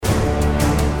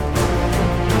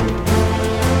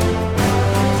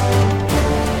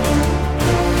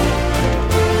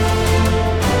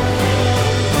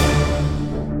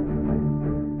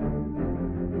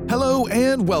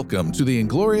and welcome to the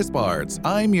Inglorious Bards.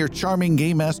 I'm your charming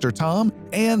Game Master Tom,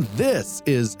 and this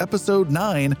is Episode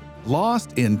 9,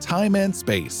 Lost in Time and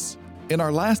Space. In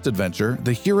our last adventure,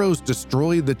 the heroes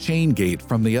destroyed the chain gate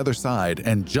from the other side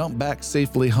and jumped back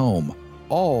safely home,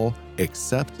 all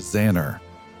except Xander.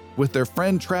 With their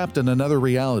friend trapped in another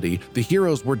reality, the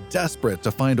heroes were desperate to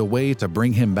find a way to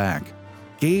bring him back.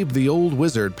 Gabe the old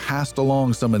wizard passed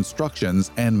along some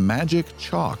instructions and magic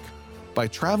chalk. By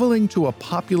traveling to a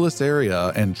populous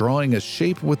area and drawing a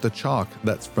shape with the chalk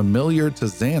that's familiar to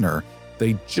Xander,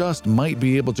 they just might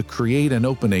be able to create an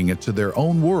opening into their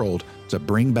own world to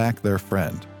bring back their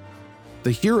friend.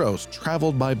 The heroes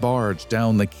traveled by barge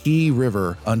down the Key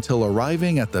River until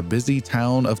arriving at the busy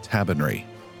town of Tabernary.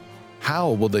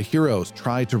 How will the heroes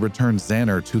try to return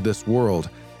Xander to this world,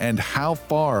 and how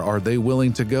far are they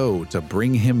willing to go to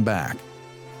bring him back?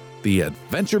 The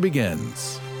adventure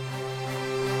begins.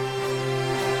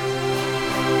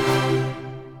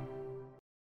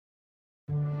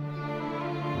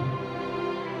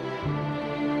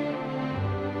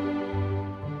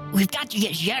 We've got to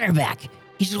get Xander back.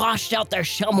 He's lost out there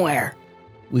somewhere.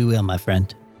 We will, my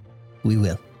friend. We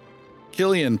will.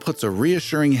 Killian puts a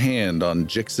reassuring hand on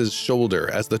Jix's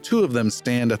shoulder as the two of them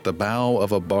stand at the bow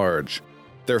of a barge.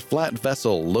 Their flat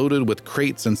vessel, loaded with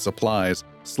crates and supplies,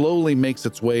 slowly makes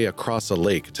its way across a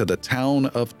lake to the town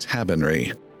of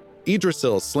Tabernary.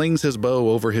 Idrisil slings his bow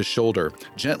over his shoulder,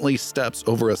 gently steps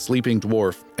over a sleeping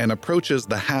dwarf, and approaches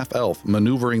the half-elf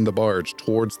maneuvering the barge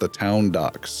towards the town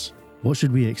docks. What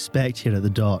should we expect here at the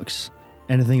docks?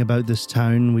 Anything about this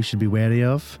town we should be wary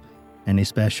of? Any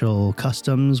special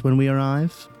customs when we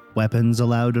arrive? Weapons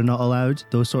allowed or not allowed?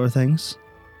 Those sort of things?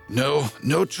 No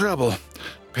trouble.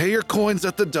 Pay your coins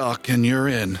at the dock and you're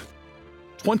in.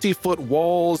 20-foot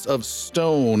walls of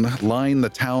stone line the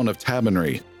town of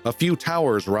Tabernary. A few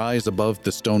towers rise above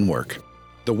the stonework.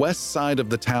 The west side of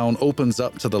the town opens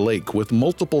up to the lake with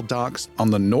multiple docks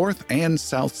on the north and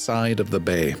south side of the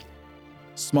bay.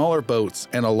 Smaller boats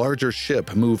and a larger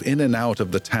ship move in and out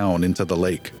of the town into the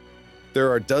lake. There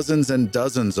are dozens and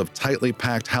dozens of tightly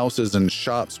packed houses and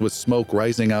shops with smoke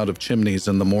rising out of chimneys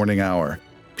in the morning hour.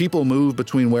 People move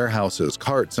between warehouses,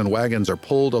 carts and wagons are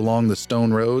pulled along the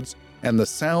stone roads, and the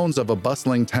sounds of a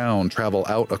bustling town travel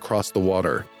out across the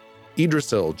water.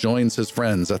 Idrisil joins his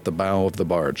friends at the bow of the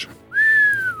barge.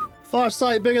 Far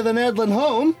sight bigger than Edlin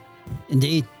home.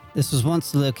 Indeed. This was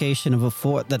once the location of a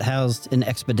fort that housed an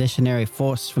expeditionary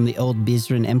force from the old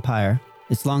Bizran Empire.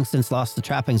 It's long since lost the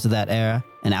trappings of that era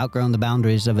and outgrown the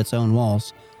boundaries of its own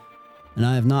walls. And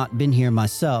I have not been here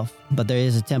myself, but there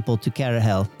is a temple to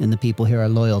Karahel, and the people here are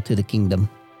loyal to the kingdom.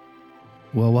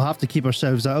 Well, we'll have to keep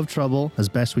ourselves out of trouble as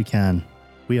best we can.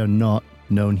 We are not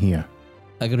known here.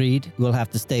 Agreed. We'll have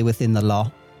to stay within the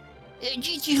law.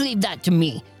 You leave that to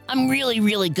me. I'm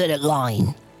really good at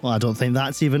lying. Well, I don't think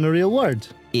that's even a real word.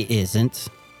 It isn't.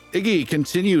 Iggy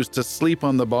continues to sleep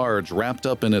on the barge wrapped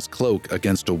up in his cloak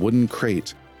against a wooden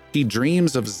crate. He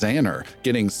dreams of Xander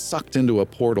getting sucked into a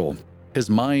portal, his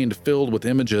mind filled with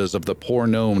images of the poor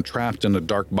gnome trapped in a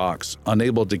dark box,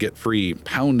 unable to get free,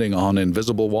 pounding on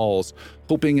invisible walls,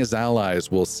 hoping his allies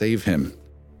will save him.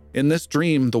 In this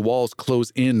dream, the walls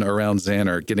close in around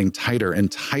Xander, getting tighter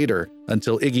and tighter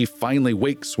until Iggy finally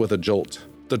wakes with a jolt.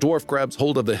 The dwarf grabs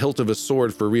hold of the hilt of his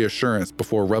sword for reassurance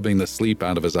before rubbing the sleep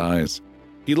out of his eyes.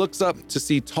 He looks up to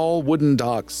see tall wooden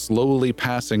docks slowly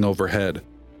passing overhead.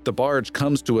 The barge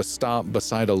comes to a stop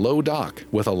beside a low dock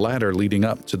with a ladder leading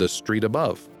up to the street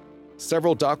above.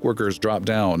 Several dock workers drop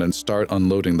down and start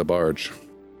unloading the barge.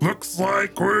 Looks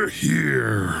like we're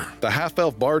here. The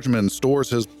half-elf bargeman stores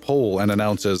his pole and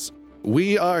announces,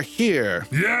 "We are here."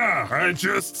 Yeah, I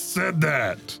just said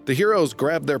that. The heroes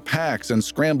grab their packs and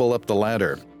scramble up the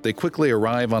ladder. They quickly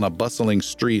arrive on a bustling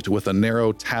street with a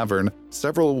narrow tavern,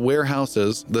 several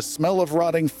warehouses, the smell of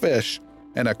rotting fish,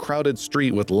 and a crowded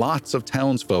street with lots of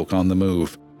townsfolk on the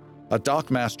move. A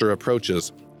dockmaster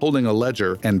approaches, holding a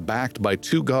ledger and backed by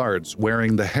two guards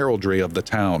wearing the heraldry of the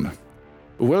town.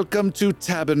 "Welcome to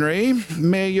Tabernary.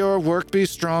 May your work be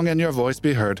strong and your voice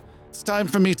be heard. It's time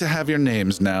for me to have your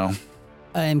names now."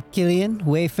 I am Killian,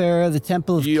 Wayfarer of the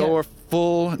Temple of Your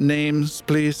full names,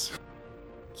 please.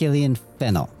 Killian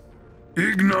Fennel.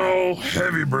 Igno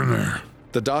Heavyburner.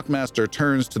 The dockmaster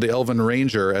turns to the elven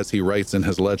ranger as he writes in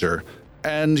his ledger.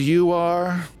 "And you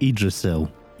are?" Idrisil.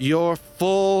 "Your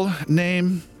full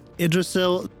name?"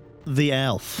 Idrisil the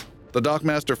elf. The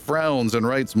dockmaster frowns and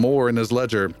writes more in his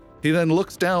ledger. He then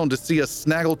looks down to see a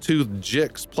snaggle-toothed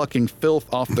Jix plucking filth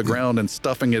off the ground and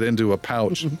stuffing it into a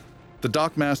pouch. The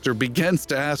dockmaster begins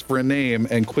to ask for a name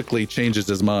and quickly changes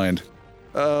his mind.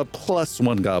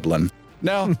 +1 goblin.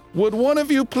 Now, would one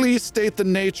of you please state the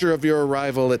nature of your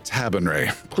arrival at Tabernary?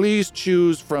 Please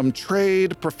choose from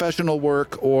trade, professional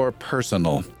work, or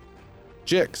personal.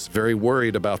 Jix, very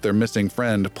worried about their missing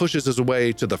friend, pushes his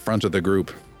way to the front of the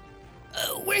group.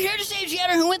 We're here to save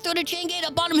Xander, who went through the chain gate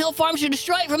at Bottom Hill Farms to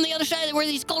destroy it from the other side where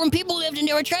these golden people lived, and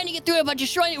they were trying to get through it, but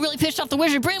destroying it really pissed off the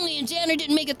wizard Brimley, and Xander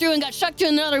didn't make it through and got sucked to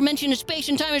another dimension of space,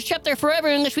 and time is trapped there forever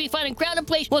unless we find a crowded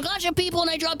place with lots of people,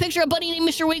 and I draw a picture of a buddy named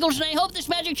Mr. Wiggles, and I hope this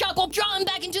magic chalk will draw him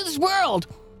back into this world.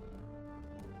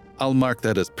 I'll mark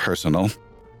that as personal.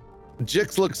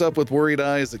 Jix looks up with worried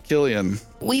eyes at Killian.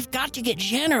 We've got to get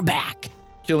Xander back.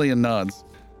 Killian nods.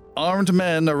 Armed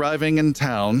men arriving in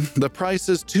town. The price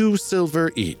is 2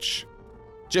 silver each.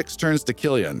 Jix turns to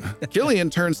Killian. Killian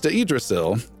turns to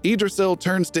Idrisil. Idrisil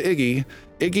turns to Iggy.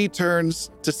 Iggy turns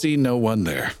to see no one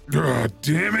there. God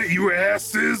damn it, you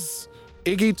asses!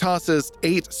 Iggy tosses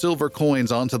 8 silver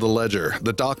coins onto the ledger.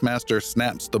 The dockmaster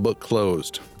snaps the book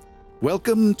closed.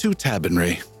 Welcome to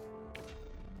Tabernary.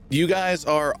 You guys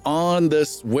are on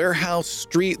this warehouse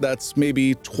street that's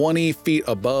maybe 20 feet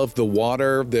above the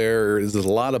water. There is a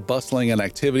lot of bustling and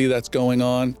activity that's going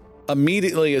on.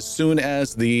 Immediately, as soon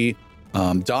as the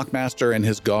dockmaster and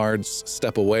his guards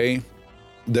step away,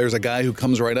 there's a guy who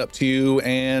comes right up to you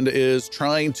and is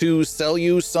trying to sell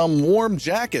you some warm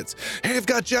jackets. Hey, I've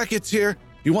got jackets here.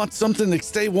 You want something to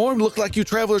stay warm? Look like you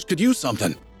travelers could use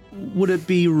something. Would it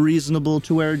be reasonable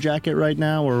to wear a jacket right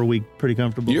now, or are we pretty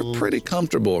comfortable? You're pretty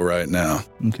comfortable right now.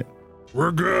 Okay.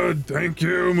 We're good, thank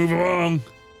you. Move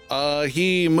along.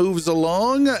 He moves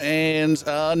along, and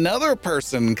another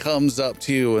person comes up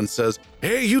to you and says,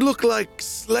 "Hey, you look like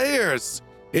slayers.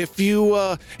 If you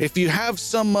have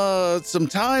some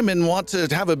time and want to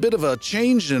have a bit of a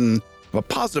change and a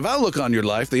positive outlook on your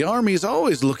life, the army's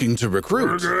always looking to We're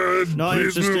recruit. good. Not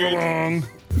Please move interested. along.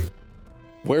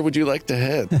 Where would you like to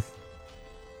head?"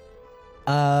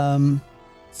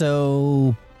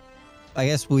 So I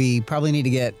guess we probably need to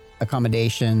get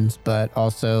accommodations, but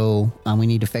also we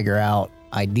need to figure out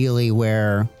ideally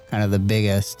where kind of the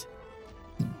biggest,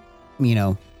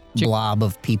 blob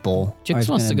of people. Jix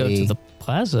wants to go to the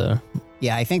plaza.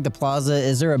 Yeah, I think the plaza.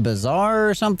 Is there a bazaar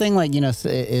or something? Like,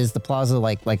 is the plaza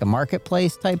like a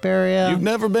marketplace type area? You've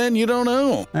never been, you don't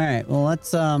know. All right. Well, let's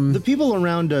The people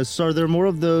around us, are there more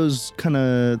of those kind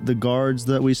of the guards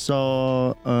that we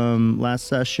saw last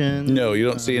session? No, you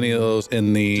don't see any of those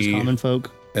in Just the common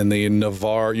folk?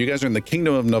 Navarre. You guys are in the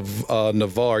kingdom of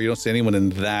Navarre. You don't see anyone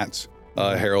in that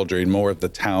heraldry, more of the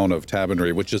town of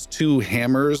Tabernary, which is 2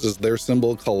 hammers as their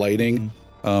symbol colliding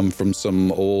from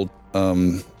some old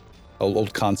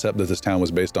concept that this town was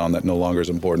based on that no longer is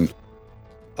important.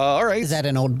 All right. Is that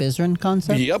an old Bizran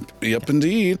concept? Yep,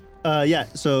 indeed. Yeah,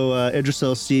 so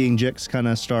Idrisil, seeing Jix kind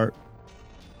of start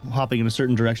hopping in a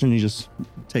certain direction, he just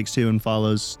takes 2 and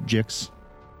follows Jix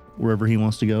wherever he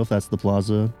wants to go, if that's the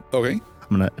plaza. Okay.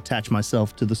 I'm going to attach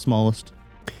myself to the smallest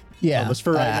Yeah. of us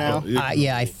for right now.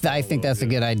 I think that's a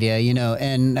good idea,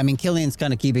 and I mean, Killian's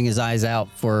kind of keeping his eyes out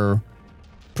for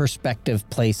prospective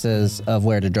places of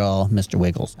where to draw Mr.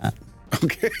 Wiggles at.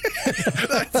 Okay.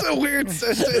 That's a weird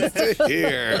sentence to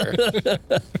hear.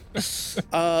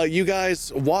 You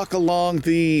guys walk along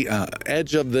the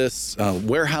edge of this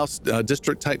warehouse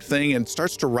district type thing, and it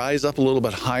starts to rise up a little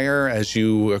bit higher as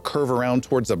you curve around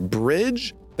towards a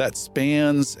bridge that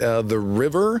spans the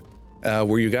river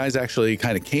where you guys actually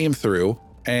kind of came through,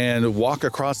 and walk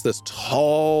across this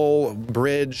tall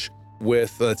bridge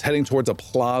with it's heading towards a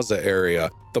plaza area.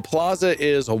 The plaza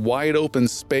is a wide open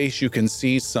space. You can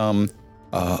see some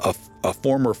a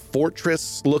former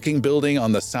fortress looking building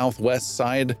on the southwest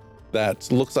side that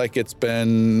looks like it's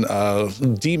been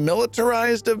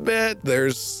demilitarized a bit.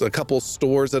 There's a couple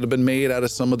stores that have been made out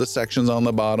of some of the sections on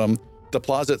the bottom. The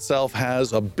plaza itself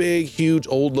has a big, huge,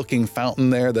 old-looking fountain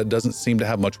there that doesn't seem to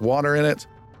have much water in it.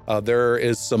 There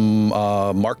is some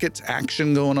market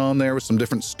action going on there with some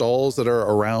different stalls that are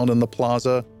around in the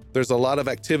plaza. There's a lot of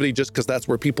activity just because that's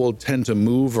where people tend to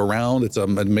move around. It's a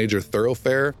major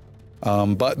thoroughfare.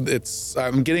 But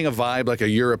I'm getting a vibe like a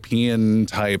European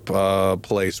type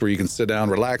place where you can sit down,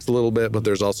 relax a little bit, but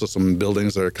there's also some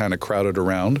buildings that are kind of crowded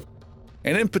around.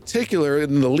 And in particular,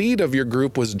 in the lead of your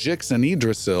group was Jix and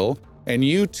Idrisil, and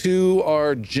you two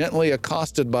are gently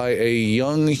accosted by a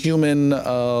young human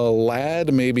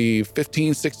lad, maybe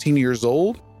 15, 16 years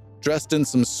old, dressed in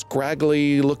some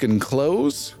scraggly looking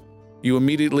clothes. You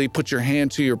immediately put your hand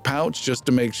to your pouch just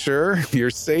to make sure you're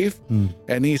safe.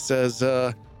 And he says,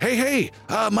 hey,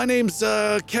 my name's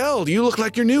Kel. You look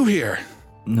like you're new here.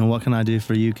 Now, what can I do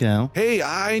for you, Cal? Hey,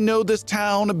 I know this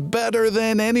town better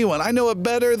than anyone. I know it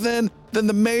better than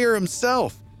the mayor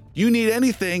himself. You need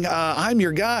anything, I'm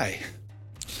your guy.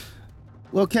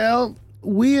 Well, Cal,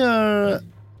 we are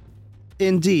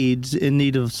indeed in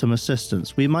need of some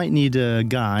assistance. We might need a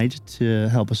guide to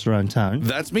help us around town.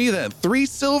 That's me then. 3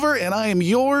 silver, and I am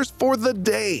yours for the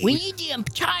day. We need the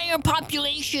entire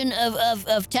population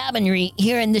of Tavernry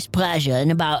here in this plaza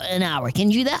in about an hour. Can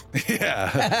you do that?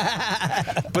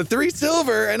 Yeah. But 3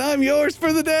 silver, and I'm yours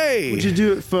for the day. Would you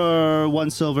do it for 1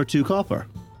 silver, 2 copper?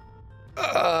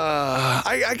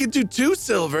 I could do 2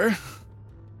 silver.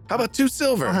 How about 2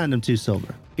 silver? I'll hand him 2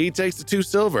 silver. He takes the 2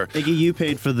 silver. Iggy, you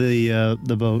paid for the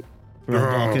boat. For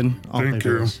docking. I'll thank pay for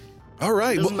you. this. All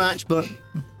right. Doesn't match, but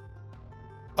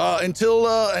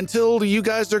Until you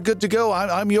guys are good to go,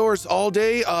 I'm yours all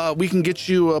day. We can get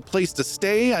you a place to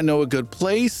stay. I know a good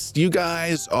place. You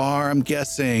guys are, I'm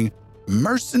guessing,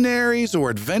 mercenaries or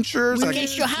adventurers. Okay,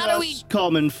 so how do we Just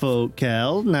common folk,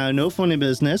 Cal. Now, no funny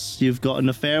business. You've gotten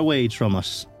a fair wage from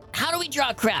us. draw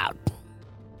a crowd?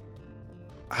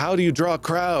 How do you draw a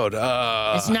crowd?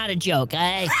 It's not a joke.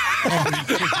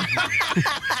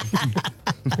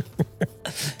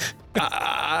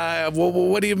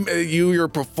 What do you're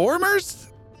performers?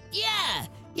 Yeah,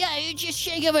 you just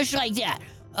think of us like that.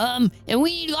 And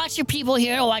we need lots of people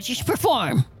here to watch us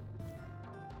perform.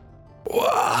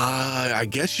 I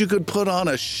guess you could put on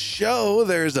a show.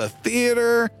 There's a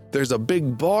theater. There's a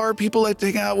big bar people like to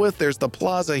hang out with. There's the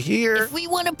plaza here. If we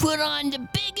want to put on the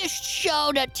biggest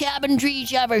show that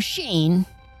Tavernry's ever seen,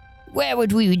 where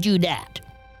would we do that?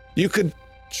 You could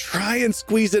try and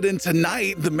squeeze it in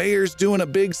tonight. The mayor's doing a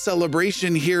big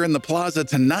celebration here in the plaza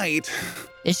tonight.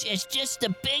 It's just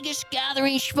the biggest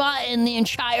gathering spot in the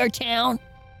entire town.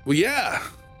 Well, yeah.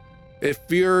 If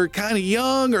you're kind of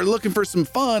young or looking for some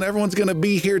fun, everyone's going to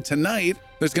be here tonight.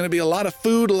 There's going to be a lot of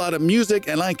food, a lot of music,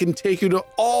 and I can take you to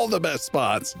all the best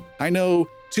spots. I know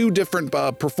 2 different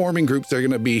performing groups that are going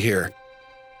to be here.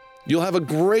 You'll have a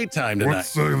great time tonight.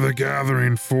 What's the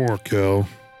gathering for, Kel?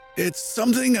 It's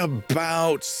something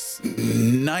about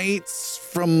nights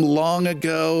from long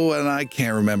ago, and I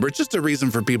can't remember. It's just a reason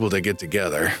for people to get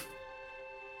together.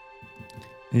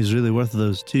 He's really worth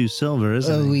those 2 silver,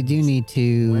 isn't he? We do need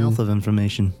to, Wealth of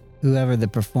information. whoever the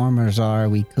performers are,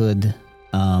 we could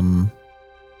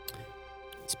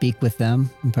speak with them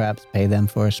and perhaps pay them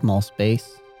for a small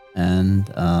space and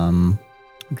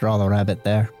draw the rabbit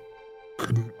there.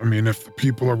 If the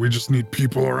people are, we just need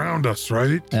people around us,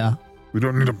 right? Yeah, We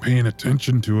don't need them paying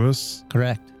attention to us.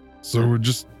 correct. So we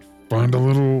just find a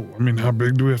little, how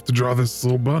big do we have to draw this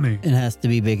little bunny? It has to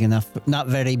be big enough, not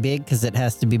very big, because it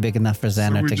has to be big enough for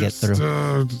Xander to get through.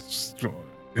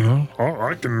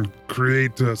 I can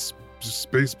create a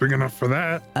space big enough for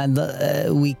that. And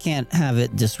we can't have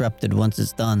it disrupted once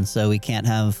it's done, so we can't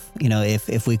have,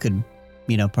 if we could,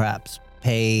 perhaps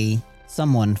pay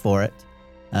someone for it,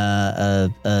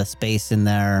 a space in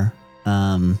their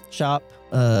shop,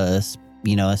 a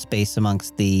space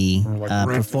amongst the Or like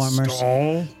rent a performers.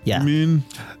 stall, Yeah. I mean,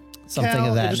 Something Cal,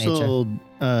 of that just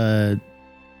nature.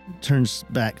 Turns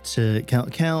back to Cal.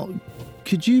 Cal,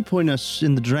 could you point us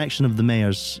in the direction of the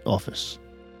mayor's office?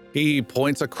 He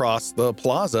points across the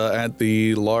plaza at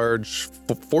the large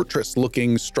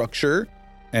fortress-looking structure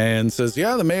and says,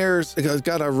 yeah, the mayor's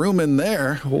got a room in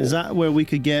there. Is that where we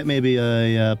could get maybe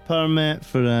a permit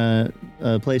for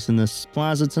a place in this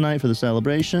plaza tonight for the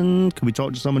celebration? Could we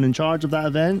talk to someone in charge of that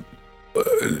event?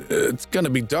 It's going to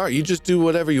be dark. You just do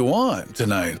whatever you want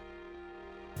tonight.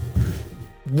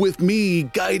 With me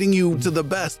guiding you to the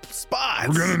best spots.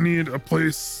 we're gonna need a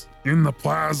place in the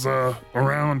plaza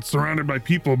surrounded by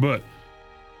people, but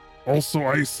also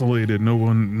isolated. No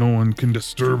one can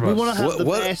disturb We us. want to have the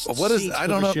best what is seats I for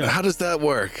don't the know. show. How does that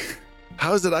work?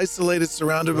 How is it isolated,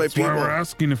 surrounded That's by why people? we're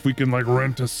asking if we can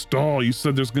rent a stall. You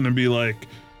said there's gonna be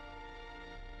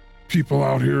people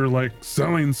out here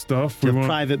selling stuff. Do We you have want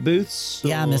private booths?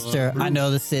 Yeah, or- mister, I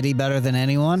know the city better than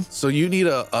anyone. So you need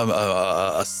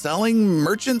a selling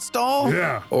merchant stall?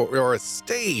 Yeah. Or a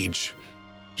stage.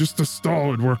 just a stall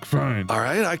would work fine. All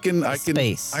right, I can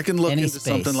Space. I can look Any into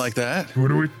something space. like that.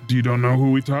 You don't know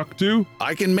who we talk to?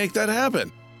 I can make that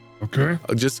happen. Okay.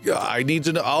 I need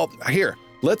to know. Here,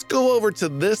 let's go over to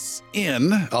this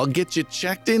inn. I'll get you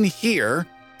checked in here,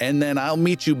 and then I'll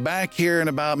meet you back here in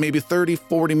about maybe 30,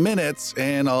 40 minutes,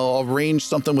 and I'll arrange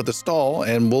something with the stall,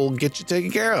 and we'll get you taken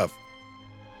care of.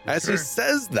 As he Okay.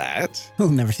 says that, We'll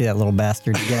never see that little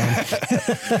bastard again.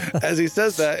 as he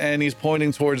says that, and he's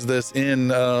pointing towards this inn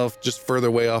just further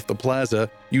away off the plaza,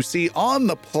 you see on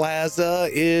the plaza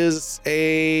is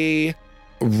a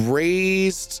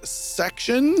raised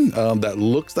section that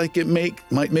looks like it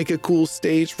might make a cool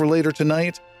stage for later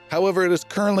tonight. However, it is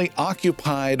currently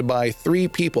occupied by 3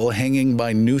 people hanging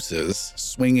by nooses,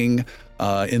 swinging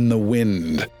in the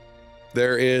wind.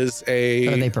 There is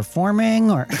Are they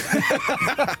performing or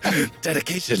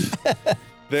dedication.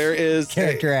 There is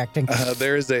character acting?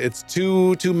 It's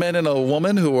two men and a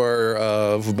woman who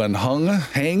are who've been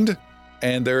hanged,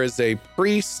 and there is a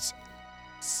priest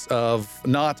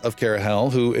not of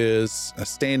Carahel who is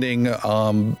standing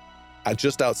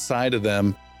just outside of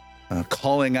them,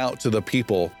 calling out to the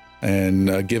people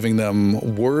and giving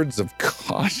them words of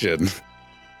caution.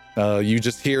 You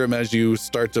just hear him as you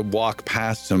start to walk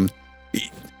past him.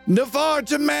 Navarre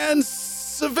demands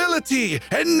civility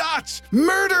and not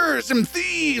murderers and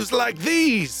thieves like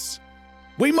these.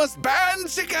 We must band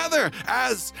together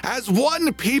as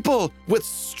one people with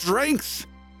strength.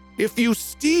 If you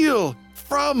steal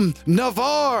from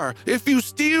Navarre, if you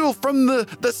steal from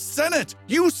the Senate,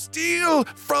 you steal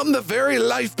from the very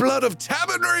lifeblood of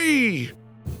Tabernary.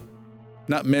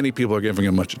 Not many people are giving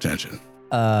him much attention.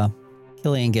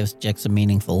 Killian gives Jix a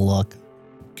meaningful look.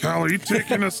 Cal, are you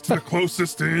taking us to the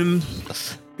closest inn?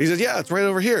 He says, yeah, it's right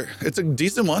over here. It's a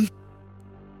decent one.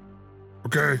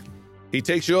 Okay. He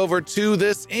takes you over to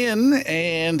this inn,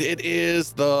 and it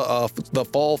is the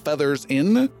Fall Feathers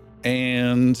Inn,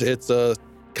 and it's a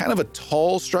kind of a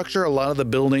tall structure. A lot of the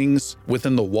buildings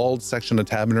within the walled section of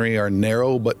Tabernary are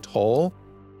narrow but tall.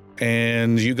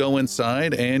 And you go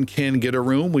inside and can get a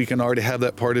room. We can already have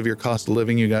that part of your cost of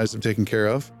living you guys have taken care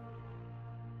of.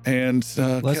 And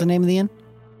what's the name of the inn?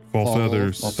 Fall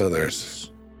Feathers. Fall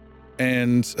Feathers.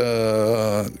 And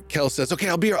Kel says, "Okay,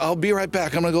 I'll be right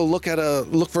back. I'm gonna go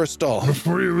look for a stall."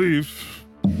 Before you leave,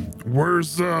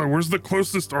 where's the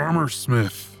closest armor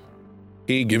smith?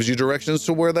 He gives you directions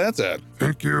to where that's at.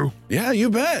 Thank you. Yeah, you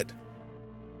bet.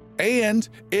 And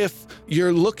if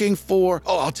you're looking for,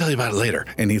 I'll tell you about it later.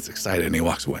 And he's excited and he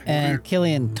walks away. And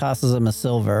Killian tosses him a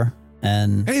silver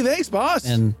and Hey, thanks, boss.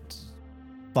 and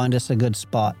find us a good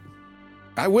spot.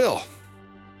 I will.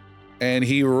 And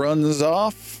he runs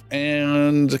off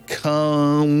and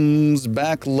comes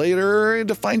back later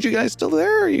to find you guys still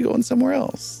there. Or are you going somewhere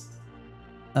else?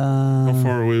 How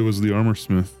far away was the armor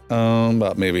smith?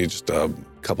 About maybe just a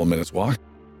couple minutes walk.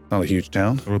 Not a huge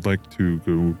town. I would like to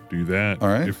go do that. All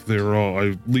right. If they're all,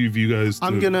 I leave you guys to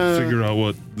figure out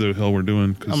what the hell we're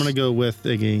doing. I'm going to go with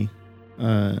Iggy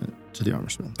to the armor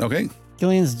smith. Okay.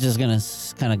 Killian's just going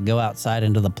to kind of go outside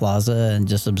into the plaza and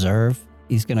just observe.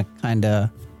 He's going to kind of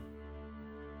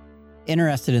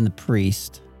interested in the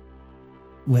priest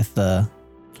with the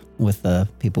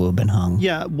people who've been hung.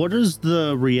 Yeah, what is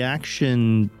the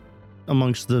reaction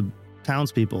amongst the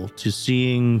townspeople to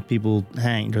seeing people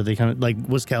hanged? Are they kind of like,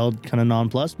 was Cal kind of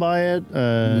nonplussed by it?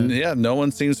 Yeah, no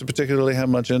one seems to particularly have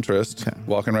much interest. Okay.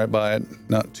 Walking right by it,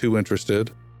 not too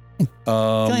interested.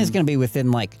 Killian's going to be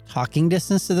within like talking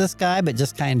distance to this guy, but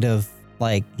just kind of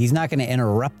like, he's not going to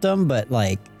interrupt him, but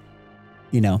like,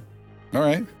 All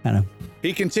right. kind of.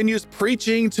 He continues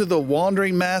preaching to the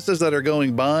wandering masses that are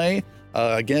going by,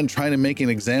 again, trying to make an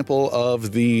example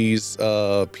of these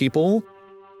people.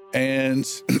 And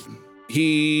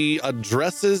he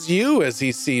addresses you as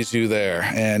he sees you there.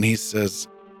 And he says,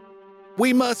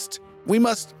 we must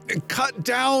cut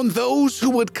down those who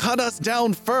would cut us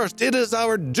down first. It is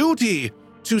our duty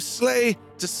to slay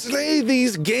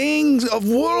these gangs of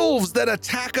wolves that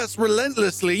attack us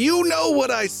relentlessly. You know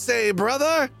what I say,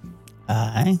 brother.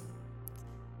 Aye.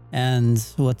 And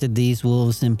what did these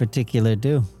wolves in particular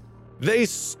do? They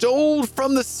stole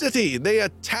from the city. They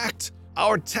attacked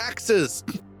our taxes.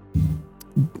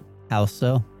 How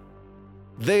so?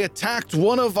 They attacked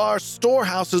one of our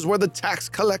storehouses where the tax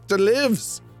collector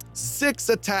lives. 6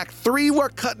 attacked. 3 were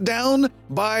cut down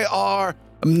by our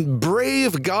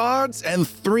brave guards, and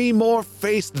 3 more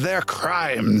faced their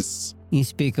crimes. You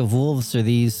speak of wolves. Are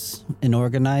these an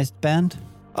organized band?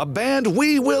 A band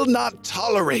we will not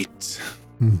tolerate.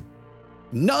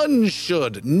 None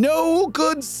should. No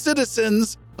good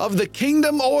citizens of the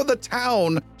kingdom or the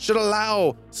town should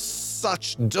allow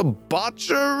such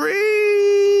debauchery.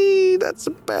 That's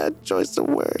a bad choice of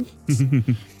words.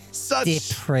 Such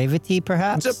Depravity,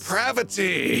 perhaps?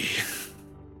 depravity.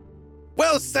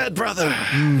 Well said, brother.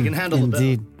 You can handle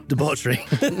Indeed. the debauchery.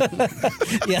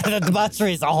 Yeah, the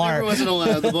debauchery is hard. Every once in a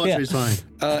while, debauchery is fine.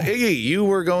 Iggy, you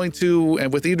were going to,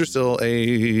 and with Idrisil,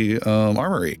 a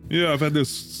armory. Yeah, I've had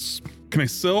this. Can I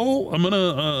sell? I'm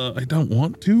gonna. I don't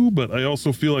want to, but I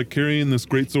also feel like carrying this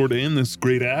great sword and this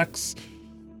great axe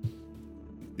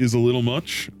is a little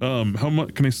much. How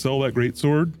much can I sell that great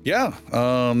sword? Yeah,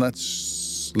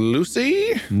 that's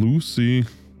Lucy. Lucy.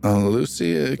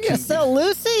 Lucy. So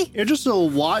Lucy?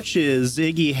 Idrisil watches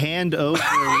Iggy hand over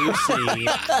Lucy,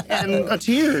 and a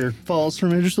tear falls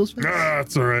from Idrisil's face. Ah,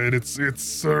 it's all right. It's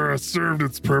served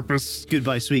its purpose.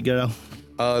 Goodbye, sweet girl.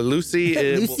 Lucy.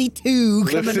 Lucy 2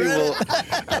 coming Lucy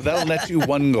right. that'll net you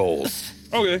 1 gold.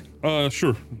 Okay.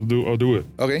 Sure. I'll do it.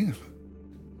 Okay.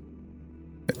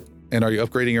 And are you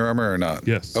upgrading your armor or not?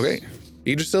 Yes. Okay.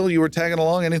 Idrisil, you were tagging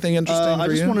along. Anything interesting I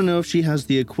for just you? want to know if she has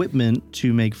the equipment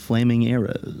to make flaming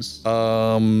arrows.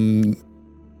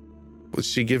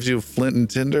 She gives you flint and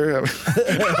tinder.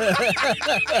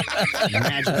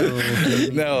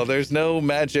 Magical. No, there's no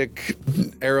magic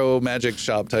magic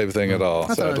shop type thing at all.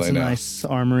 I thought it was Sadly, a no. nice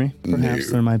armory. Perhaps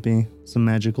No. there might be some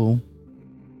magical.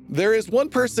 There is one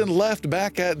person left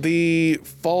back at the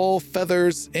Fall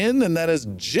Feathers Inn, and that is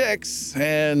Jix.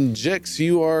 And Jix,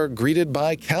 you are greeted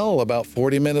by Kel about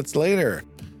 40 minutes later.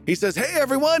 He says, "Hey,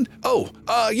 everyone! Oh,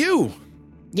 you!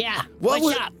 Yeah. What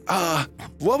What's was, up?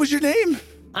 What was your name?"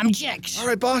 I'm Jix. All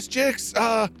right, Boss Jix.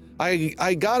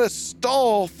 I got a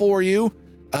stall for you,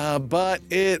 but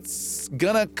it's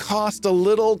gonna cost a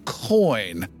little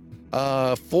coin.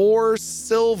 4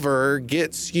 silver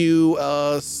gets you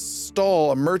a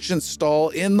merchant stall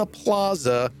in the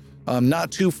plaza, not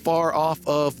too far off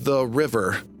of the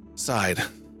river side.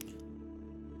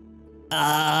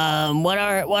 What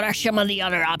are some of the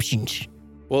other options?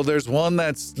 Well, there's one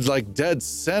that's like dead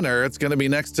center. It's gonna be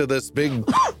next to this big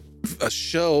a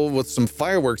show with some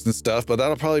fireworks and stuff, but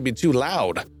that'll probably be too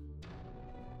loud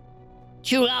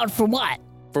Too loud for what?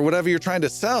 for whatever you're trying to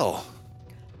sell.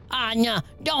 No,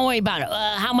 don't worry about it.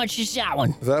 How much is that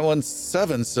one? That one's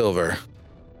 7 silver.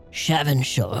 7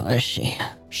 silver. Let's see.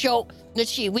 So,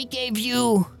 let's see. We gave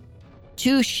you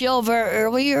 2 silver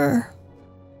earlier,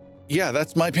 Yeah,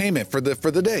 that's my payment for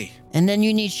the day. and then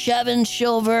you need 7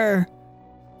 silver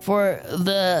for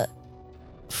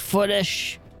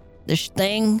this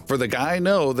thing. For the guy,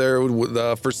 no,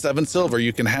 for 7 silver,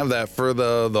 you can have that for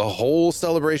the whole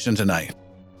celebration tonight.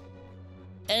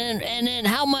 And then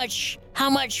how much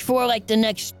for like the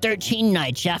next 13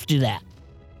 nights after that?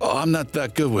 Oh, I'm not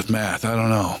that good with math. I don't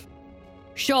know.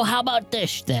 So how about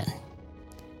this then?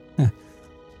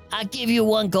 I'll give you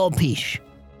 1 gold piece.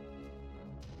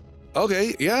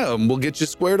 Okay, yeah, we'll get you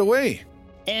squared away.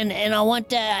 And I want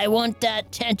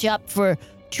that tent up for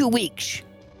 2 weeks.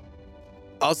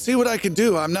 I'll see what I can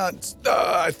do. I'm not.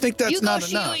 I think that's You go not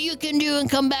see enough. what you can do and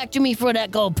come back to me for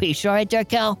that gold piece. All right, there,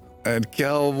 Cal? And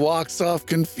Kel walks off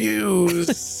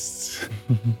confused.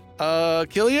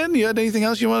 Killian, you had anything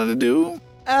else you wanted to do?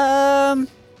 I'm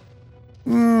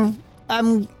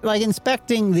like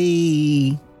inspecting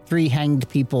the 3 hanged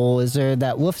people. Is there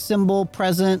that wolf symbol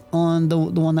present on the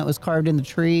one that was carved in the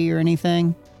tree or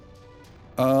anything?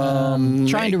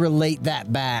 Trying to relate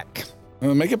that back.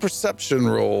 Make a perception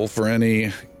roll for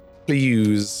any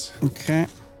clues. Okay.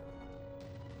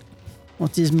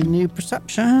 What is my new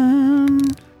perception?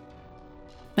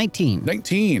 19.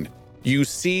 19. You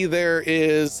see there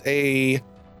is a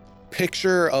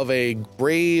picture of a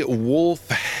gray wolf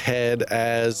head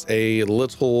as a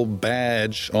little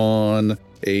badge on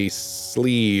a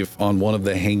sleeve on one of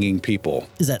the hanging people.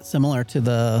 Is that similar to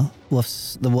the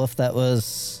wolf that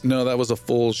was... No, that was a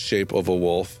full shape of a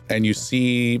wolf. And you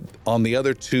see on the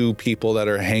other 2 people that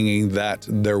are hanging that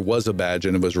there was a badge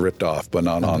and it was ripped off, but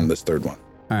not on this 3rd one.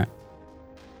 All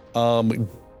right.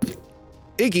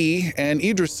 Iggy and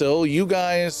Idrisil, you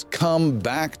guys come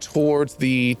back towards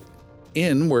the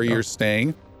inn where you're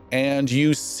staying, and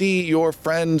you see your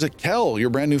friend Kel, your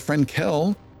brand new friend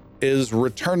Kel, is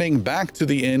returning back to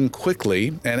the inn quickly.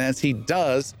 And as he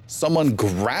does, someone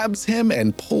grabs him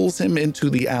and pulls him into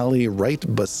the alley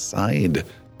right beside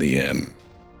the inn.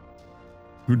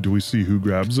 Who do we see? Who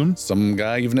grabs him? Some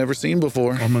guy you've never seen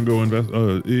before. I'm gonna go invest.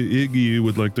 Iggy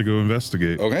would like to go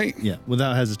investigate. Okay. Yeah,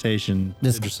 without hesitation,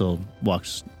 This- Idrisil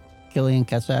walks. Killian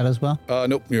catch that as well?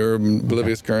 Nope, you're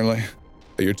oblivious currently.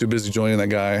 You're too busy joining that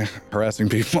guy harassing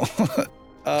people.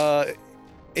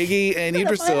 Iggy and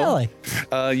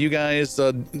Idrisil, you guys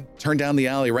turn down the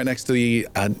alley right next to the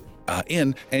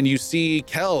inn, and you see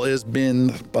Kel has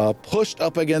been pushed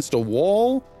up against a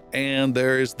wall, and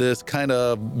there's this kind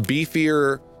of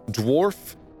beefier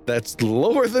dwarf that's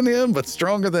lower than him but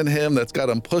stronger than him that's got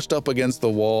him pushed up against the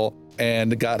wall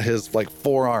and got his like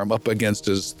forearm up against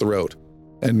his throat.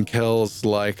 And Kel's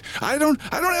like, I don't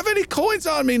have any coins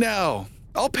on me now.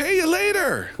 I'll pay you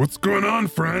later. What's going on,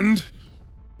 friend?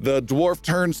 The dwarf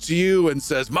turns to you and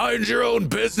says, mind your own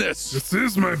business. This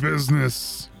is my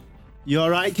business. You all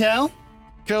right, Cal?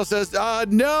 Kel says,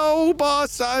 no,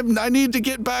 boss, I need to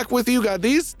get back with you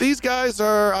guys. These guys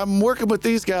I'm working with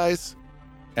these guys.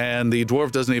 And the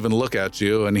dwarf doesn't even look at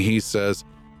you, and he says,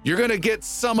 you're gonna get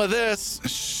some of this,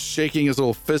 shaking his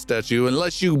little fist at you,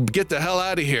 unless you get the hell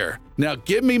out of here. Now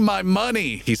give me my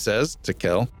money, he says to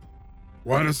Kel.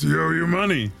 Why does he owe you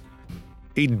money?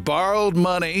 He borrowed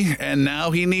money, and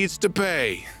now he needs to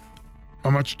pay. How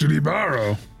much did he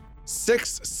borrow?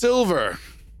 6 silver.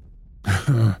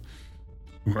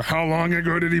 How long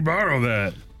ago did he borrow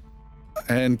that?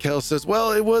 And Kel says,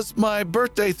 well, it was my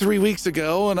birthday 3 weeks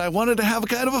ago, and I wanted to have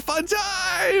kind of a fun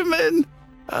time, and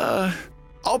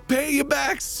I'll pay you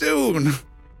back soon.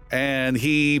 And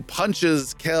he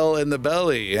punches Kel in the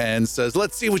belly and says,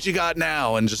 let's see what you got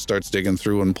now, and just starts digging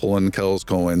through and pulling Kel's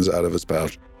coins out of his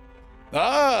pouch.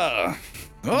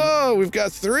 Oh, we've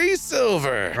got 3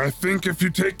 silver. I think if you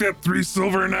take that 3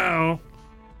 silver now,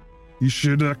 you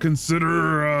should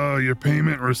consider your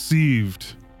payment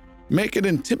received. Make an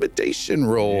intimidation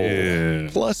roll. Yeah.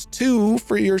 +2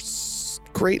 for your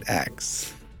great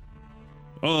axe.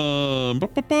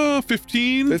 15.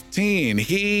 15.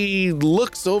 He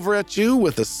looks over at you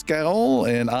with a scowl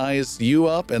and eyes you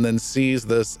up, and then sees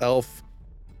this elf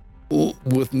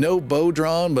with no bow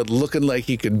drawn, but looking like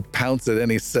he could pounce at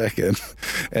any second.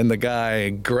 And the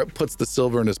guy puts the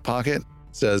silver in his pocket,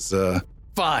 says,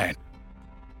 fine.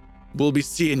 We'll be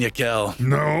seeing you, Kel.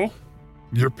 No,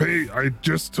 you're paid. I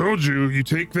just told you, you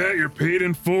take that, you're paid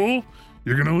in full.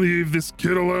 You're gonna leave this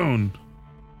kid alone.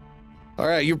 All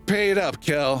right, you're paid up,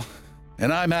 Kel,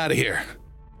 and I'm out of here.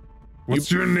 What's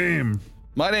your name?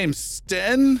 My name's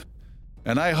Sten,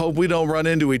 and I hope we don't run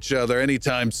into each other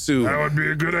anytime soon. That would be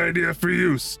a good idea for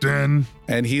you, Sten.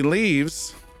 And he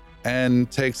leaves and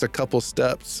takes a couple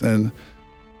steps and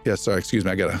excuse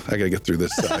me, I gotta get through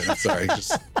this side. I'm sorry.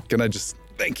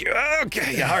 Thank you.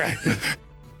 Okay, yeah, all right.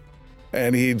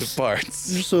 And he departs.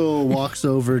 So walks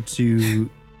over to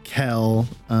Kel,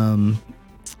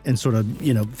 and sort of,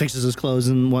 fixes his clothes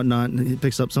and whatnot. And he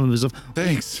picks up some of his stuff.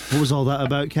 Thanks. What was all that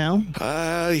about, Cal?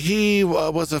 He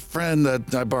was a friend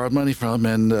that I borrowed money from,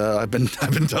 and I've been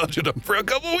dodging him for a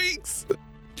couple weeks.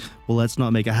 Well, let's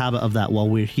not make a habit of that while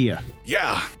we're here.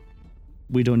 Yeah.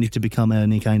 We don't need to become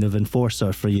any kind of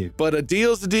enforcer for you. But a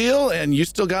deal's a deal, and you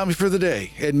still got me for the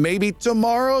day. And maybe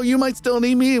tomorrow you might still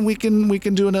need me, and we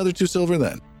can do another 2 silver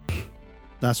then.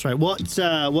 That's right. What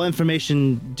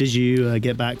information did you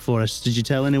get back for us? Did you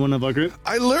tell anyone of our group?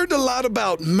 I learned a lot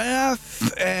about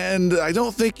math, and I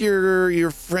don't think your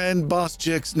friend Boss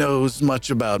Jix knows much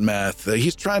about math.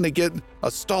 He's trying to get a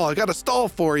stall. I got a stall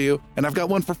for you, and I've got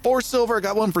one for 4 silver, I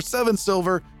got one for 7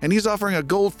 silver, and he's offering a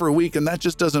gold for a week, and that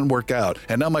just doesn't work out.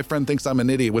 And now my friend thinks I'm an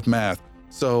idiot with math.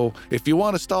 So if you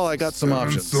want a stall, I got some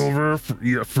options. 7 silver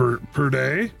for per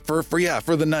day? For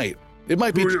the night. It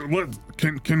might be.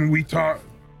 Can we talk?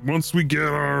 Once we get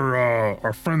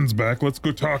our friends back, let's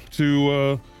go talk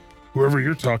to whoever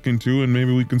you're talking to, and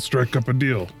maybe we can strike up a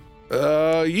deal.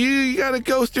 You gotta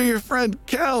go through your friend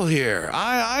Cal here.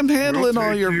 I'm handling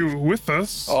all your. You with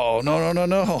us? Oh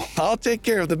no! I'll take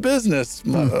care of the business.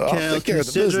 Cal,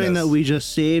 considering that we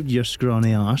just saved your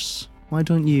scrawny arse, why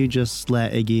don't you just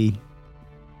let Iggy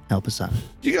help us out?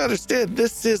 You gotta understand,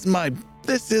 this is my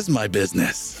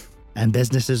business. And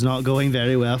business is not going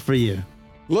very well for you.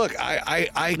 Look,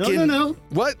 I No, can. no.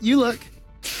 What? You look.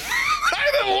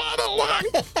 I don't want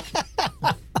to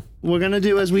look. We're gonna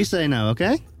do as we say now,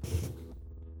 okay?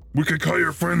 We could call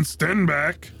your friend Sten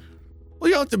back. Well,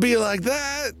 you don't have to be like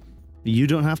that. You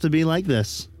don't have to be like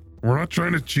this. We're not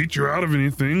trying to cheat you out of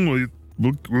anything.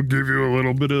 We'll give you a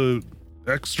little bit of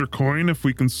extra coin if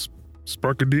we can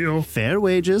spark a deal. Fair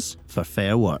wages for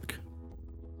fair work.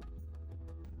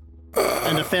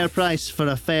 And a fair price for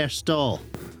a fair stall.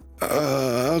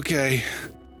 Okay.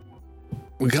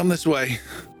 We come this way.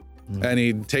 And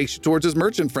he takes you towards his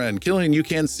merchant friend. Killian, you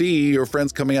can see your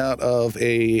friends coming out of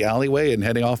a alleyway and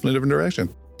heading off in a different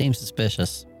direction. Seems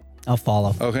suspicious. I'll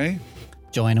follow. Okay.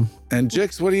 Join him. And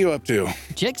Jix, what are you up to?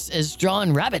 Jix is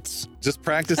drawing rabbits. Just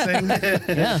practicing?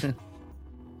 Yeah.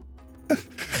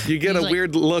 You get He's a like-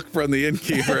 weird look from the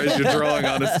innkeeper as you're drawing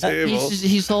on his table.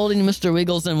 He's holding Mr.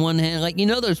 Wiggles in one hand, like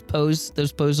those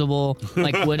posable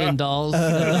like wooden dolls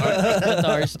that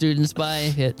our students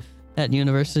buy at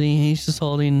university. He's just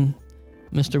holding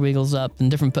Mr. Wiggles up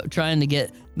and trying to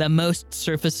get the most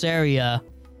surface area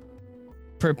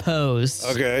per pose,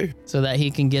 Okay. so that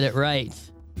he can get it right.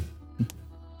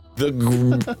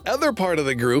 The other part of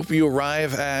the group, you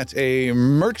arrive at a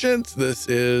merchant. This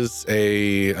is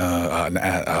an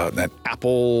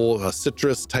apple,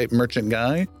 citrus type merchant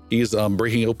guy. He's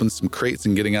breaking open some crates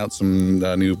and getting out some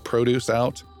new produce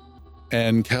out.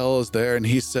 And Kel is there, and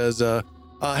he says,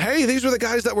 "Hey, these were the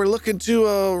guys that were looking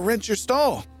to rent your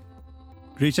stall."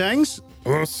 Greetings.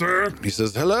 Hello, sir. He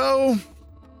says, "Hello.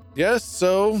 Yes.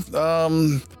 So,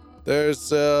 there's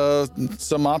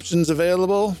some options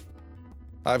available.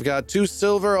 I've got 2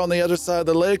 silver on the other side of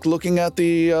the lake looking at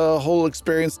the whole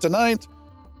experience tonight.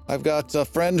 I've got a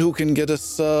friend who can get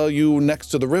us you next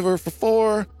to the river for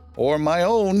 4, or my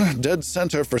own dead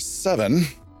center for 7.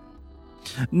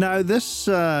 Now, this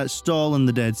stall in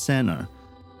the dead center,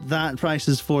 that price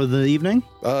is for the evening?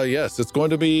 Yes, it's going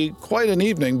to be quite an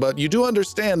evening, but you do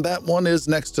understand that one is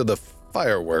next to the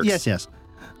fireworks. Yes.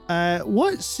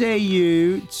 What say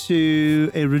you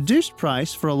to a reduced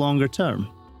price for a longer term?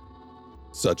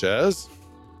 Such as?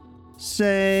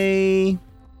 Say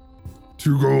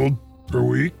 2 gold per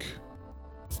week.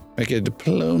 Make a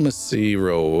diplomacy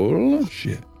roll.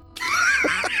 Shit.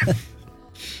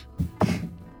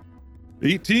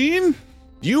 18?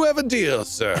 You have a deal,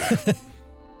 sir.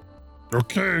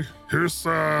 Okay, here's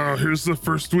the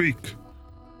first week.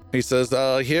 He says,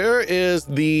 here is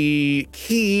the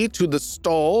key to the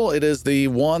stall. It is the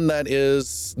one that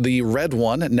is the red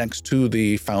one next to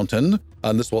the fountain.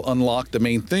 And this will unlock the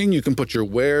main thing. You can put your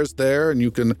wares there, and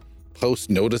you can post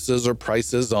notices or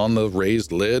prices on the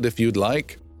raised lid if you'd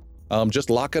like. Just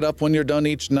lock it up when you're done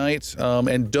each night.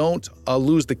 And don't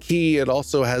lose the key. It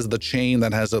also has the chain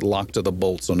that has it locked to the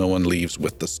bolt so no one leaves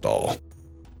with the stall.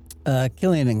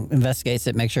 Killian investigates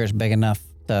it, make sure it's big enough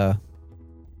for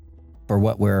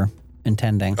what we're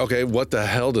intending. Okay, what the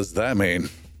hell does that mean?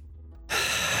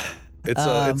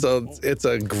 It's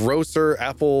a grocer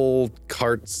apple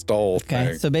cart stall Okay,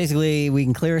 thing. so basically we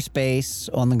can clear a space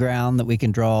on the ground that we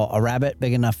can draw a rabbit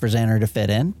big enough for Xander to fit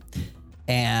in,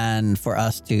 and for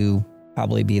us to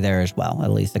probably be there as well,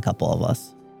 at least a couple of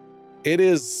us.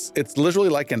 It's literally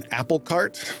like an apple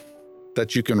cart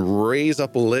that you can raise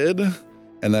up a lid,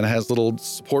 and then it has little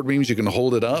support beams. You can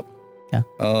hold it up. Yeah.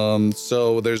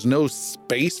 So there's no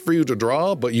space for you to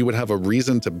draw, but you would have a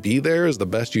reason to be there is the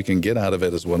best you can get out of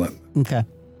it as well. Okay.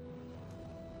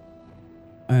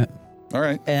 All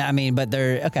right. And, I mean, but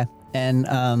they're okay. And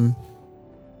I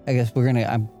guess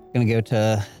I'm gonna go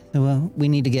to. Well, we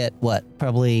need to get what?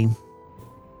 Probably.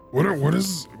 What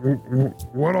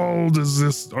all does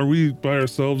this? Are we by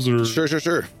ourselves or?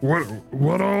 Sure.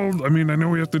 What all? I mean, I know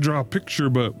we have to draw a picture,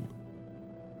 but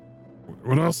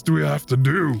what else do we have to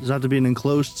do? Does that have to be an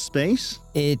enclosed space?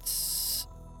 It's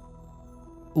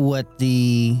what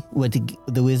the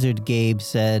wizard Gabe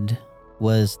said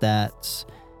was that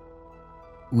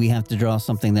we have to draw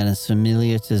something that is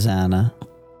familiar to Xana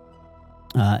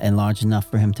and large enough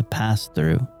for him to pass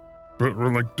through. But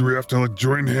we're like, do we have to like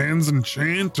join hands and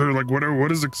chant, or like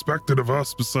what is expected of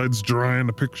us besides drawing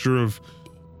a picture of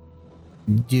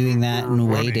doing that and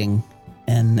running? waiting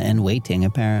and waiting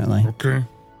apparently. Okay.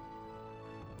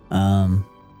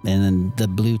 And then the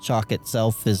blue chalk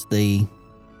itself is the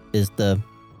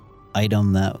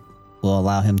item that will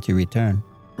allow him to return.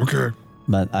 Okay.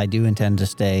 But I do intend to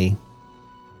stay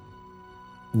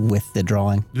with the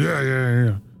drawing.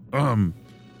 Yeah.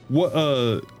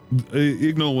 What?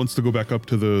 Ignal wants to go back up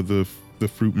to the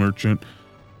fruit merchant.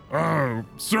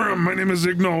 Sir, my name is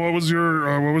Ignal. What was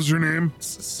your name?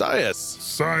 Sias.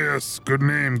 Sias. Good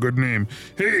name.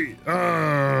 Hey,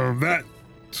 that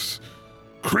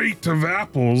crate of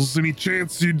apples. Any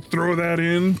chance you'd throw that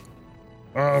in?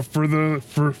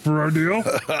 For our deal?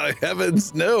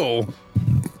 Heavens, no.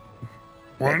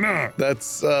 Why not?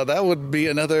 That would be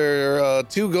another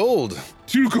 2 gold.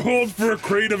 2 gold for a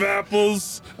crate of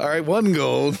apples. All right, 1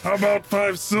 gold. How about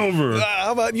 5 silver?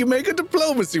 How about you make a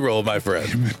diplomacy roll, my friend?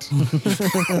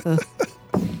 Damn it.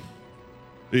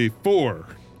 A 4.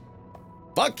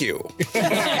 Fuck you.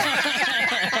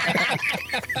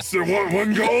 So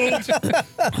 1 gold?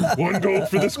 1 gold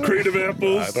for this crate of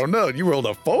apples? I don't know. You rolled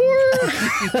a 4?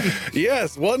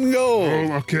 Yes, 1 gold.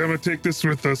 Oh, okay, I'm gonna take this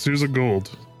with us. Here's a gold.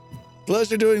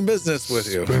 Pleasure doing business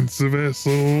with you. Expensive ass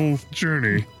little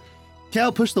journey.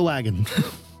 Cal, push the wagon.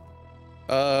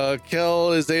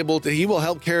 Kel is able to. He will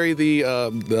help carry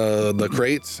the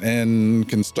crates and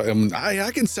can start.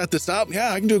 I can set this up.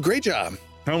 Yeah, I can do a great job.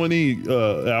 How many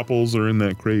apples are in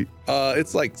that crate?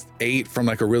 It's like 8 from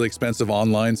like a really expensive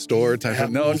online store type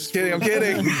of. No, I'm just kidding. I'm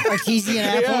kidding. Artesian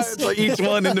Yeah, apples. it's like each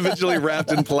one individually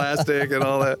wrapped in plastic and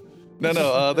all that.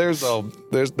 No. There's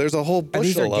a whole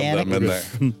these bushel of organic? them in there.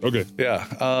 Okay,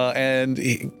 Yeah, and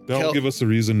that'll give us a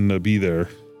reason to be there.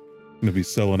 I'm gonna be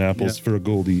selling apples for a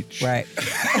gold each. Right.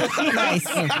 Nice.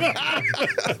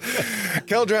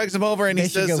 Kel drags him over and he They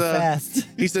should says, go fast.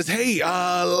 he says, hey,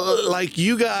 like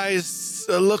you guys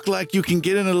look like you can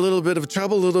get in a little bit of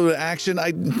trouble, a little bit of action.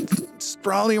 I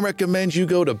strongly recommend you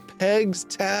go to Peg's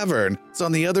Tavern. It's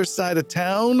on the other side of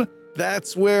town.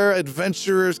 That's where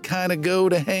adventurers kind of go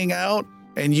to hang out,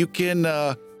 and you can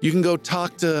go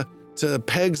talk to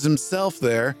Pegs himself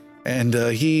there, and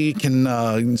he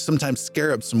can sometimes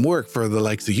scare up some work for the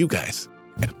likes of you guys.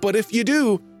 But if you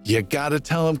do, you gotta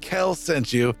tell him Kel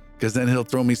sent you, because then he'll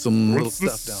throw me some What's the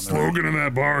little stuff down there. slogan in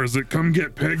that bar? Is it "Come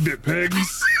get pegged at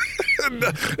Pegs"?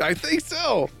 I think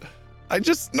so. I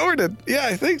just snorted. Yeah,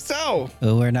 I think so.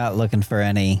 Well, we're not looking for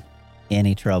any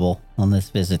trouble on this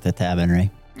visit to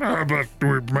Tavernry. But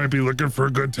we might be looking for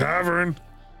a good tavern.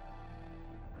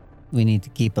 We need to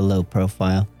keep a low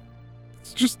profile.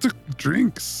 It's just the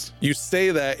drinks. You say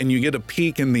that and you get a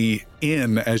peek in the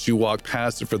inn as you walk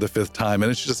past it for the 5th time,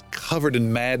 and it's just covered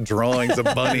in mad drawings of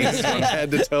bunnies from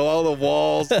head to toe, all the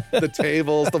walls, the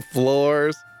tables, the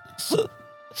floors.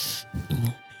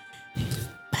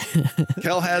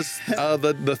 Kel has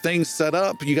the thing set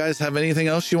up. You guys have anything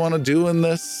else you want to do in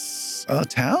this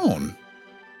town?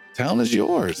 Town is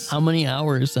yours. How many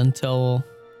hours until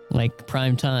like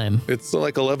prime time? It's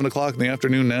like 11 o'clock in the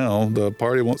afternoon now. The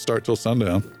party won't start till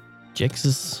sundown. Jix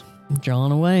is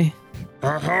drawing away.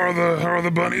 How are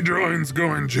the bunny drawings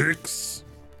going, Jix?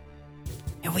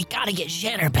 And we gotta get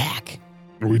Jenner back.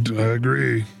 I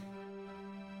agree.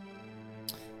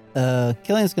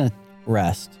 Killian's gonna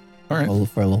rest. All right.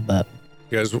 For a little bit.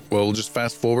 You guys, we'll just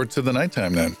fast forward to the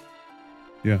nighttime then.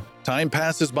 Yeah. Time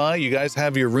passes by. You guys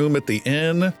have your room at the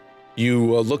inn.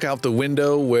 You look out the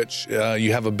window, which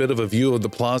you have a bit of a view of the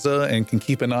plaza and can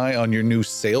keep an eye on your new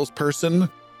salesperson,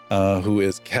 who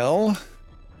is Kel,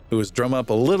 who has drum up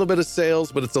a little bit of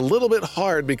sales, but it's a little bit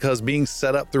hard because being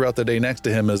set up throughout the day next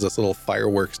to him is this little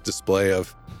fireworks display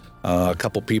of a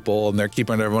couple people, and they're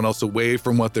keeping everyone else away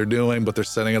from what they're doing, but they're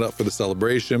setting it up for the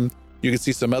celebration. You can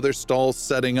see some other stalls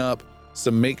setting up.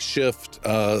 Some makeshift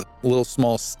little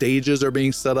small stages are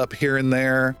being set up here and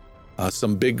there.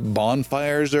 Some big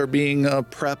bonfires are being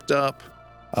prepped up.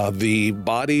 The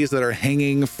bodies that are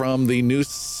hanging from the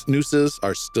nooses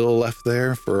are still left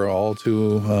there for all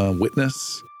to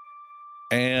witness.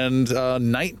 And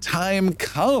nighttime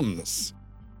comes.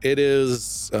 It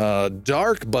is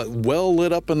dark but well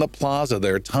lit up in the plaza.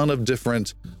 There are a ton of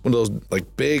different, one of those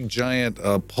like big giant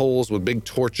poles with big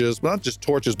torches. Well, not just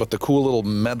torches, but the cool little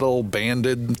metal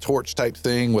banded torch type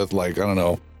thing with like, I don't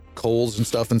know, coals and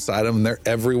stuff inside them. And they're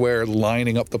everywhere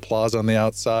lining up the plaza on the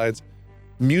outsides.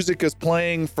 Music is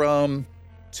playing from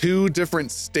 2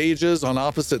 different stages on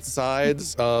opposite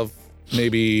sides of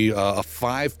maybe a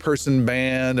 5-person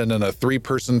band and then a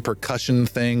 3-person percussion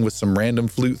thing with some random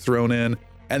flute thrown in.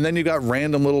 And then you got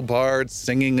random little bards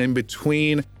singing in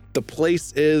between. The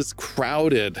place is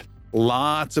crowded.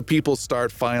 Lots of people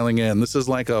start filing in. This is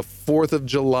like a 4th of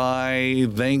July,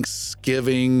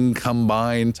 Thanksgiving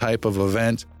combined type of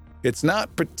event. It's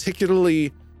not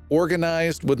particularly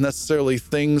organized with necessarily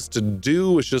things to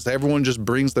do. It's just everyone just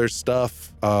brings their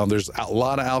stuff. There's a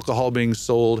lot of alcohol being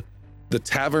sold. The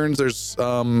taverns, there's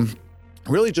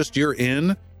really just you're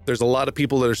in. There's a lot of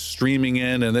people that are streaming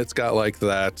in, and it's got like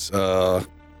that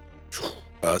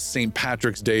St.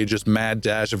 Patrick's Day just mad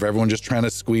dash of everyone just trying to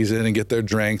squeeze in and get their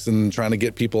drinks and trying to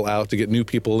get people out to get new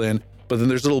people in. But then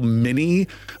there's little mini,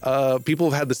 people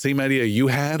have had the same idea you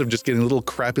had of just getting little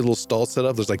crappy little stalls set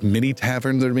up. There's like mini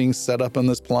taverns that are being set up on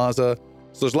this plaza.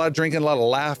 So there's a lot of drinking, a lot of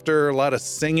laughter, a lot of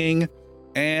singing.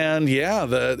 And yeah,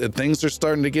 the things are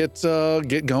starting to get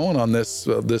going on this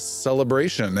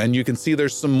celebration. And you can see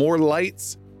there's some more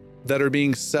lights that are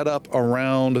being set up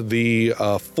around the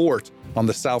fort on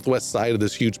the southwest side of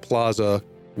this huge plaza,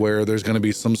 where there's going to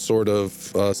be some sort of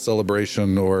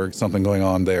celebration or something going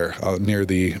on there near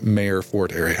the mayor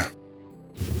fort area.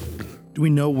 Do we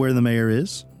know where the mayor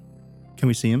is? Can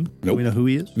we see him? Nope. Do we know who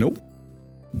he is? Nope.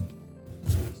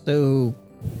 So,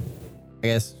 I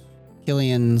guess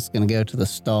Killian's gonna go to the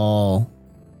stall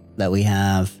that we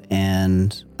have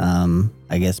and,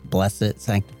 I guess, bless it,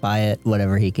 sanctify it,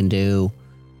 whatever he can do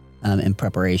in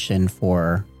preparation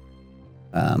for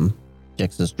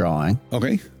Jix's drawing.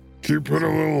 Okay. Can you put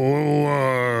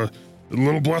a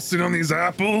little blessing on these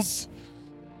apples?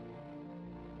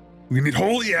 We need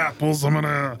holy apples. I'm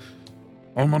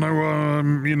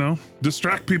gonna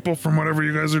distract people from whatever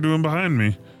you guys are doing behind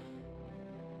me.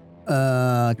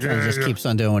 Killian just keeps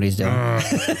on doing what he's doing.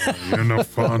 You're no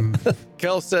fun.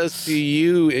 Kel says to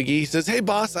you, Iggy, he says, "Hey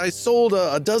boss, I sold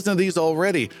a dozen of these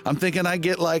already. I'm thinking I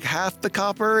get like half the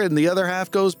copper and the other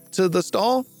half goes to the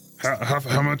stall."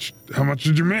 How much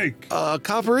did you make?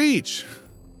 Copper each.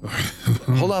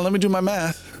 Hold on, let me do my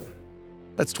math.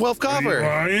 That's 12 Are you copper.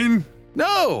 lying?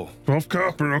 No. 12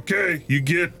 copper. Okay, you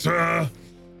get 4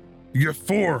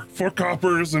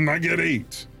 coppers, and I get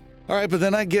 8. All right, but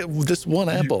then I get this one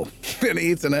apple. And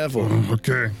he eats an apple.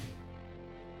 Okay.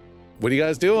 What are you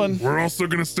guys doing? We're also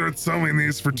gonna start selling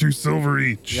these for 2 silver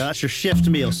each. Yeah, that's your shift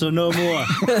meal, so no more.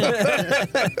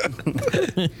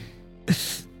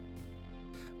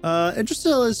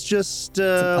 Idrisil is just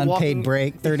Unpaid walking,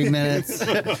 break, 30 minutes.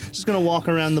 just gonna walk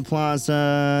around the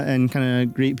plaza and kind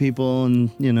of greet people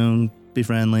and be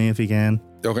friendly if he can.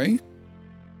 Okay.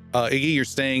 Iggy, you're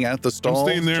staying at the I'm stall.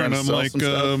 staying there trying and to I'm sell like some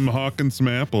stuff? hawking some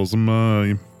apples. I'm All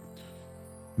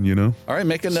right,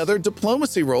 make another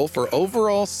diplomacy roll for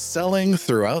overall selling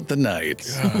throughout the night.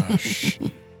 gosh.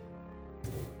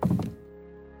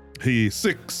 Hey,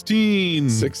 16.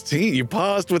 16. You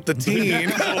paused with the teen.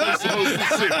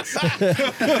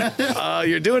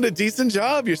 You're doing a decent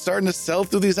job. You're starting to sell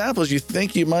through these apples. You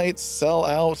think you might sell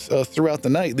out throughout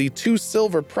the night. The 2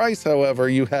 silver price, however,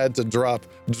 you had to drop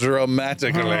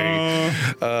dramatically.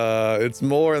 It's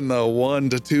more in the 1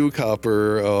 to 2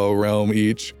 copper realm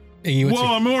each. Well,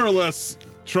 I'm more or less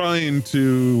trying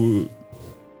to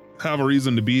have a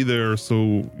reason to be there,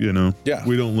 so Yeah.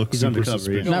 we don't look He's super undercover,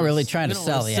 suspicious. Not really trying We to don't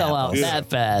sell wanna the sell out apples. that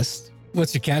fast.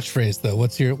 What's your catchphrase though?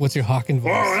 What's your hawking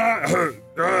voice?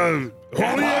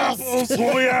 Holy apples,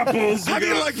 holy apples. How do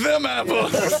you like them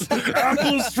apples?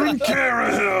 apples from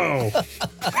Carahill?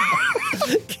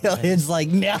 Killian's like,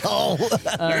 no.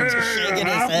 Shaking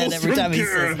his head every time he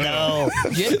says no.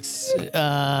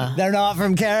 Jix, They're not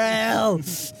from Carol.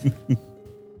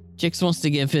 Jix wants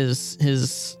to give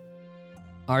his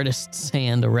artist's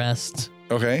hand a rest.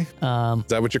 Okay. Is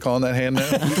that what you're calling that hand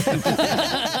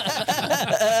now?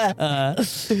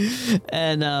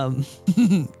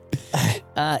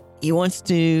 He wants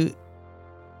to.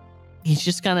 He's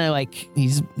just kind of like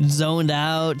he's zoned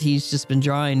out. He's just been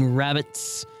drawing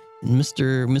rabbits and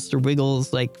Mr.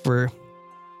 Wiggles like for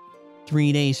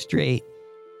 3 days straight.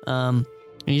 And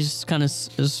he's just kind of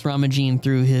just rummaging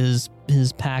through his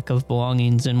pack of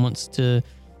belongings and wants to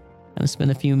kind of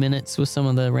spend a few minutes with some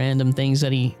of the random things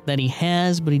that he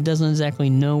has, but he doesn't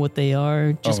exactly know what they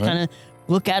are. Just Okay. kind of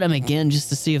look at them again just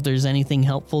to see if there's anything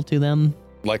helpful to them.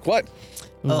 Like what?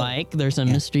 Like there's a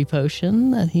mystery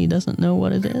potion that he doesn't know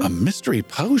what it is. A mystery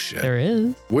potion? There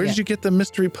is. Where did you get the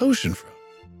mystery potion from?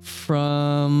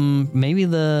 From maybe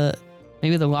the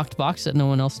locked box that no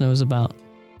one else knows about.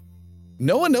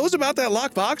 No one knows about that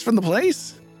locked box from the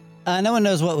place? No one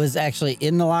knows what was actually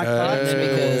in the lockbox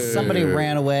because somebody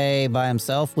ran away by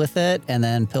himself with it and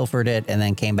then pilfered it and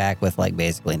then came back with like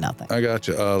basically nothing. I got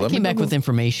you. Came back with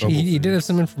information. He did have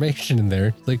some information in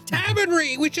there. Like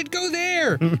Tavernry, we should go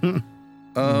there. Let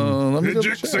me Hey, double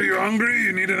Jix, check. are you hungry?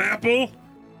 You need an apple?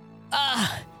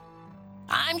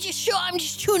 I'm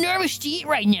just too nervous to eat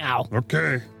right now.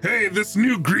 Okay. Hey, this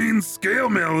new green scale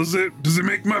mail, does it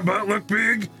make my butt look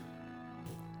big?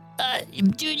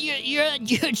 Dude, you're a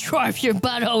good dwarf. Your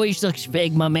butt always looks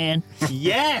big, my man.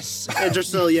 Yes!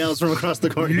 Idrisil yells from across the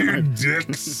You courtyard.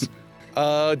 dicks.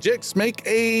 Jix, make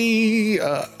a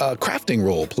crafting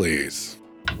roll, please.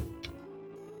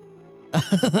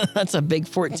 That's a big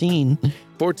 14.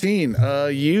 14.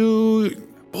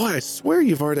 Boy, I swear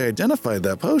you've already identified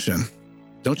that potion.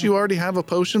 Don't you already have a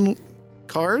potion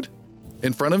card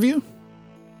in front of you?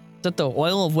 Is that the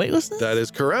oil of weightlessness? That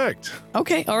is correct.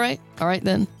 Okay, all right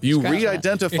then. You Scratch that.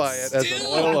 re-identify it It's as an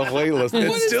still- oil of weightless. What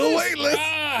It's is still this? weightless.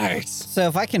 Right. So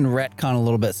if I can retcon a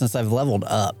little bit since I've leveled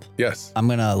up, Yes. I'm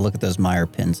going to look at those Meyer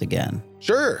pins again.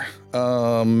 Sure.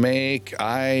 I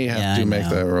Yeah, have to I make know.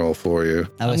 that roll for you.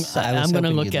 I was I'm gonna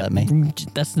hoping look you'd at let me.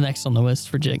 that's the next on the list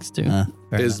for Jix too.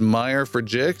 Fair Is enough. Meyer for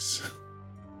Jix?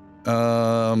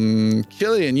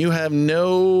 Killian, you have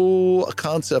no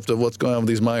concept of what's going on with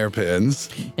these Meyer pins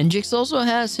And Jix also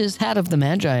has his hat of the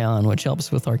Magi on, which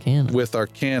helps with Arcana. with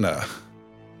Arcana.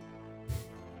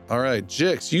 All right,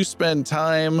 Jix, you spend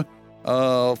time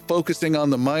focusing on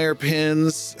the Meyer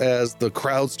pins as the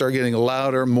crowds start getting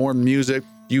louder, more music.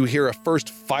 You hear a first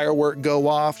firework go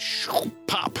off,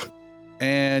 pop,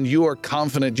 and you are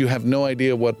confident you have no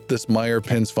idea what this Meyer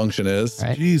pins function is.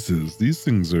 Right. Jesus, these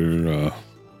things are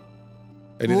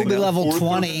We'll be else? level fourth or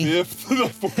 20. fifth, the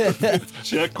fourth or fifth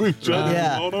check we've done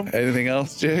Yeah. on them. Anything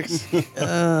else, Jix?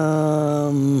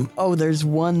 Oh, there's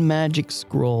one magic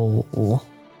scroll. What?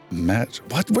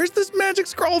 Where's this magic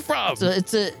scroll from? So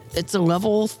it was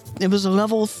a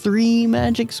level 3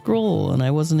 magic scroll, and I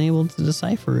wasn't able to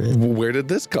decipher it. Where did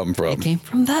this come It from? came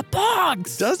from that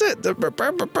box. Does it?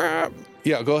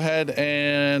 Yeah, go ahead,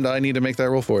 and I need to make that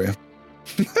roll for you.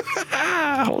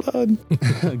 Hold on.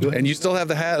 And you still have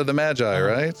the hat of the Magi,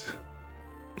 right?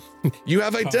 You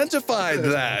have identified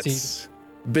that,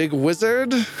 big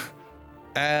wizard,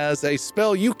 as a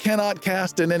spell you cannot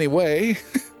cast in any way,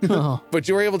 Oh, but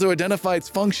you're able to identify its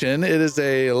function. It is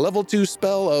a level 2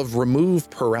 spell of remove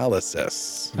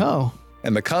paralysis. oh,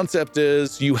 And the concept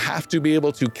is you have to be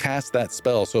able to cast that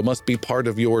spell, so it must be part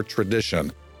of your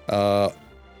tradition.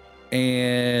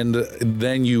 And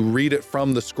then you read it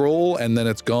from the scroll, and then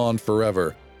it's gone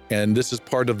forever. And this is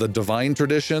part of the divine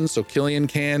tradition, so Killian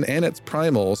can, and it's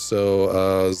primal,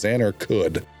 so Xander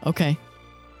could. Okay.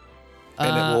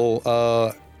 And it will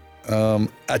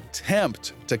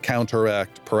attempt to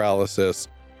counteract paralysis.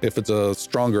 If it's a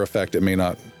stronger effect, it may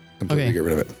not completely get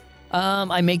rid of it.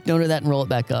 I make note of that and roll it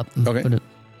back up. And Okay. Put it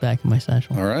back in my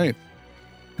satchel. All right.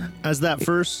 As that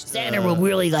first Xander will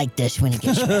really like this when he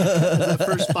gets back. as that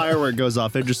first firework goes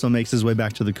off, Idrisil makes his way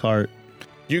back to the cart.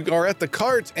 You are at the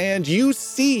cart and you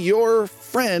see your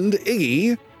friend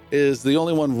Iggy is the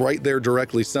only one right there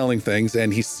directly selling things,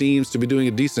 and he seems to be doing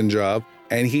a decent job.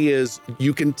 And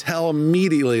you can tell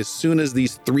immediately as soon as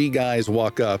these 3 guys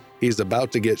walk up, he's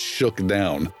about to get shook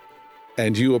down.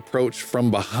 And you approach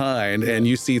from behind and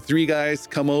you see 3 guys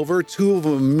come over. 2 of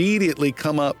them immediately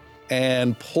come up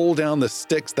and pull down the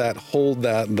sticks that hold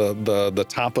the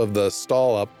top of the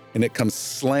stall up, and it comes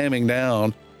slamming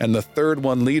down. And the third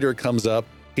one, leader, comes up.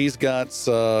 He's got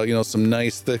some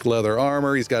nice thick leather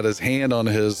armor. He's got his hand on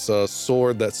his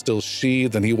sword that's still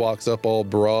sheathed, and he walks up all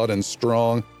broad and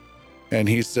strong. And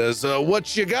he says,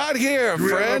 "What you got here, Do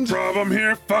we have a friend?" problem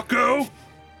here, fucko?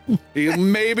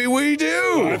 Maybe we I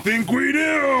do. think we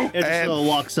do. Idrisil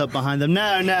walks up behind them.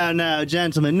 No,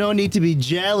 gentlemen, no need to be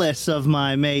jealous of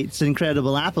my mate's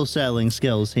incredible apple selling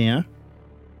skills here.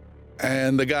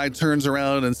 And the guy turns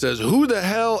around and says, "Who the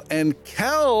hell?" And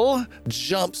Kel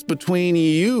jumps between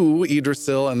you,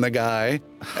 Idrisil, and the guy,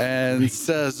 and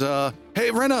says, "Hey,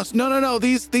 Renos, no.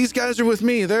 These guys are with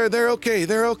me. They're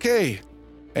okay.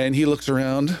 And he looks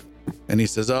around and he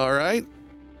says, all right.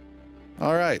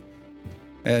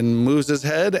 And moves his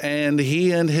head, and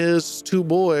he and his 2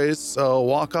 boys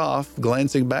walk off,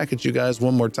 glancing back at you guys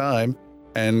one more time.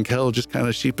 And Kel just kind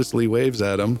of sheepishly waves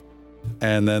at him.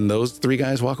 And then those 3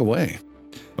 guys walk away.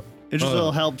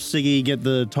 Idrisil helps Siggy get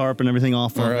the tarp and everything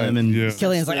off of All right, him, and yeah.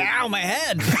 Killian's like, ow, my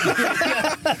head.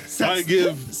 I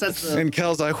give sets the And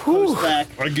Kel's like, whew. post back.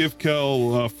 I give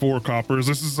Kel 4 coppers.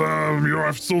 This is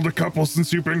I've sold a couple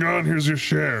since you've been gone. Here's your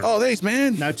share. Oh, thanks,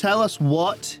 man. Now tell us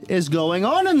what is going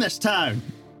on in this town.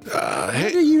 How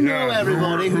Hey, do you know Yeah,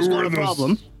 everybody who who's are got a those-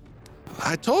 problem?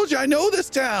 I told you I know this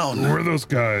Who town. are those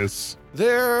guys?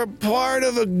 They're part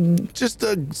of just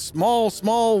a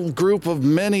small group of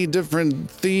many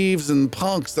different thieves and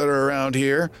punks that are around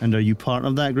here. And are you part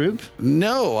of that group?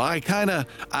 No, I kind of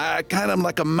am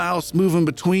like a mouse moving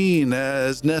between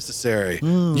as necessary.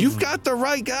 You've got the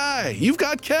right guy. You've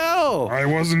got Kel. I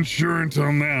wasn't sure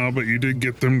until now, but you did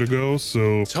get them to go,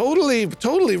 so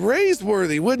Totally raised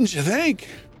worthy, wouldn't you think?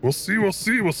 we'll see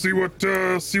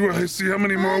how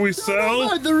many more we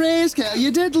sell. The raise, Cal.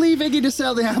 You did leave Iggy to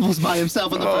sell the apples by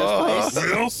himself in the first place.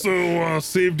 We also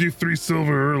saved you 3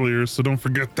 silver earlier, so don't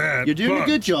forget that. You're doing a But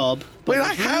good job. but Wait,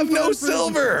 I have no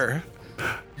silver.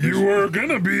 You were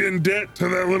gonna be in debt to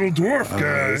that little dwarf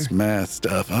guy. This math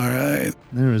stuff, all right.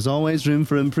 There is always room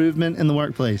for improvement in the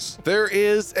workplace. There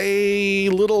is a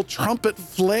little trumpet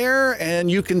flare, and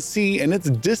you can see, and it's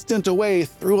distant away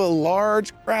through a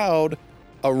large crowd,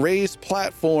 a raised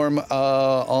platform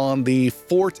on the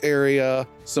fort area.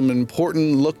 Some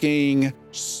important looking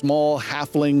small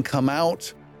halfling come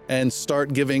out and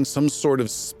start giving some sort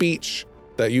of speech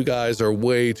that you guys are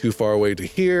way too far away to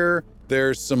hear.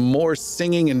 There's some more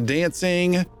singing and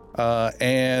dancing,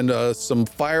 and some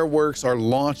fireworks are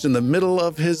launched in the middle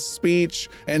of his speech.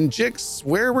 And Jix,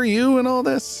 where were you in all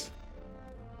this?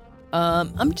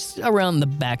 I'm just around the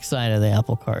backside of the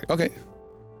apple cart, Okay.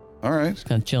 All right. just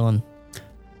kind of chilling,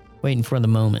 waiting for the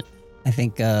moment. I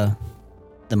think the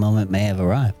moment may have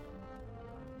arrived.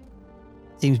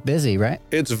 Seems busy, right?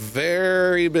 It's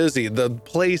very busy. The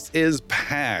place is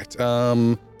packed.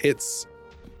 It's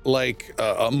like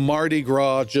a Mardi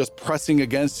Gras just pressing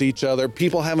against each other.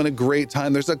 People having a great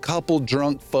time. There's a couple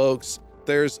drunk folks.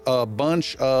 There's a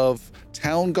bunch of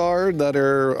town guard that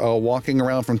are walking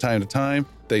around from time to time.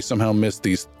 They somehow missed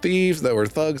these thieves that were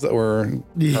thugs that were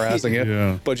harassing it.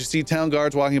 Yeah. But you see town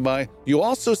guards walking by. You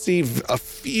also see a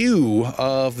few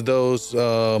of those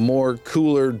more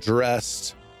cooler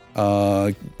dressed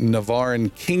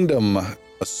Navaran Kingdom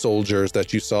soldiers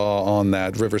that you saw on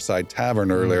that Riverside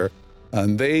Tavern earlier.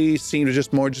 And they seem to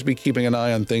just be keeping an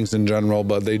eye on things in general,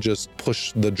 but they just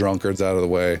push the drunkards out of the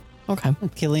way. Okay.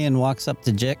 Killian walks up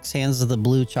to Jix, hands the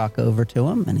blue chalk over to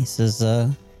him, and he says,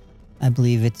 I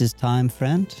believe it is time,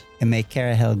 friend, and may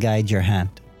Carahel guide your hand.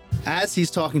 As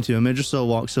he's talking to him, Idrisil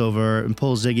walks over and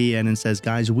pulls Ziggy in and says,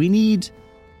 guys, we need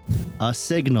a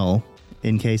signal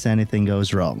in case anything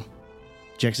goes wrong.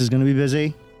 Jix is going to be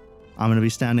busy. I'm going to be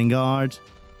standing guard.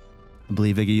 I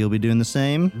believe, Iggy, you'll be doing the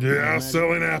same. Yeah,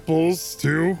 selling apples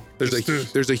too.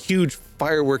 There's a huge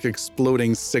firework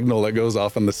exploding signal that goes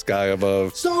off in the sky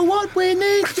above. So what we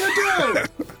need to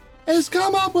do has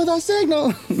come up with a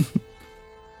signal.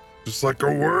 Just like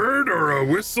a word or a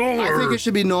whistle I or think it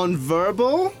should be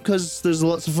non-verbal because there's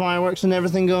lots of fireworks and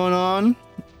everything going on.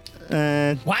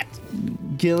 What?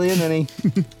 Gillian, any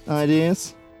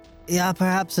ideas? Yeah,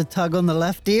 perhaps a tug on the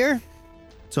left ear.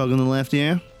 Tug on the left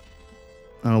ear.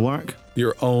 That'll work.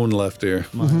 Your own left ear.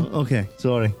 Okay,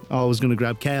 sorry. I was going to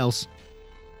grab Kale's.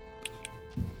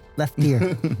 Left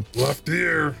ear. left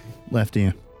ear. Left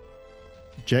ear.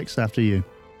 Jex, after you.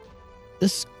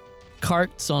 This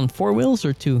cart's on 4 wheels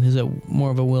or 2? Is it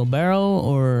more of a wheelbarrow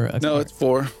or a No, cart? it's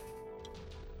 4.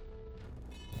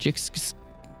 Jix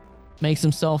makes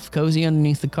himself cozy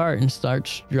underneath the cart and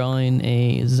starts drawing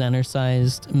a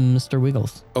Xander-sized Mr.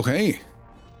 Wiggles. Okay.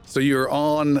 So you're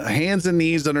on hands and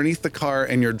knees underneath the car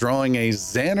and you're drawing a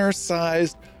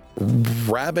Xander-sized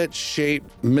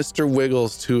rabbit-shaped Mr.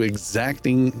 Wiggles to exact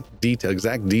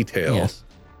detail. Yes.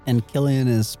 And Killian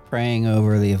is praying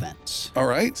over the events. All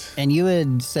right. And you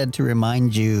had said to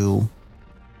remind you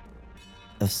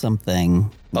of something.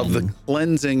 Of the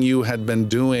cleansing you had been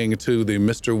doing to the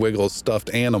Mr. Wiggles stuffed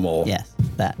animal Yes,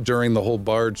 that. during the whole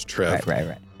barge trip.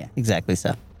 Right. Yeah, exactly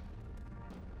so.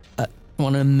 I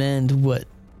want to amend what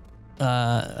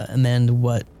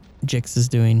Jix is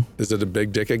doing. Is it a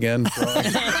big dick again?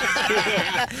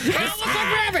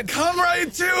 Come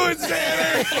right to it,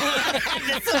 Xander.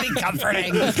 This will be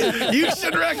comforting. You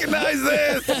should recognize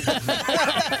this. I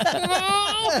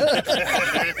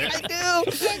do.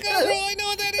 I know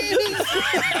what that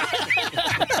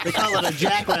is. They call it a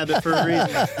jackrabbit for a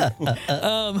reason.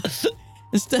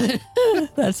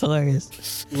 That's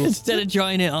hilarious. Instead of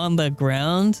drawing it on the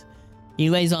ground, he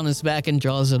lays on his back and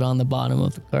draws it on the bottom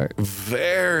of the cart.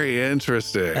 Very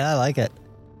interesting. I like it.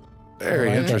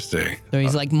 Very interesting. So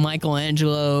he's like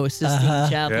Michelangelo, Sistine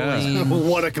Chapel.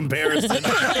 What a comparison.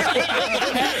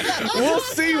 We'll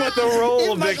see what the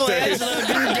role dictates.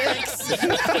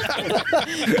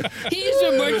 He's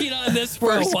been working on this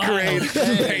for First a while. grade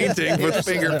painting with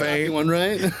finger paint. One,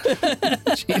 right?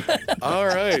 All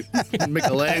right.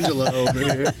 Michelangelo over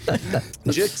here.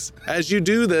 Jix, as you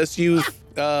do this, you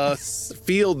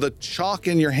feel the chalk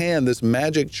in your hand, this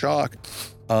magic chalk,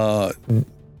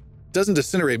 doesn't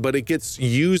disintegrate, but it gets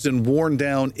used and worn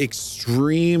down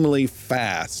extremely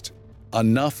fast,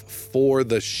 enough for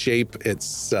the shape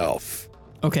itself.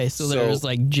 Okay, so there's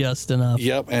like just enough.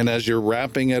 Yep, and as you're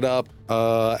wrapping it up,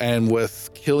 and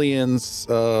with Killian's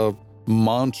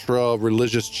mantra,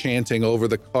 religious chanting over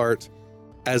the cart,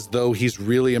 as though he's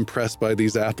really impressed by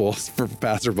these apples for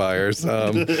passerbyers,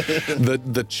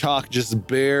 the chalk just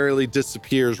barely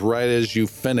disappears right as you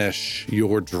finish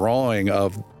your drawing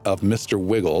of Mr.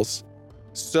 Wiggles.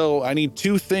 So I need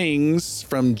 2 things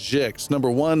from Jix. Number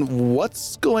 1,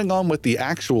 what's going on with the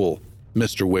actual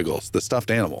Mr. Wiggles, the stuffed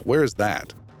animal? Where is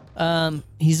that?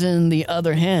 He's in the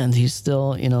other hand. He's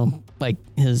still, like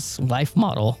his life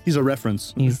model. He's a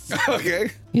reference. He's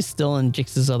Okay. he's still in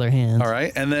Jix's other hand. All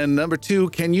right. And then number 2,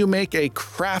 can you make a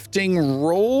crafting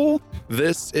roll?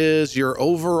 This is your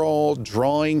overall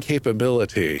drawing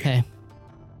capability. Okay.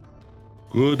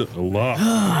 Good luck.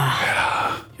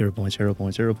 Hero points.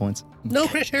 No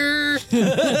pressure.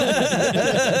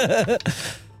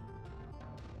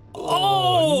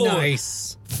 Oh,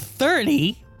 Nice.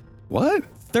 30. What?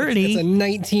 30. It's a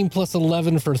 19 plus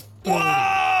 11 for 30.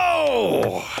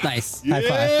 Whoa! Nice. High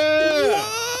five.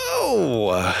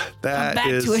 Whoa! That Back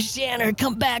is to us, Xander.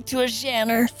 Come back to us,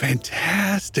 Xander.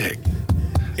 fantastic.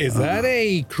 Is that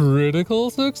a critical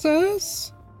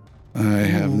success? I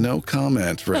have no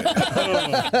comment right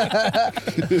now.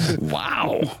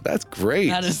 Wow, that's great.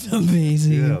 That is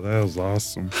amazing. Yeah, that was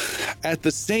awesome. At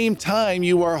the same time,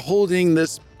 you are holding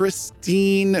this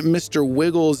pristine Mr.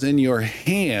 Wiggles in your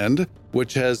hand,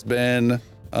 which has been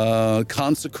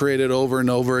consecrated over and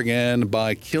over again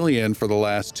by Killian for the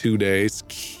last 2 days.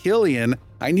 Killian,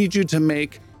 I need you to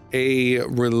make a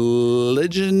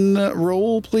religion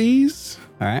roll, please.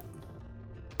 All right.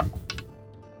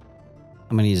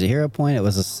 I'm going to use a hero point. It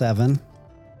was a 7.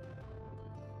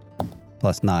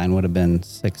 Plus 9 would have been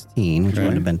 16, which Okay.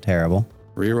 wouldn't have been terrible.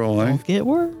 Rerolling. Don't get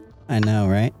word. I know,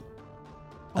 right?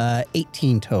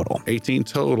 18 total. 18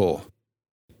 total.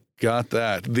 Got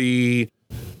that.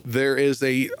 There is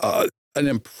an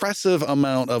impressive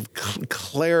amount of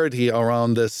clarity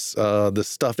around this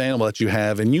stuffed animal that you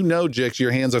have, and Jix,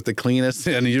 your hands aren't the cleanest,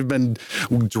 and you've been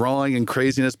drawing in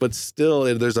craziness, but still,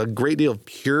 there's a great deal of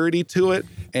purity to it,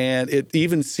 and it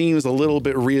even seems a little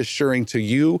bit reassuring to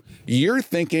you. You're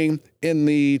thinking, in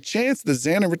the chance that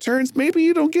Xander returns, maybe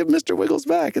you don't give Mr. Wiggles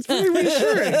back. It's very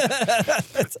reassuring.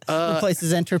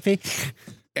 Replaces entropy.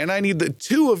 And I need the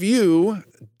two of you,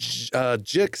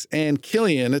 Jix and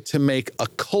Killian, to make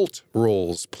occult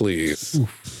rolls, please.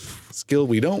 Skill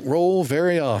we don't roll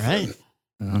very often.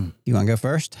 right. You want to go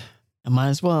first? I might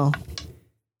as well.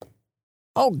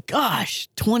 Oh gosh,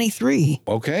 23.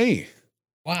 Okay.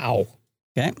 Wow.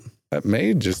 Okay. That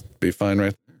may just be fine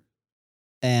right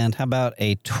And how about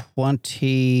a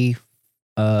 24?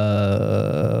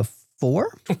 Yeah.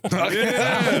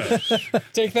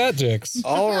 Take that, Jix.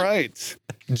 All right.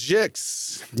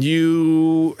 Jix,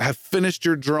 you have finished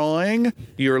your drawing.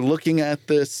 You're looking at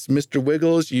this Mr.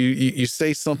 Wiggles. You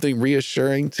say something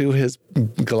reassuring to his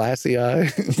glassy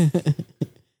eye.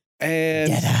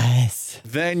 And Dead eyes.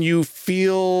 then you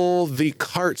feel the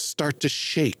cart start to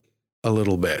shake a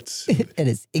little bit. It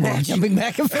is Igor jumping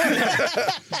back and forth.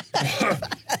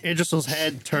 Idrisil's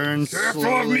head turns Careful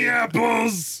of me, slowly.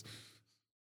 apples.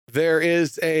 There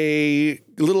is a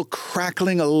little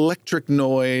crackling electric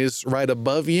noise right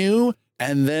above you,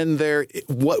 and then there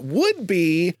what would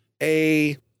be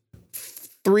a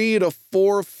 3 to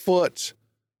 4 foot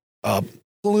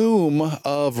plume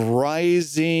of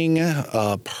rising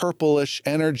purplish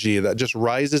energy that just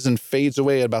rises and fades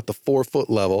away at about the 4 foot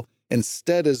level.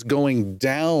 Instead is going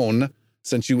down,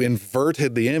 since you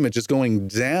inverted the image, is going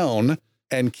down.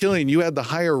 And Killian, you had the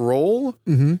higher roll.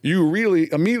 Mm-hmm. You really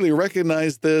immediately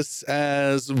recognize this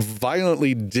as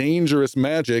violently dangerous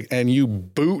magic, and you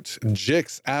boot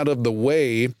Jix out of the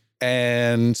way,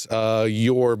 and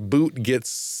your boot gets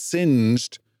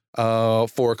singed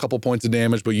for a couple points of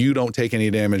damage, but you don't take any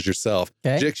damage yourself.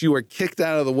 Okay. Jix, you are kicked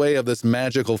out of the way of this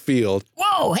magical field.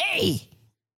 Whoa, hey!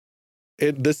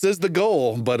 This is the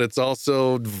goal, but it's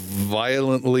also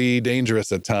violently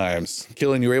dangerous at times.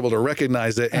 Killian, you're able to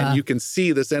recognize it, and you can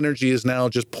see this energy is now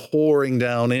just pouring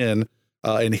down in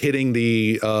and hitting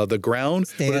the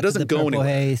ground, but it doesn't go anywhere.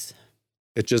 Haze.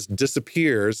 It just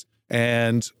disappears,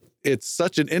 and it's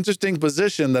such an interesting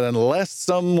position that unless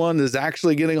someone is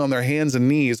actually getting on their hands and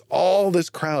knees, all this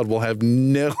crowd will have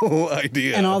no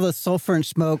idea. And all the sulfur and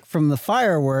smoke from the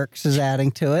fireworks is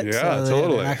adding to it. Yeah, so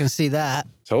totally. They're not going to see that.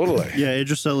 Totally. Yeah,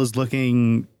 Idrisil is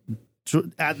looking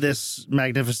at this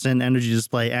magnificent energy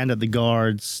display and at the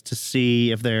guards to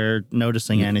see if they're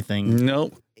noticing anything.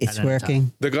 Nope. It's At any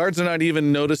working. The guards are not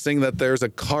even noticing that there's a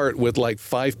cart with like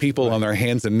 5 people on their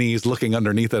hands and knees looking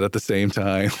underneath it at the same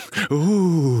time.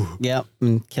 Ooh. Yep.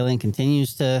 And Killian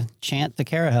continues to chant the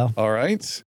Carahel. All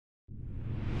right.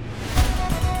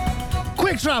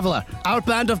 Quick, traveler! Our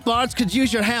band of bards could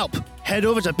use your help. Head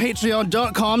over to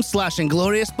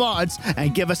patreon.com/ingloriousbards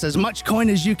and give us as much coin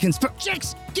as you can.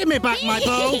 Jix, give me back my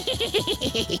bow!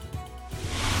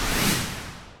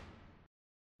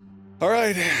 All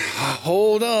right.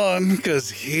 Hold on, because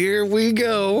here we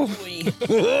go.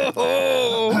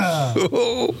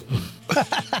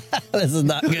 This is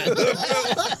not good.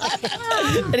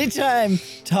 Anytime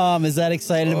Tom is that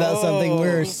excited about something,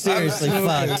 we're seriously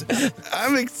fucked.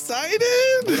 I'm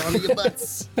excited. On your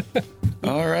butts.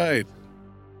 All right.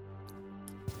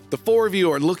 The 4 of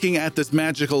you are looking at this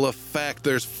magical effect.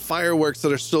 There's fireworks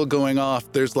that are still going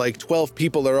off. There's like 12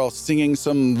 people that are all singing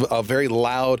some very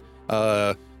loud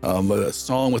a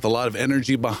song with a lot of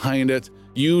energy behind it.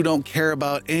 You don't care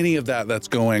about any of that that's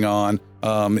going on,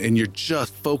 and you're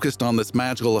just focused on this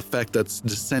magical effect that's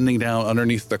descending down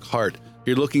underneath the cart.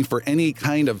 You're looking for any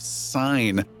kind of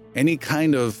sign, any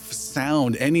kind of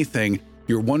sound, anything.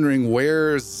 You're wondering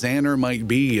where Xander might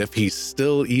be, if he's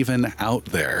still even out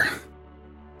there.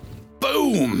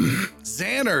 Boom!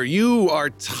 Xander, you are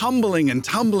tumbling and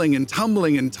tumbling and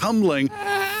tumbling and tumbling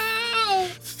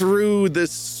through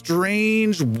this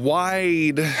strange,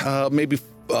 wide, maybe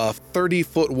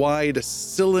 30-foot wide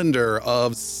cylinder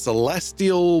of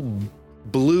celestial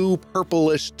blue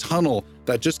purplish tunnel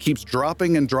that just keeps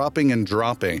dropping and dropping and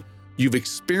dropping. You've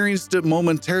experienced it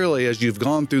momentarily as you've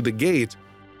gone through the gate,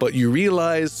 but you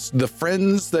realize the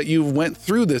friends that you went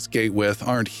through this gate with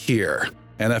aren't here.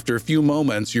 And after a few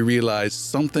moments, you realize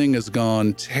something has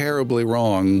gone terribly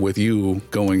wrong with you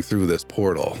going through this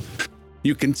portal.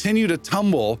 You continue to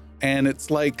tumble, and it's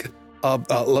like a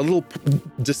little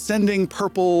descending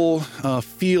purple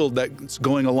field that's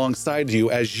going alongside you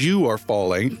as you are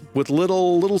falling, with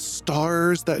little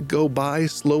stars that go by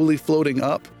slowly floating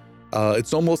up.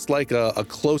 It's almost like a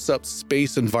close-up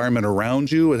space environment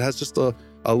around you. It has just a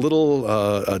little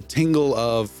a tingle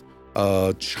of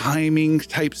chiming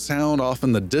type sound off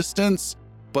in the distance,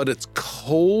 but it's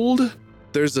cold.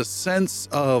 There's a sense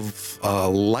of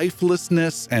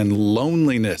lifelessness and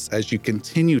loneliness as you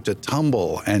continue to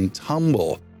tumble and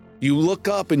tumble. You look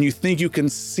up and you think you can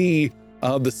see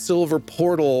the silver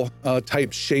portal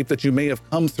type shape that you may have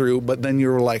come through, but then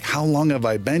you're like, how long have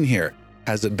I been here?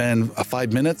 Has it been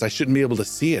 5 minutes? I shouldn't be able to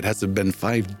see it. Has it been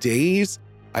 5 days?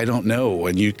 I don't know.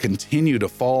 And you continue to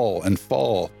fall and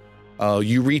fall.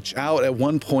 You reach out at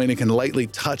one point and can lightly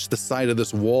touch the side of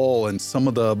this wall, and some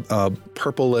of the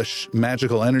purplish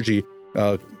magical energy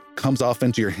comes off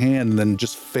into your hand and then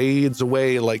just fades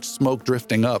away like smoke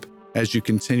drifting up as you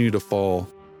continue to fall.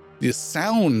 The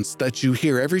sounds that you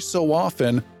hear every so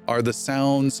often are the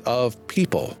sounds of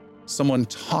people, someone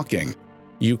talking.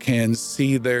 You can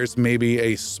see there's maybe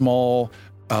a small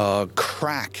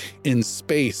crack in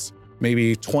space,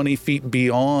 maybe 20 feet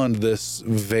beyond this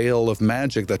veil of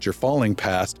magic that you're falling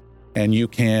past, and you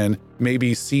can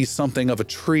maybe see something of a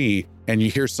tree, and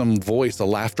you hear some voice, the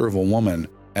laughter of a woman,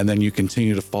 and then you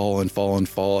continue to fall and fall and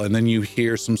fall, and then you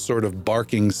hear some sort of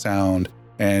barking sound,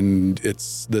 and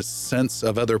it's this sense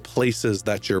of other places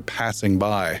that you're passing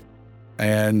by,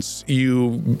 and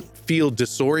you feel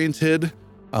disoriented.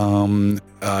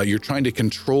 You're trying to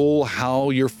control how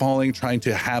you're falling, trying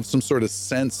to have some sort of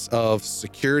sense of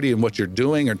security in what you're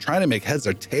doing, or trying to make heads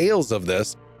or tails of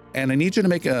this. And I need you to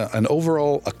make an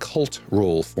overall occult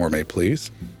roll for me,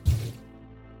 please.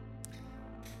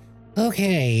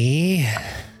 Okay.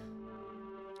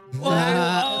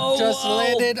 Just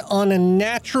landed on a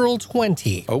natural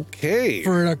 20 Okay.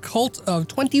 for an occult of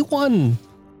 21.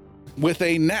 With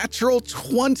a natural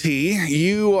 20,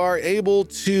 you are able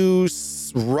to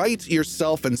right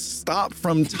yourself and stop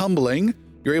from tumbling.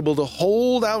 You're able to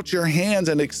hold out your hands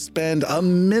and expend a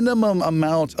minimum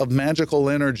amount of magical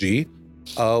energy,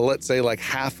 let's say like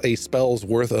half a spell's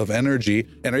worth of energy,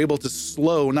 and are able to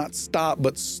slow, not stop,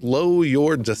 but slow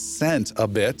your descent a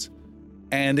bit.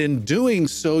 And in doing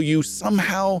so, you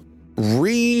somehow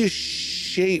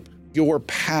reshape your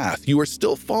path. You are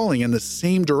still falling in the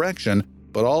same direction,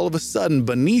 but all of a sudden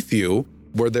beneath you,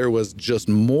 where there was just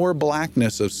more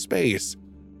blackness of space,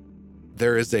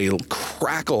 there is a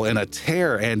crackle and a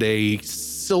tear, and a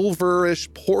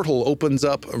silverish portal opens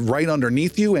up right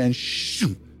underneath you, and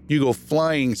you go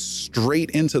flying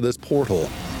straight into this portal.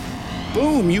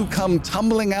 Boom, you come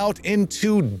tumbling out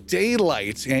into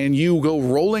daylight, and you go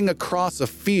rolling across a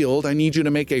field. I need you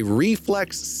to make a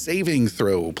reflex saving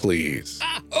throw, please.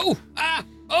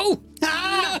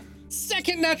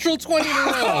 Second natural 20 in a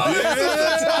row.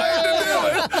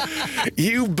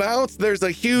 You bounce, there's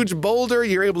a huge boulder,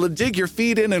 you're able to dig your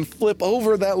feet in and flip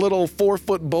over that little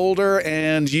 4-foot boulder,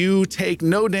 and you take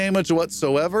no damage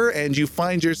whatsoever, and you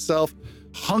find yourself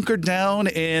hunkered down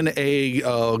in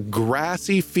a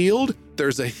grassy field.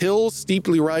 There's a hill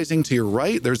steeply rising to your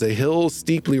right, there's a hill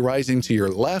steeply rising to your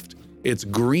left. It's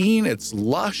green, it's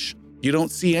lush. You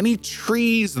don't see any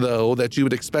trees, though, that you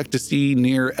would expect to see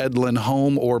near Edlin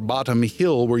Home or Bottom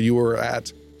Hill, where you were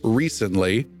at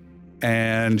recently.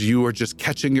 And you are just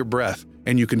catching your breath,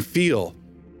 and you can feel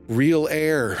real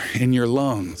air in your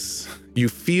lungs. You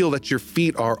feel that your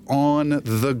feet are on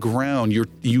the ground.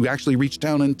 You actually reach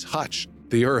down and touch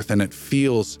the earth, and it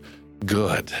feels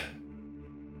good.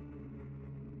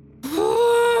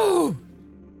 Woo!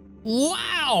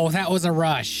 Wow, that was a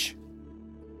rush.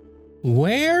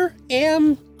 Where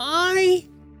am I?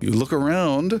 You look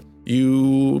around.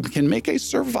 You can make a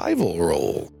survival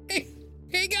roll.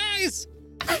 Hey guys!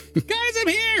 Guys, I'm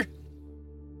here!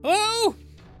 Oh!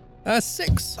 A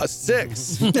 6. A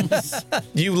 6.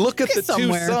 You look at the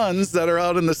Somewhere. two suns that are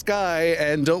out in the sky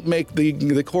and don't make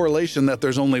the correlation that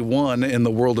there's only one in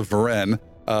the world of Varen,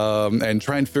 and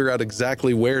try and figure out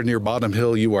exactly where near Bottom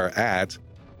Hill you are at.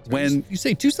 When You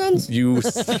say 2 suns? you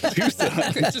two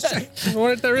suns, Just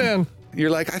wanted they're in.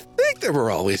 you're like, I think there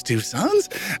were always two suns.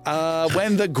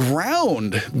 When the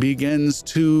ground begins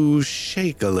to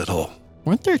shake a little.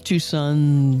 Weren't there 2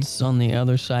 suns on the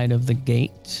other side of the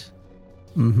gate?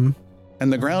 Mm-hmm.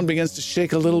 And the ground begins to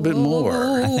shake a little bit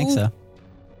more. I think so.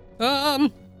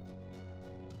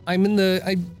 I'm in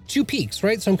the 2 peaks,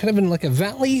 right? So I'm kind of in like a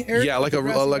valley area. Yeah, like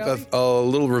grassy valley? a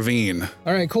little ravine.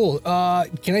 All right, cool.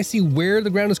 Can I see where the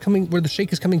ground is coming, where the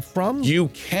shake is coming from? You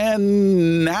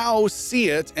can now see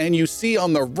it, and you see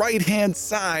on the right-hand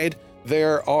side,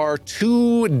 there are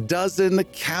 24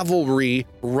 cavalry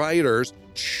riders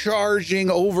charging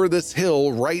over this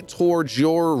hill right towards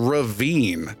your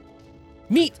ravine.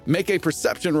 Meat. Make a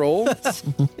perception roll.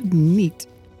 Neat.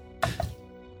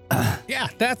 Yeah,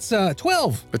 that's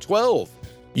 12. A 12.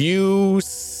 You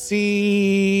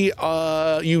see,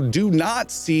 you do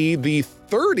not see the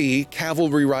 30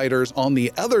 cavalry riders on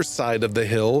the other side of the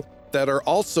hill that are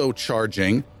also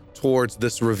charging towards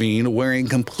this ravine wearing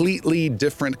completely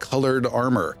different colored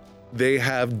armor. They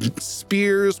have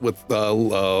spears with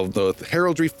the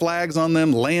heraldry flags on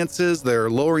them, lances. They're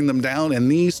lowering them down,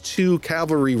 and these 2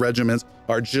 cavalry regiments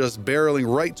are just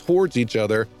barreling right towards each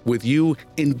other with you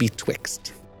in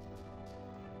betwixt.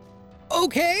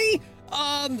 Okay.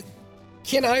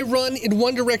 Can I run in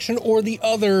one direction or the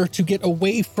other to get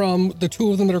away from the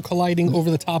two of them that are colliding over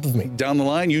the top of me? Down the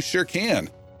line, you sure can.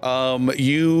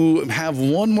 You have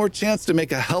one more chance to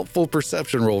make a helpful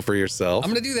perception roll for yourself.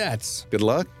 I'm going to do that. Good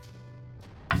luck.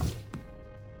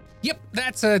 Yep,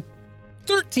 that's a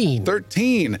 13.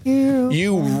 13.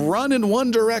 You run in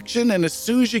one direction, and as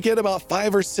soon as you get about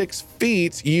 5 or 6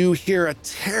 feet, you hear a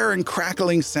tearing,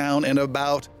 crackling sound, and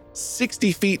about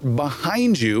 60 feet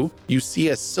behind you, you see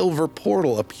a silver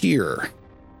portal appear.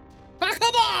 Ah,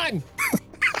 come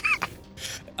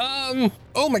on!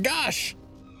 Oh my gosh.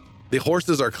 The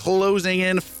horses are closing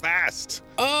in fast.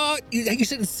 You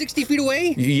said it's 60 feet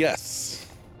away? Yes.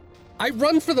 I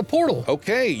run for the portal.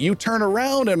 Okay, you turn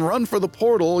around and run for the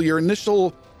portal. Your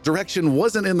initial direction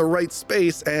wasn't in the right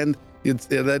space, and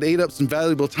that ate up some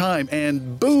valuable time.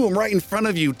 And boom, right in front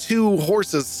of you, 2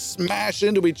 horses smash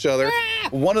into each other.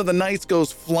 One of the knights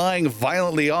goes flying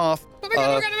violently off. Oh my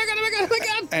god, oh my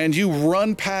god. And you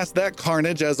run past that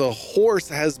carnage as a horse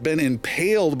has been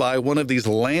impaled by one of these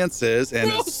lances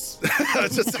and is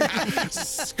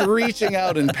just screeching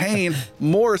out in pain,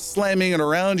 more slamming it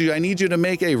around you. I need you to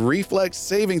make a reflex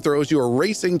saving throw as you are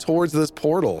racing towards this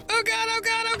portal. Oh god, oh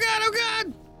god, oh god, oh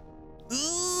god.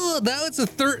 Ugh,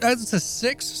 that's a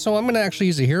 6, so I'm going to actually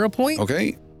use a hero point.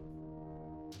 Okay.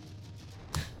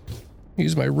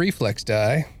 Use my reflex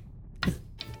die.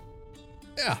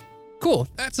 Yeah, cool.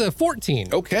 That's a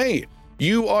 14. Okay.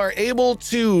 You are able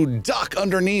to duck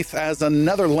underneath as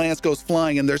another lance goes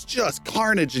flying, and there's just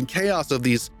carnage and chaos of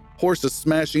these horses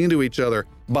smashing into each other.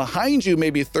 Behind you,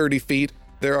 maybe 30 feet,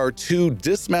 there are 2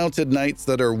 dismounted knights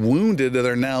that are wounded that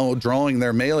are now drawing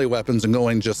their melee weapons and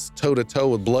going just toe-to-toe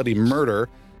with bloody murder.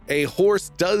 A horse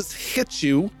does hit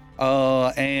you,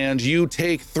 and you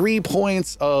take 3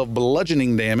 points of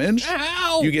bludgeoning damage.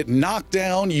 Ow! You get knocked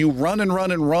down, you run and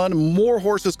run and run, more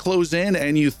horses close in,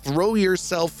 and you throw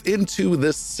yourself into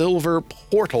this silver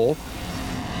portal.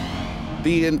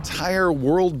 The entire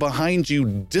world behind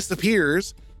you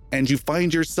disappears, and you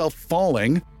find yourself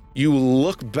falling. You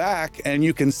look back, and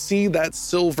you can see that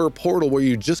silver portal where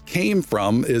you just came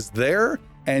from is there,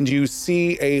 and you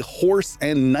see a horse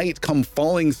and knight come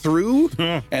falling through,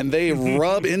 and they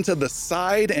rub into the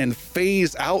side and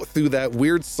phase out through that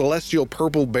weird celestial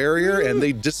purple barrier, and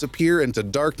they disappear into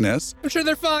darkness. I'm sure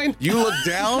they're fine. You look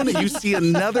down, you see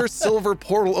another silver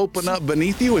portal open up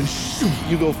beneath you, and shoot,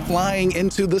 you go flying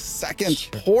into the second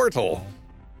portal.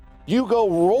 You go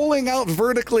rolling out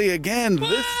vertically again.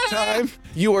 This time,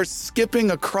 you are skipping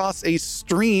across a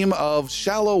stream of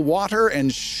shallow water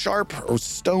and sharp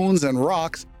stones and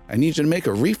rocks. I need you to make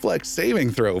a reflex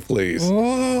saving throw, please.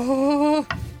 Oh,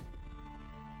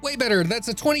 way better. That's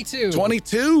a 22.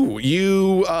 22.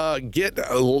 You get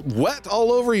wet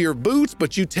all over your boots,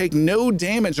 but you take no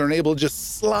damage and are able to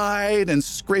just slide and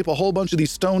scrape a whole bunch of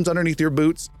these stones underneath your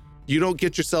boots. You don't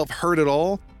get yourself hurt at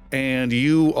all. And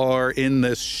you are in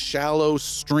this shallow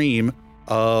stream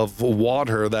of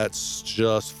water that's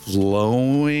just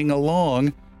flowing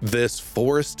along this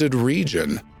forested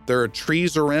region. There are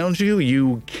trees around you.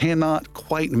 You cannot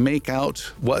quite make out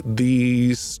what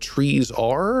these trees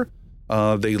are.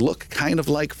 They look kind of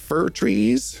like fir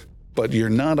trees, but you're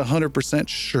not 100%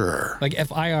 sure. Like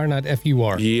F-I-R, not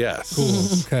F-U-R. Yes.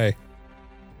 Cool. Okay.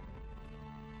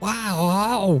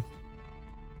 Wow.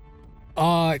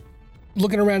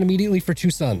 Looking around immediately for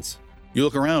 2 suns. You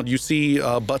look around, you see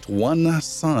but one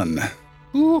sun.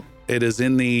 Ooh. It is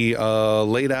in the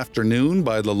late afternoon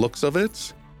by the looks of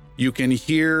it. You can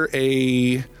hear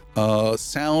a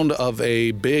sound of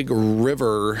a big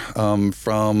river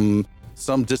from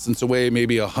some distance away,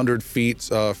 maybe 100 feet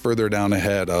further down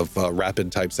ahead of rapid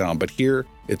type sound. But here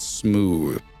it's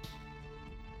smooth.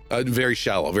 Very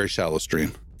shallow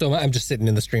stream. So I'm just sitting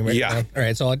in the stream right Yeah. now. All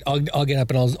right, so I'll get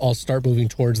up and I'll start moving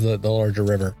towards the larger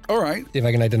river. All right. See if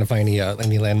I can identify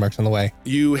any landmarks on the way.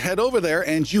 You head over there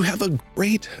and you have a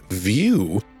great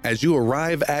view as you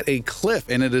arrive at a cliff,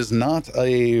 and it is not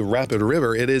a rapid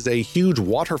river. It is a huge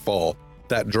waterfall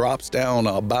that drops down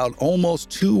about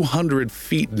almost 200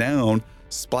 feet down,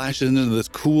 splashes into this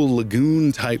cool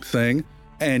lagoon type thing.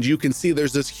 And you can see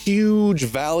there's this huge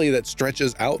valley that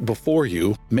stretches out before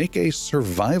you. Make a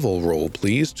survival roll,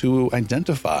 please, to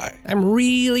identify. I'm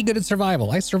really good at survival.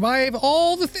 I survive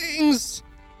all the things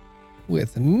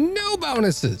with no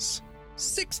bonuses.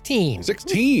 16.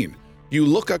 16. You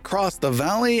look across the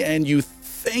valley and you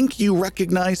think you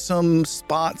recognize some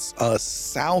spots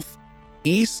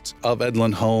southeast of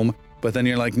Edlin Home, but then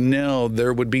you're like, no,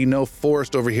 there would be no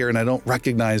forest over here and I don't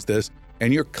recognize this.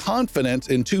 And you're confident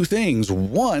in two things.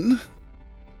 One,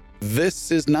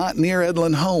 this is not near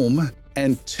Edlin home.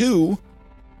 And two,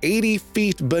 80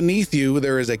 feet beneath you,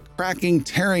 there is a cracking,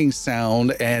 tearing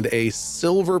sound, and a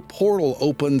silver portal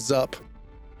opens up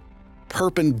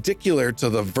perpendicular to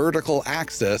the vertical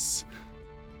axis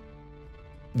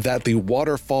that the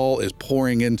waterfall is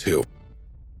pouring into.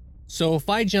 So if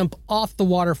I jump off the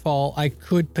waterfall, I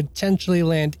could potentially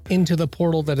land into the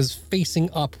portal that is facing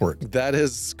upward. That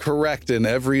is correct in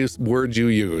every word you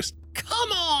used.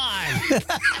 Come on!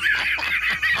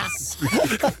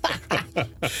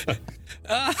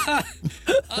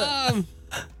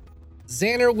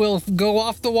 Xander will go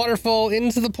off the waterfall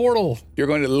into the portal. You're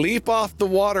going to leap off the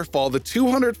waterfall, the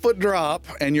 200-foot drop,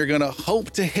 and you're going to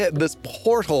hope to hit this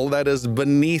portal that is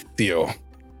beneath you.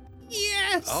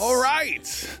 Yes! All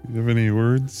right. Do you have any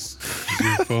words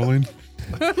as you're falling?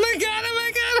 Oh my god, oh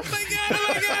my god, oh my god, oh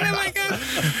my god, oh my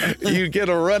god. You get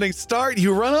a running start,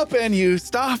 you run up and you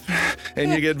stop,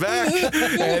 and you get back,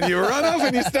 and you run up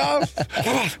and you stop.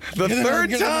 The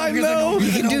third time, though,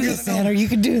 You can do this, Xander. You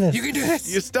can do this. You can do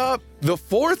this. you stop. The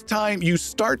fourth time, you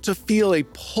start to feel a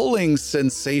pulling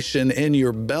sensation in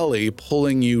your belly,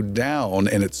 pulling you down,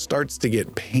 and it starts to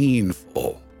get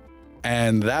painful.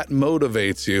 And that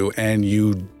motivates you, and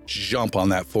you jump on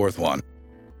that fourth one.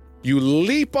 You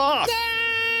leap off.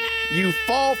 You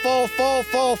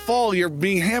fall. You're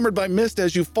being hammered by mist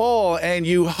as you fall, and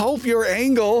you hope your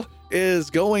angle is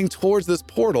going towards this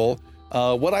portal.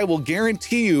 What I will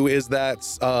guarantee you is that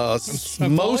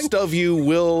most of you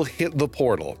will hit the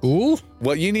portal. Ooh.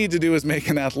 What you need to do is make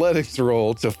an athletics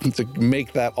roll to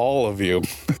make that all of you.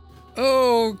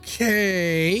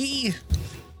 Okay.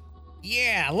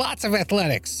 Yeah, lots of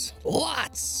athletics.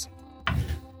 Lots.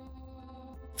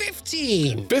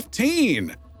 15.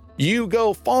 15. You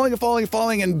go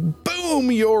falling, and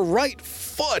boom, your right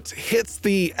foot hits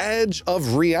the edge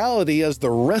of reality as the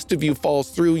rest of you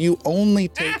falls through. You only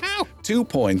take Ow. 2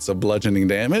 points of bludgeoning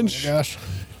damage. Gosh.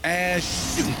 And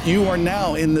you are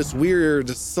now in this weird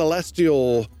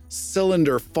celestial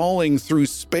cylinder falling through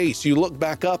space. You look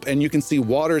back up and you can see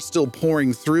water still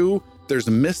pouring through. There's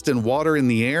mist and water in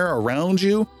the air around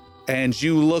you. And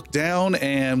you look down,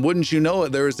 and wouldn't you know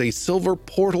it, there is a silver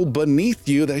portal beneath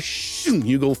you that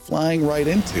you go flying right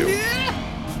into.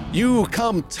 You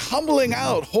come tumbling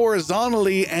out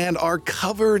horizontally and are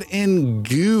covered in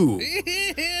goo.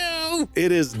 Ew.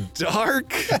 It is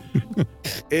dark.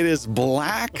 It is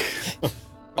black.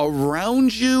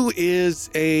 Around you is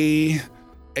a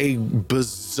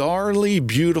bizarrely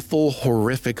beautiful,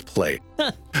 horrific place.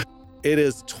 It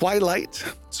is twilight,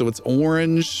 so it's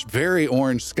orange, very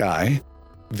orange sky.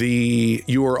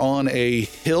 You are on a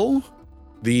hill.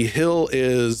 The hill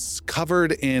is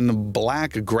covered in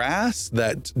black grass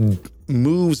that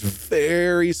moves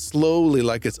very slowly,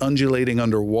 like it's undulating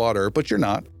underwater, but you're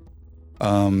not.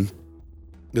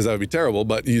 Because that would be terrible,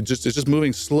 but it's just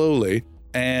moving slowly.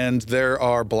 And there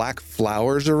are black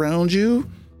flowers around you.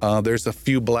 There's a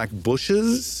few black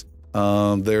bushes.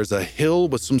 There's a hill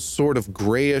with some sort of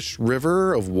grayish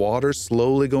river of water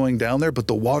slowly going down there, but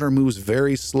the water moves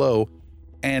very slow.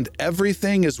 And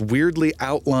everything is weirdly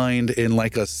outlined in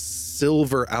like a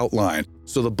silver outline.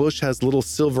 So the bush has little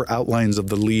silver outlines of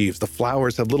the leaves. The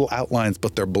flowers have little outlines,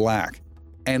 but they're black.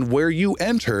 And where you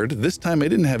entered, this time I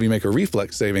didn't have you make a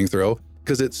reflex saving throw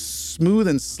because it's smooth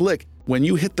and slick. When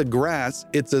you hit the grass,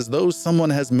 it's as though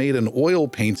someone has made an oil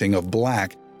painting of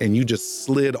black and you just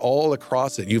slid all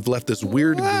across it. You've left this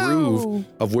weird groove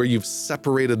of where you've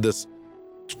separated this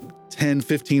 10,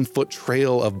 15 foot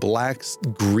trail of black,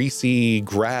 greasy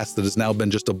grass that has now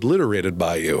been just obliterated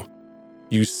by you.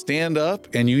 You stand up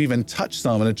and you even touch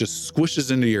some and it just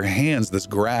squishes into your hands, this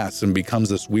grass, and becomes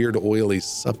this weird oily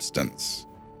substance.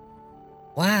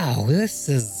 Wow, this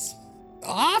is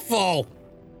awful.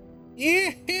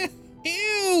 Ew.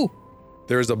 Ew.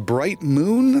 There's a bright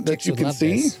moon that you can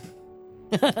see.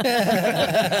 There's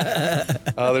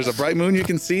a bright moon you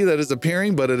can see that is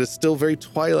appearing, but it is still very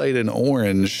twilight and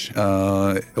orange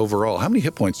overall. How many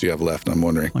hit points do you have left? I'm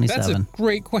wondering. 27. That's a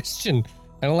great question.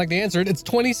 I don't like to answer it. It's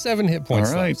 27 hit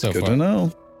points. All right, left so good far. to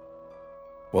know.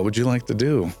 What would you like to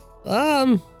do?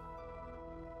 I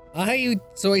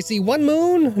see one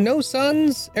moon, no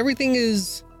suns. Everything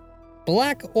is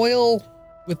black oil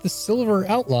with the silver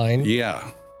outline.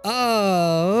 Yeah.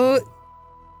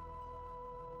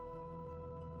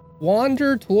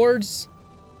 Wander towards.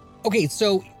 Okay,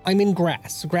 so I'm in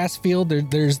grass field.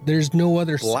 There's no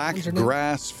other Black suns or nothing?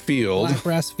 grass field. Black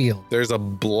grass field. There's a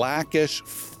blackish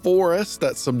forest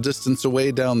that's some distance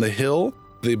away down the hill.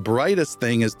 The brightest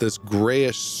thing is this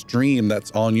grayish stream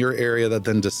that's on your area that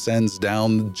then descends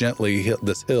down gently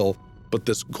this hill. but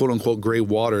this quote-unquote gray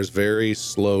water is very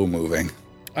slow moving.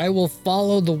 I will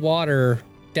follow the water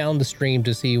down the stream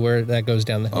to see where that goes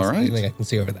down the hill. All right. I think I can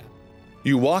see over that.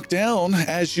 You walk down.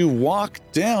 As you walk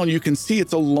down, you can see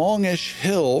it's a longish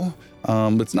hill.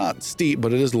 It's not steep,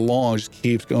 but it is long. It just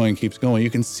keeps going, keeps going. You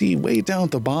can see way down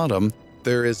at the bottom,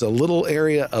 there is a little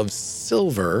area of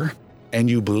silver, and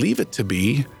you believe it to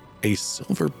be a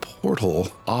silver portal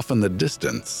off in the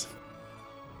distance.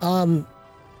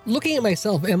 Looking at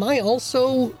myself, am I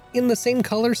also in the same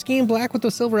color scheme, black with the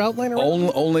silver outline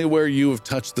around? Only where you have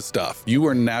touched the stuff. You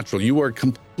are natural. You are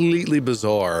completely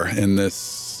bizarre in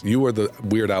this. You are the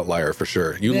weird outlier for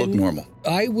sure. You look Then normal.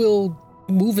 I will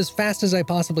move as fast as I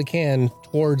possibly can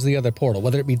towards the other portal,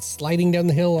 whether it be sliding down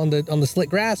the hill on the slick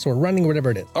grass or running,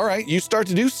 whatever it is. All right, you start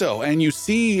to do so, and you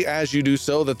see as you do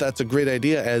so that that's a great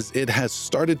idea as it has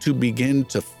started to begin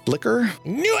to flicker,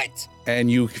 Knew it!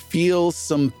 and you feel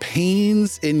some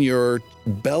pains in your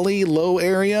belly low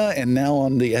area, and now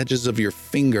on the edges of your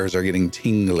fingers are getting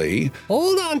tingly.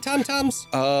 Hold on, Tom-Toms.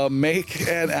 Make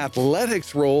an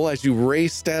athletics roll as you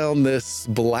race down this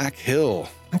black hill.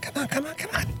 Come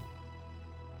on.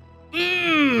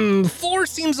 4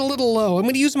 seems a little low. I'm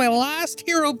going to use my last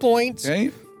hero point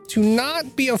Okay? to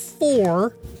not be a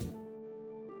 4.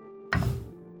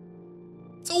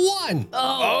 It's a 1.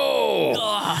 Oh!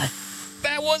 God.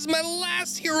 That was my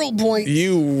last hero point.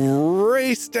 You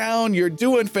race down, you're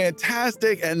doing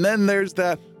fantastic, and then there's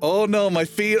that, oh no, my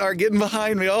feet are getting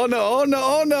behind me, oh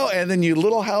no, and then you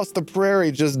little house the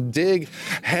prairie, just dig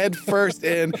head first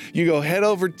in, you go head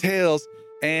over tails,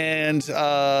 and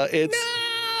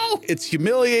it's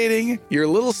humiliating, you're a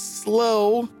little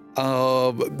slow.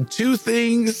 2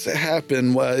 things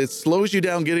happen. It slows you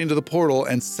down getting to the portal,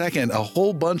 and second, a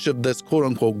whole bunch of this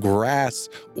quote-unquote grass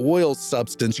oil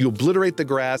substance. You obliterate the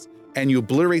grass, and you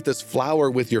obliterate this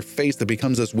flour with your face that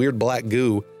becomes this weird black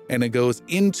goo, and it goes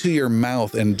into your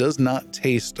mouth and does not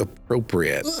taste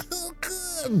appropriate.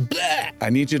 I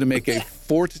need you to make a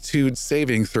fortitude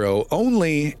saving throw,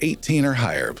 only 18 or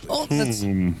higher, please. Oh,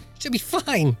 that should be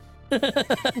fine.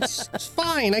 It's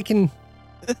fine. I can...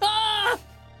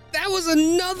 That was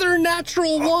another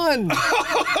natural 1. God,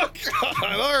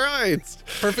 all right.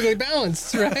 Perfectly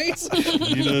balanced, right?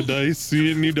 Need a dice? You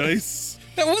need a new dice?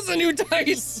 That was a new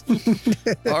dice.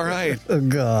 All right. Oh,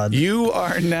 God. You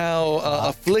are now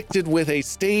afflicted with a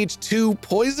stage 2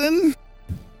 poison,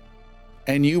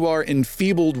 and you are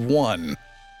enfeebled 1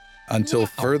 until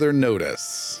further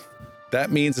notice. That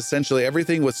means essentially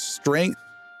everything with strength,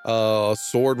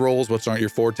 sword rolls, which aren't your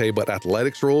forte, but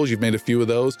athletics rolls, you've made a few of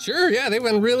those. Sure, yeah, they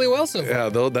went really well so far. Yeah,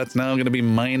 though that's now going to be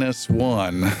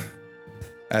 -1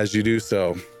 as you do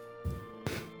so.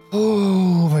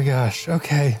 Oh my gosh,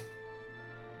 okay.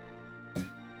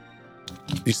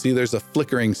 You see there's a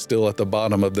flickering still at the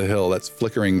bottom of the hill that's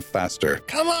flickering faster.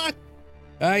 Come on.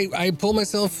 I pull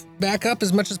myself back up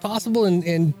as much as possible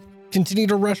and continue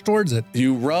to rush towards it.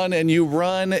 You run and you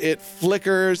run, it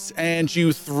flickers, and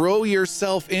you throw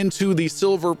yourself into the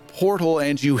silver portal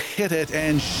and you hit it,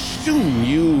 and shoom,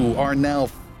 you are now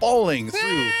falling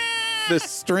through this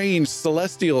strange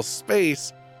celestial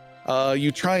space. You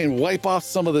try and wipe off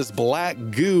some of this black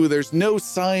goo. There's no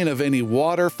sign of any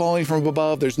water falling from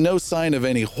above. There's no sign of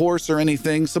any horse or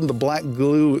anything. Some of the black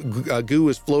goo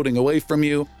is floating away from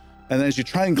you. And as you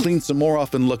try and clean some more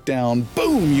off and look down,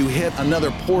 boom, you hit another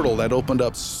portal that opened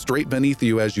up straight beneath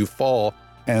you as you fall.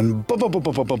 And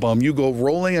boom, you go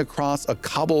rolling across a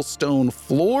cobblestone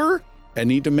floor and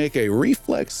need to make a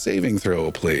reflex saving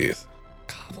throw, please.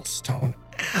 Cobblestone.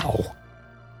 Ow.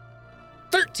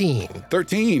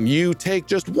 13. You take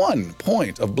just 1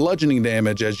 point of bludgeoning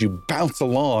damage as you bounce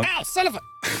along. Ow, son of a...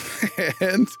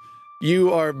 And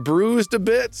you are bruised a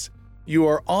bit. You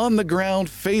are on the ground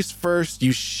face first.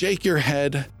 You shake your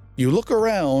head. You look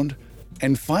around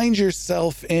and find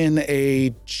yourself in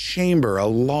a chamber, a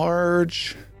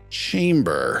large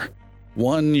chamber,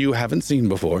 one you haven't seen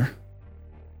before.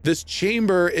 This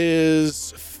chamber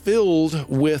is filled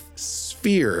with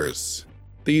spheres.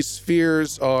 These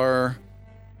spheres are,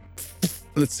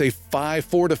 let's say,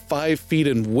 4 to 5 feet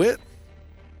in width.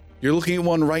 You're looking at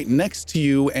one right next to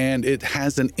you, and it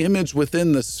has an image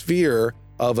within the sphere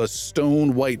of a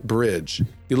stone white bridge.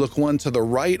 You look one to the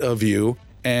right of you,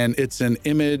 and it's an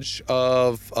image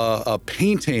of a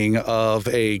painting of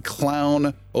a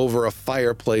clown over a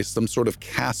fireplace, some sort of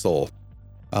castle.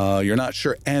 You're not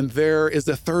sure. And there is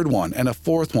a 3rd one, and a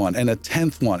 4th one, and a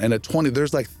 10th one, and a 20.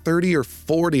 There's like 30 or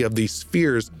 40 of these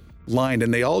spheres lined,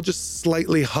 and they all just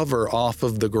slightly hover off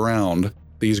of the ground,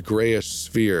 these grayish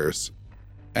spheres.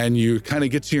 And you kind of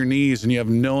get to your knees and you have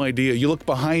no idea. You look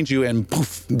behind you and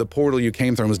poof, the portal you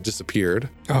came from has disappeared.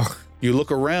 Oh, You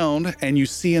look around and you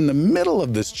see in the middle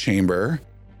of this chamber,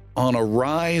 on a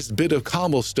raised bit of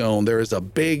cobblestone, there is a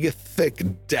big, thick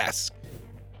desk.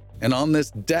 And on this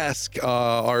desk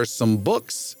are some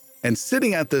books. And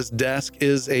sitting at this desk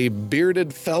is a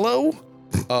bearded fellow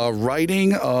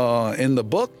writing in the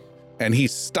book. And he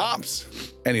stops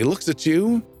and he looks at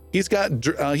you. He's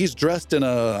dressed in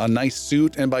a nice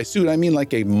suit. And by suit, I mean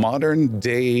like a modern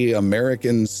day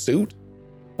American suit.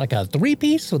 Like a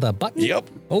 3-piece with a button? Yep.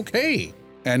 Okay.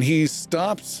 And he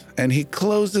stops and he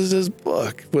closes his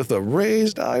book with a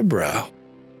raised eyebrow.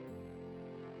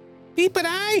 Beep and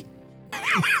I?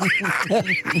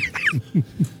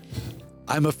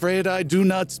 I'm afraid I do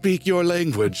not speak your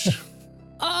language.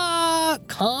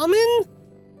 Common?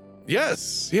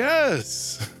 Yes.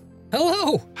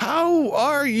 Hello. How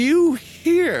are you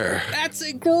here? That's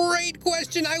a great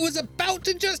question. I was about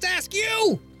to just ask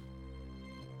you.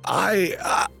 I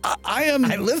am.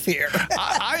 I live here.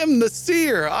 I am the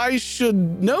seer. I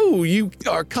should know you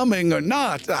are coming or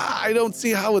not. I don't see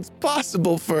how it's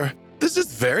possible for. This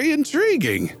is very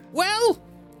intriguing. Well,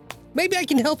 maybe I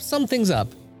can help sum things up.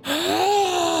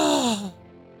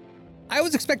 I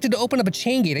was expected to open up a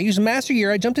chain gate. I used Master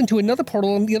Gear. I jumped into another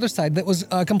portal on the other side that was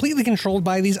completely controlled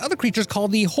by these other creatures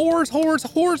called the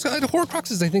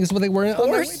Horcruxes, I think is what they were.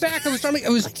 On my way back, I was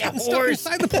getting stuck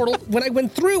inside the portal. When I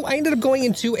went through, I ended up going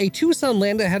into a two-sun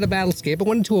land that had a battlescape. I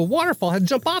went into a waterfall, had to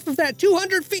jump off of that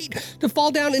 200 feet to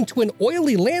fall down into an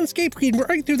oily landscape.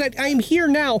 Right through that, I am here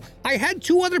now. I had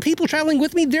 2 other people traveling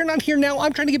with me. They're not here now.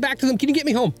 I'm trying to get back to them. Can you get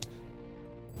me home?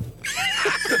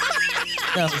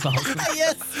 That was awesome.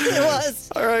 Yes, it was.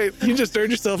 All right, you just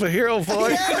earned yourself a hero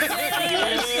point.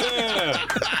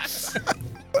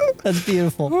 That's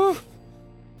beautiful.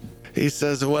 He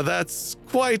says, "Well, that's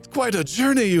quite a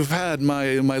journey you've had,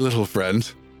 my little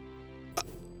friend."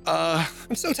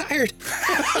 I'm so tired.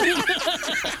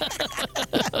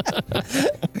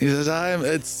 He says,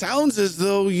 "It sounds as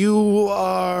though you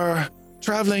are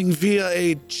traveling via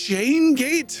a chain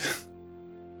gate."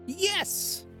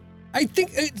 Yes. I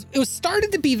think it was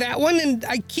started to be that one, and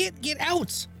I can't get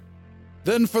out.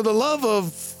 Then for the love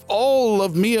of all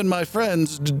of me and my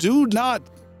friends, do not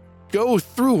go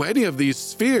through any of these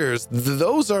spheres.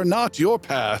 Those are not your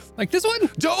path. Like this one?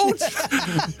 Don't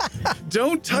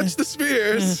touch the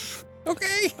spheres.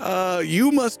 Okay.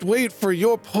 You must wait for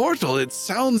your portal. It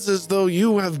sounds as though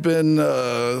you have been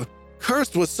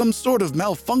cursed with some sort of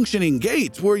malfunctioning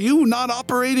gate. Were you not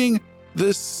operating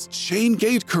this chain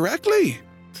gate correctly?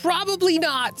 Probably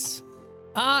not.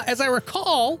 As I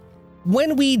recall,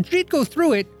 when we did go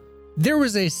through it, there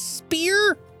was a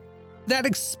spear that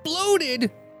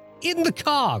exploded in the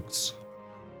cogs.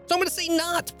 So I'm going to say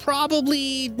not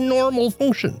probably normal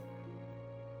function.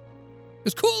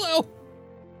 It's cool though.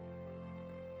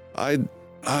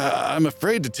 I'm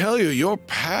afraid to tell you, your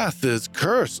path is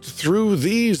cursed through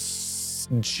these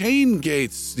chain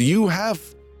gates. You have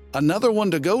another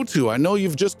one to go to. I know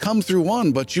you've just come through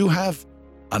one, but you have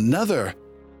another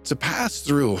to pass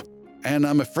through. And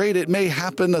I'm afraid it may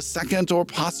happen a second or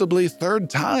possibly third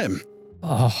time.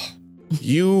 Oh.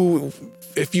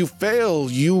 If you fail,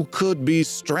 you could be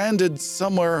stranded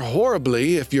somewhere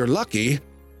horribly if you're lucky,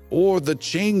 or the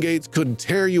chain gates could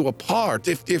tear you apart.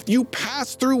 If you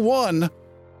pass through one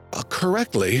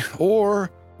correctly, or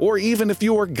even if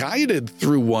you were guided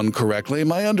through one correctly,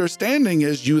 my understanding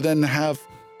is you then have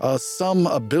some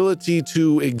ability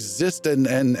to exist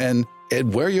and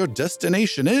where your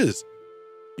destination is.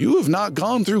 You have not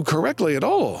gone through correctly at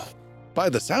all, by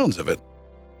the sounds of it.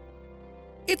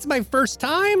 It's my first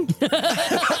time.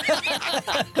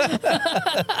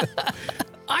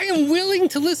 I am willing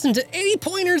to listen to any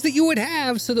pointers that you would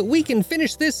have so that we can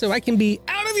finish this so I can be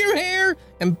out of your hair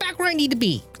and back where I need to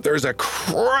be. There's a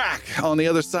crack on the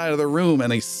other side of the room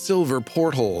and a silver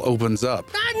portal opens up.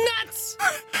 Nuts!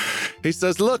 He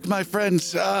says, "Look, my friend,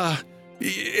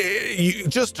 you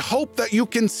just hope that you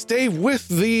can stay with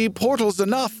the portals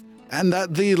enough and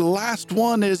that the last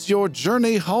one is your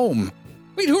journey home."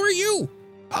 Wait, who are you?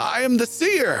 I am the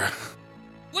seer.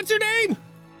 What's your name?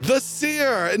 The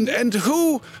seer. And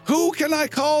who can I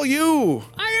call you?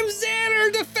 I am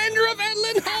Xander, defender of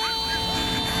Edlin Hall.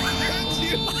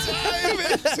 You dive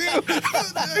into the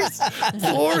next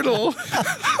portal.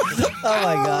 Oh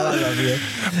my God, I love you.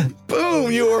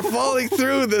 Boom, you are falling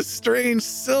through this strange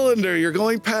cylinder. You're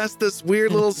going past this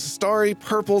weird little starry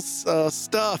purple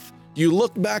stuff. You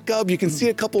look back up, you can see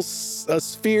a couple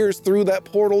spheres through that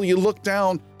portal. You look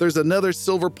down, there's another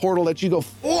silver portal that you go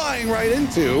flying right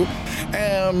into.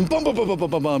 And boom, boom, boom, boom,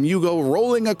 boom, boom, boom. You go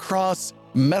rolling across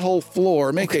metal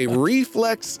floor. Make a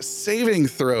reflex saving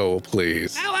throw,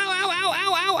 please. Ow, ow, ow, ow,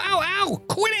 ow, ow, ow, ow.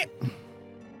 Quit it.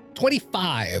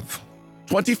 25.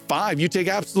 25. You take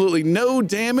absolutely no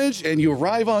damage and you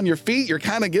arrive on your feet. You're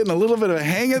kind of getting a little bit of a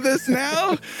hang of this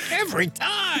now. Every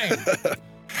time.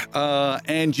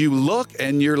 And you look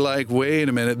and you're like, wait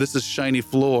a minute, this is shiny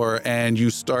floor. And you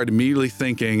start immediately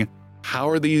thinking, how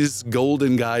are these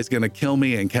golden guys going to kill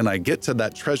me? And can I get to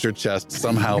that treasure chest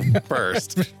somehow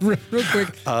first? Real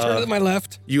quick, turn to my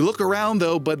left. You look around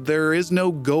though, but there is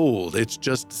no gold. It's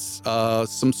just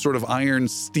some sort of iron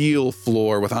steel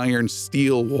floor with iron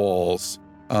steel walls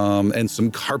and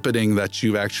some carpeting that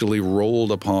you've actually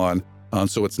rolled upon.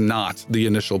 So it's not the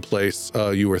initial place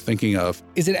you were thinking of.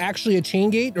 Is it actually a chain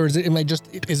gate, or is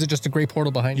it just a gray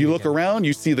portal behind you? You look around,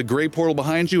 you see the gray portal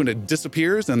behind you, and it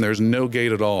disappears, and there's no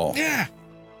gate at all. Yeah.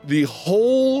 The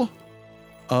whole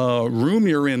room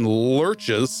you're in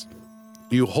lurches.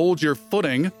 You hold your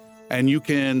footing, and you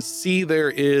can see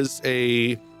there is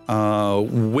a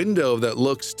window that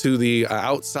looks to the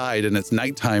outside, and it's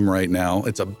nighttime right now.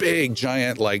 It's a big,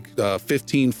 giant,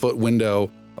 15-foot window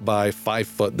by 5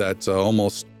 foot that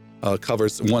almost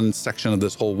covers one section of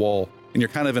this whole wall. And you're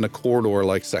kind of in a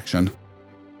corridor-like section.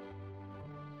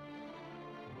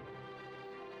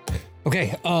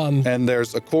 Okay. And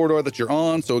there's a corridor that you're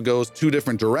on, so it goes 2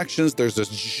 different directions. There's this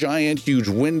giant, huge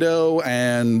window,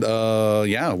 and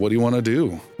what do you want to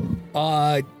do?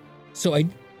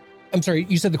 I'm sorry,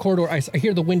 you said the corridor. I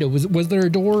hear the window. Was there a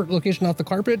door location off the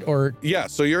carpet, or? Yeah,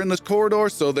 so you're in this corridor,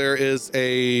 so there is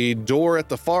a door at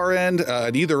the far end,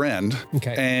 at either end.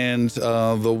 Okay. And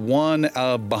the one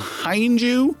behind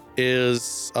you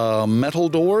is a metal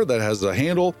door that has a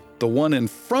handle. The one in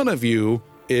front of you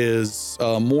is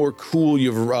more cool.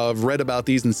 You've read about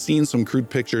these and seen some crude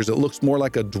pictures. It looks more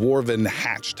like a dwarven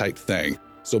hatch type thing.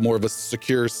 So more of a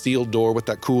secure sealed door with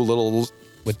that cool little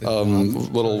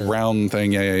round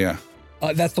thing. Yeah.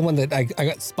 That's the one that I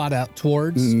got spot out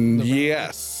towards?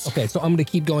 Yes. Okay, so I'm going to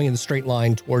keep going in the straight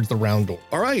line towards the round door.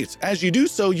 All right. As you do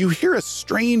so, you hear a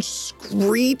strange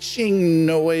screeching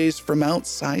noise from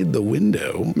outside the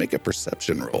window. Make a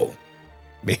perception roll.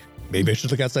 Maybe I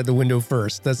should look outside the window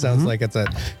first. That sounds like it's a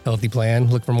healthy plan.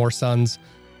 Look for more suns.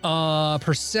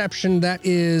 Perception, that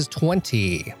is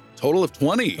 20. Total of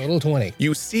 20. Total 20.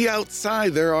 You see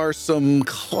outside, there are some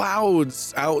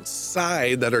clouds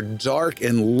outside that are dark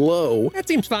and low. That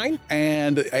seems fine.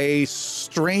 And a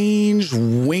strange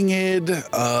winged,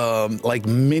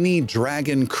 mini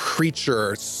dragon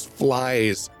creature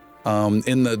flies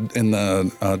in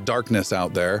the darkness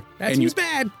out there. That seems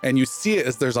bad. And you see it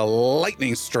as there's a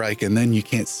lightning strike, and then you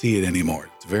can't see it anymore.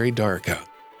 It's very dark out.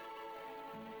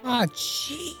 Ah,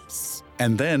 jeez.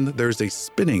 And then there's a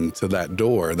spinning to that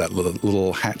door, that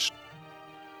little hatch.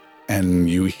 And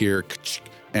you hear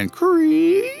and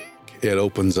creak. It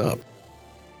opens up.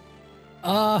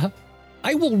 I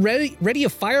will ready a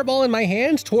fireball in my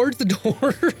hand towards the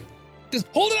door. Just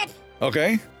hold it up.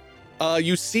 Okay.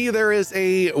 You see there is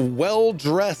a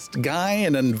well-dressed guy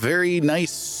in a very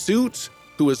nice suit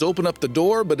who has opened up the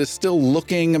door, but is still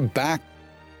looking back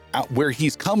out where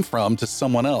he's come from to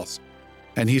someone else.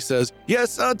 And he says,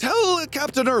 yes, tell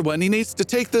Captain Irwin he needs to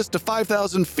take this to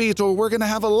 5,000 feet or we're going to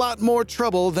have a lot more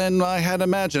trouble than I had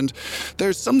imagined.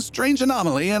 There's some strange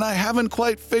anomaly and I haven't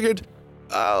quite figured...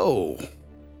 Oh.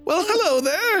 Well, hello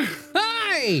there.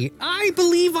 Hi, I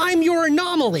believe I'm your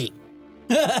anomaly.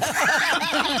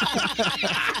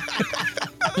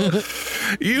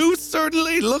 You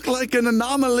certainly look like an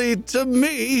anomaly to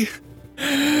me.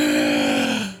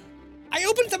 I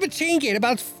opened up a chain gate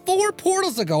about 4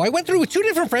 portals ago. I went through with 2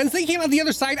 different friends. They came out the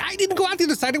other side. I didn't go out the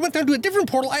other side. I went down to a different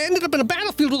portal. I ended up in a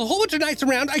battlefield with a whole bunch of knights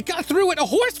around. I got through it. A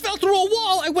horse fell through a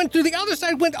wall. I went through the other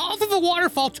side, went off of a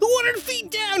waterfall, 200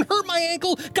 feet down, hurt my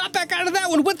ankle, got back out of that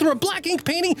one, went through a black ink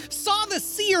painting, saw the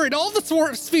seer in all the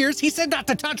spheres. He said not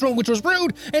to touch one, which was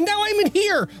rude. And now I'm in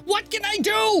here. What can I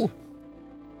do?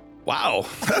 Wow,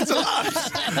 that's a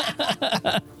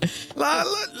lot.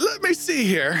 Let me see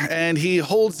here. And he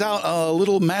holds out a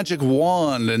little magic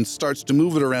wand and starts to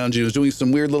move it around you. He's doing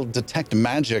some weird little detect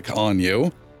magic on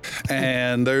you.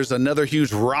 And there's another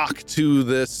huge rock to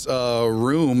this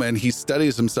room, and he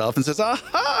steadies himself and says,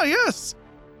 aha, yes.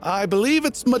 I believe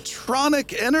it's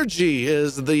matronic energy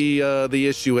is the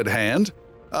issue at hand.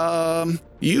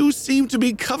 You seem to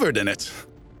be covered in it.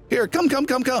 Here, come.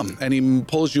 And he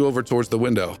pulls you over towards the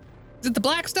window. Is it the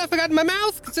black stuff I got in my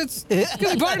mouth? Because it's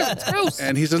really part of it. It's gross.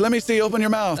 And he says, let me see, open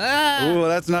your mouth. Ooh,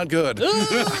 that's not good. You,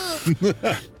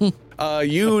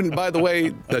 by the way,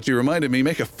 that you reminded me,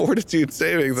 make a fortitude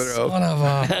saving throw. Son of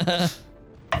a...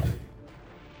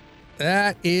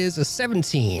 That is a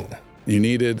 17. You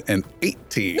needed an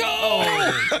 18.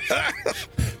 No!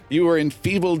 You were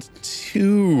enfeebled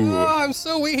 2. Oh, I'm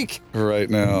so weak.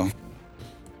 Right now.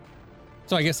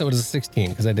 So I guess that was a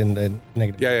 16 because I didn't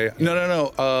negative. Yeah.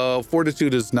 No.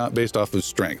 Fortitude is not based off of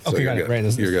strength. Okay, so got you're it. good. Right,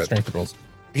 this You're is good. strength rolls.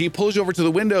 He pulls you over to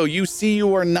the window. You see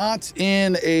you are not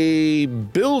in a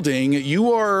building.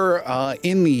 You are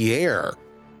in the air,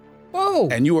 Whoa!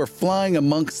 and you are flying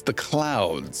amongst the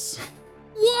clouds.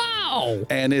 Wow!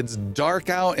 And it's dark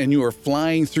out, and you are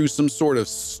flying through some sort of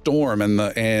storm,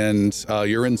 and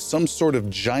you're in some sort of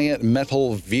giant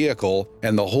metal vehicle,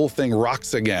 and the whole thing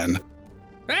rocks again.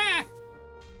 Ah!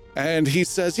 And he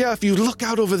says, yeah, if you look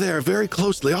out over there very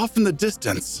closely, off in the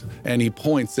distance, and he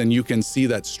points, and you can see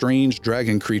that strange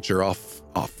dragon creature off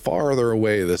farther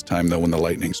away this time, though, when the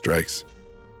lightning strikes.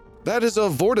 That is a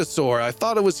Vortisaur. I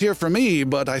thought it was here for me,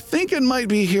 but I think it might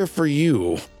be here for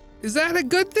you. Is that a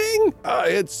good thing?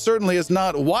 It certainly is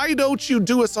not. Why don't you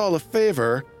do us all a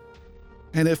favor?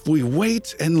 And if we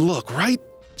wait and look, right?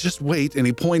 Just wait. And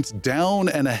he points down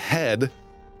and ahead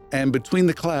and between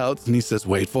the clouds, and he says,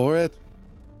 wait for it.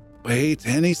 Wait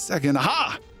any second.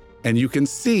 Aha! And you can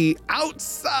see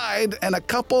outside and a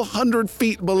couple 100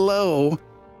 feet below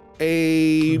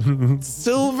a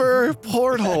silver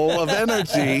portal of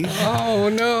energy Oh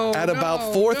no! at about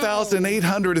no,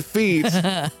 4,800 feet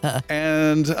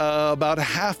and about a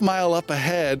half mile up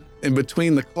ahead in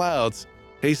between the clouds.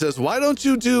 He says, why don't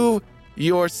you do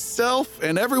yourself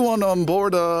and everyone on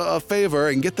board a favor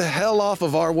and get the hell off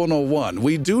of R101?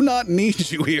 We do not need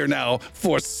you here now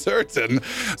for certain.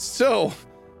 So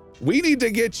we need to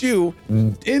get you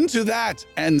into that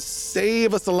and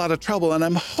save us a lot of trouble. And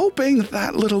I'm hoping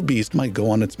that little beast might go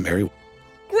on its merry way.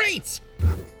 Great!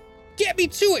 Get me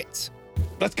to it!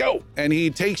 Let's go. And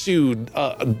he takes you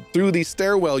through the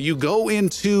stairwell. You go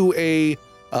into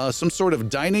some sort of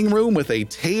dining room with a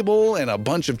table and a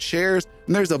bunch of chairs.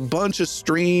 And there's a bunch of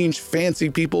strange, fancy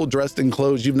people dressed in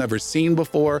clothes you've never seen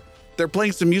before. They're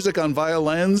playing some music on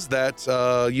violins that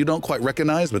you don't quite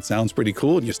recognize, but sounds pretty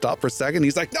cool. And you stop for a second.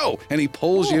 He's like, no. And he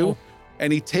pulls you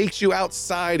and he takes you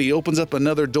outside. He opens up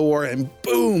another door and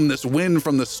boom, this wind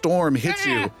from the storm hits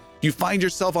you. You find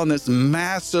yourself on this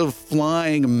massive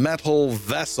flying metal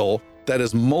vessel that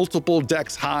is multiple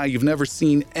decks high. You've never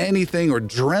seen anything or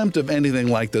dreamt of anything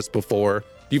like this before.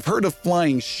 You've heard of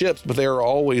flying ships, but they are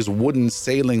always wooden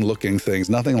sailing looking things,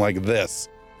 nothing like this.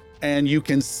 And you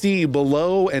can see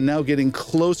below and now getting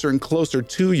closer and closer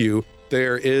to you,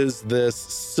 there is this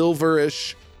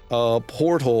silverish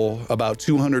portal about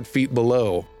 200 feet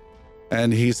below.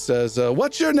 And he says,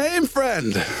 what's your name,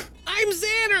 friend? I'm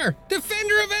Xander,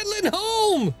 defender of Edlin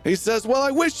Home! He says, well, I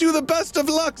wish you the best of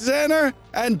luck, Xander.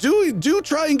 And do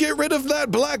try and get rid of that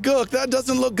black gook. That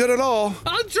doesn't look good at all.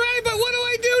 I'll try, but what do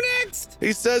I do next?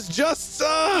 He says, just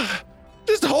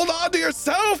hold on to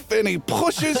yourself. And he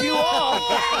pushes you off.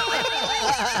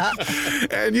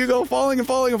 And you go falling and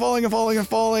falling and falling and falling and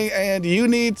falling. And you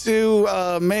need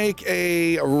to make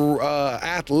a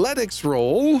athletics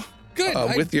roll. Good.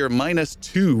 With your I'm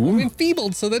 -2.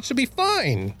 enfeebled, so that should be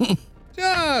fine.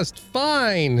 Just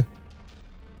fine.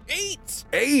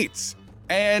 8.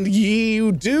 And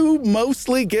you do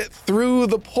mostly get through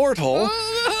the portal.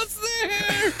 Oh, it's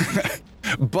there!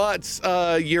 But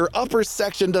your upper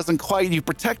section doesn't quite. You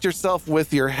protect yourself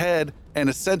with your head, and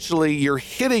essentially you're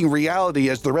hitting reality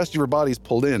as the rest of your body's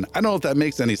pulled in. I don't know if that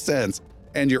makes any sense.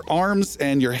 And your arms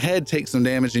and your head take some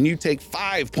damage, and you take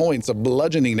 5 points of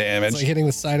bludgeoning damage. It's like hitting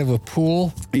the side of a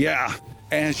pool. Yeah.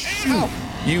 And shoot,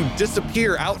 you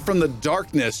disappear out from the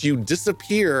darkness. You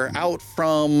disappear out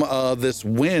from this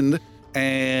wind,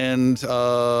 and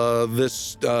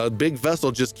this big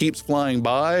vessel just keeps flying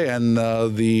by. And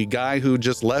the guy who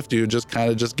just left you just kind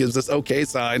of just gives this okay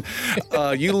sign.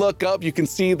 You look up, you can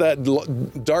see that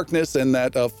darkness and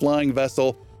that flying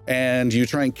vessel, and you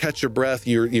try and catch your breath.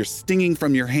 You're stinging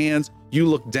from your hands. You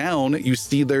look down, you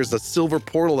see there's a silver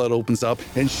portal that opens up,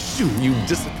 and shoot, you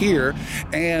disappear,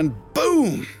 and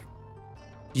boom!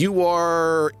 You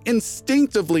are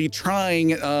instinctively trying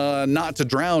not to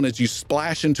drown as you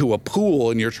splash into a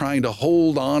pool, and you're trying to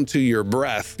hold on to your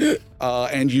breath.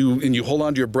 And you hold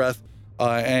on to your breath,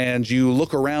 and you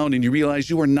look around and you realize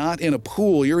you are not in a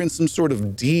pool. You're in some sort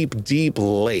of deep, deep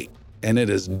lake, and it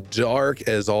is dark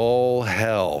as all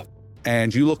hell.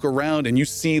 And you look around and you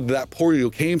see that portal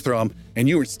you came from, and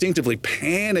you are instinctively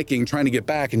panicking, trying to get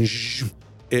back, and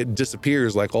it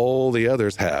disappears like all the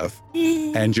others have.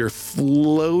 And you're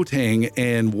floating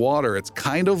in water. It's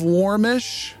kind of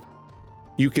warmish.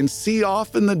 You can see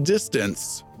off in the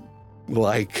distance,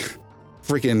 like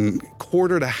freaking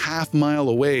quarter to half mile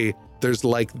away, there's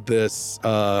like this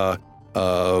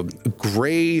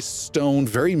gray stone,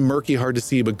 very murky, hard to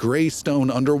see, but gray stone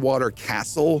underwater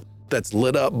castle that's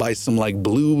lit up by some like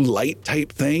blue light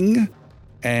type thing.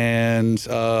 And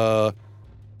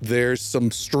There's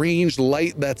some strange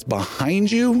light that's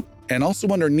behind you. And also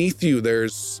underneath you,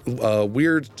 there's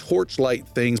weird torchlight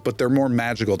things, but they're more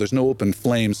magical. There's no open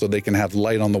flame, so they can have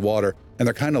light on the water. And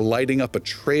they're kind of lighting up a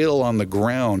trail on the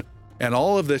ground. And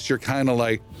all of this, you're kind of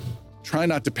like, try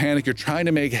not to panic. You're trying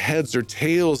to make heads or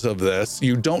tails of this.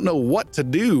 You don't know what to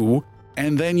do.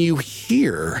 And then you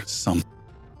hear something.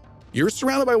 You're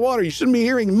surrounded by water. You shouldn't be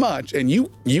hearing much. And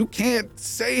you can't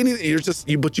say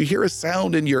anything. But you hear a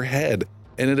sound in your head.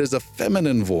 And it is a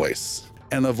feminine voice.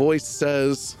 And the voice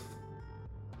says,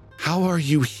 "How are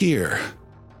you here?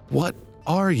 What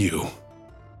are you?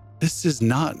 This is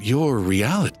not your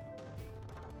reality."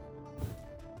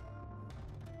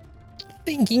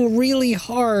 Thinking really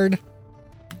hard,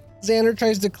 Xander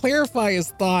tries to clarify his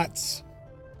thoughts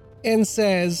and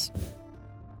says,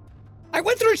 "I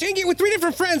went through a chain gate with 3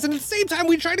 different friends, and at the same time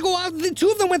we tried to go out. The 2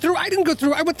 of them went through. I didn't go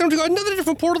through. I went through to another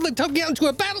different portal that took me out into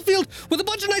a battlefield with a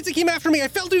bunch of knights that came after me. I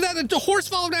fell through that, and a horse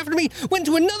followed after me. Went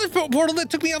to another portal that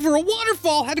took me over a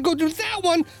waterfall. Had to go through that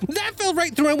one. That fell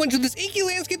right through. I went to this inky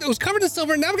landscape that was covered in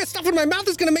silver, and now I've got stuff in my mouth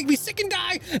that's going to make me sick and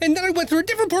die. And then I went through a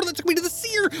different portal that took me to the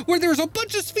seer, where there was a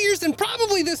bunch of spheres and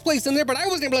probably this place in there, but I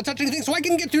wasn't able to touch anything, so I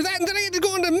couldn't get through that. And then I had to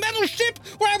go on a metal ship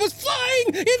where I was flying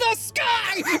in the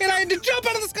sky, and I had to jump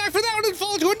out of the sky for that one and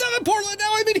fall into another portal, and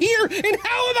now I'm in here, and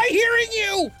how am I hearing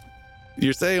you?"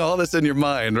 You're saying all this in your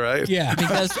mind, right? Yeah.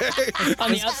 Because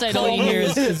on the outside, all you hear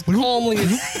is as calmly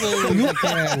as slowly as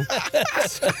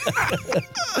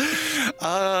I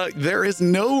can. There is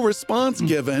no response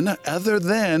given other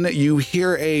than you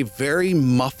hear a very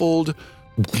muffled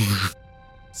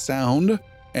sound,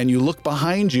 and you look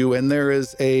behind you, and there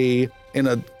is in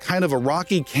a kind of a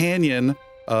rocky canyon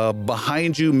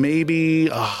behind you, maybe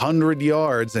 100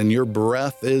 yards, and your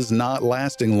breath is not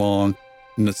lasting long,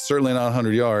 and it's certainly not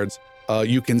 100 yards.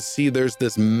 You can see there's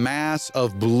this mass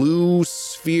of blue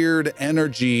sphered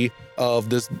energy, of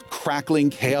this crackling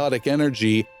chaotic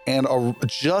energy, and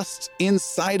just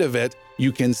inside of it,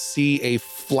 you can see a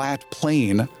flat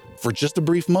plane for just a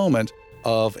brief moment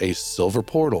of a silver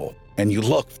portal. And you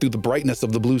look through the brightness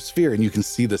of the blue sphere, and you can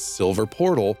see the silver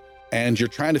portal, and you're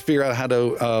trying to figure out how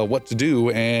to what to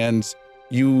do, and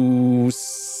you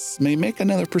may make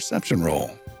another perception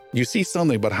roll. You see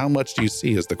something, but how much do you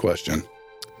see is the question.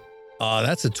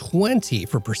 That's a 20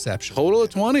 for perception. Total of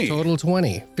 20. Total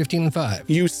 20, 15 and 5.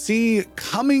 You see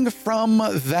coming from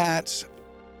that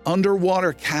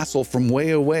underwater castle from way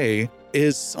away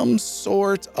is some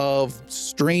sort of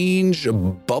strange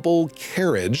bubble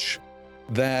carriage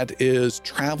that is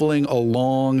traveling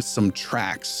along some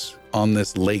tracks on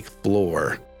this lake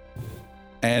floor.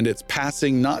 And it's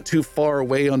passing not too far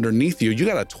away underneath you. You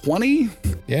got a 20?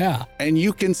 Yeah. And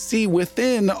you can see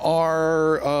within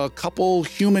are a couple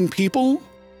human people,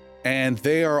 and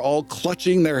they are all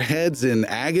clutching their heads in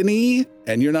agony,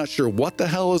 and you're not sure what the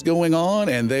hell is going on,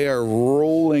 and they are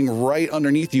rolling right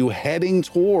underneath you, heading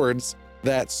towards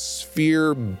that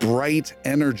sphere bright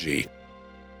energy.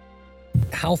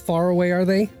 How far away are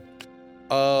they?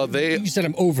 You said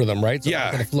I'm over them, right? So yeah,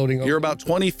 kind of floating over. You're about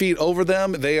 20 feet over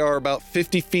them. They are about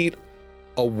 50 feet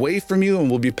away from you and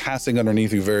will be passing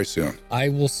underneath you very soon. I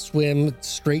will swim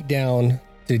straight down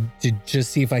to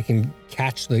just see if I can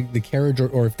catch the carriage,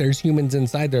 or if there's humans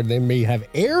inside there. They may have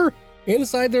air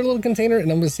inside their little container,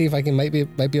 and I'm going to see if I can might be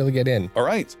able to get in. All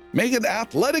right, make an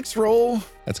athletics roll.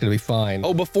 That's going to be fine.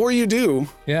 Oh, before you do,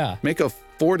 yeah, make a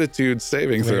fortitude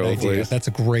saving throw, please. That's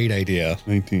a great idea.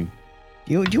 19.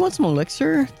 Do you want some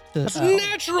elixir?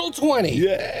 Natural 20.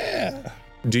 Yeah.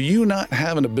 Do you not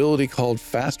have an ability called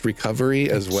fast recovery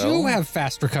as well? I do have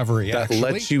fast recovery, that actually.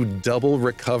 lets you double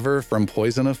recover from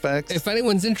poison effects? If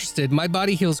anyone's interested, my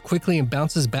body heals quickly and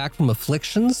bounces back from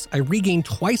afflictions. I regain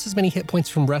twice as many hit points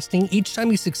from resting. Each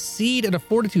time you succeed at a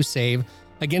fortitude save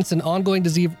against an ongoing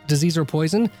disease or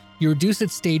poison, you reduce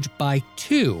its stage by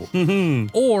 2,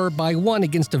 or by 1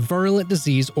 against a virulent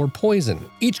disease or poison.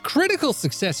 Each critical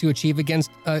success you achieve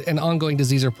against an ongoing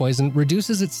disease or poison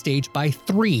reduces its stage by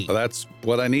 3. Well, that's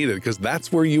what I needed, because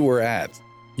that's where you were at.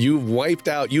 You've wiped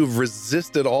out, you've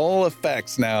resisted all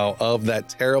effects now of that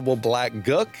terrible black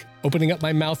gook. Opening up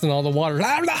my mouth and all the water. You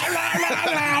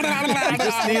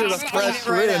just needed a fresh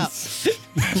rinse.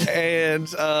 And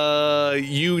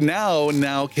you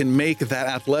now can make that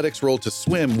athletics roll to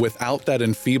swim without that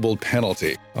enfeebled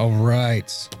penalty. All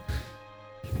right.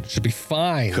 Should be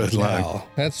fine. Good luck.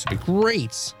 That should be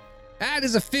great. That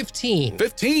is a 15.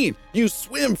 15. You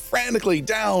swim frantically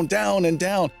down,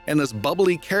 and this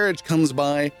bubbly carriage comes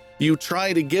by. You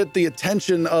try to get the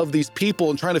attention of these people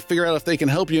and try to figure out if they can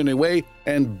help you in any way.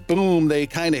 And boom, they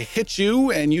kind of hit you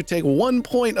and you take 1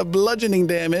 point of bludgeoning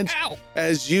damage. Ow.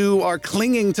 As you are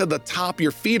clinging to the top.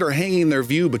 Your feet are hanging in their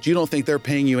view, but you don't think they're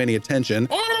paying you any attention.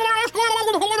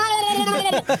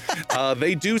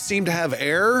 They do seem to have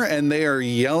air and they are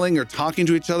yelling or talking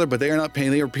to each other, but they are not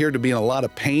paying. They appear to be in a lot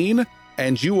of pain.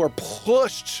 And you are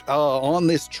pushed on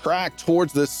this track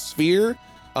towards this sphere.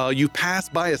 You pass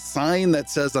by a sign that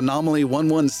says Anomaly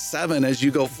 117 as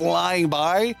you go flying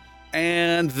by,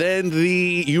 and then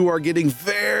you are getting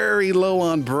very low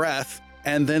on breath,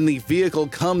 and then the vehicle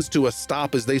comes to a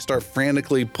stop as they start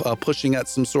frantically pushing at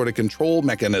some sort of control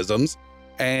mechanisms,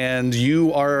 and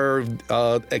you are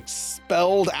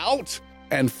expelled out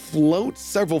and float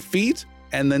several feet,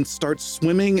 and then start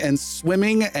swimming and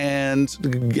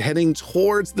heading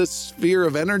towards the sphere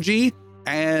of energy.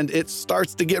 And it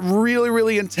starts to get really,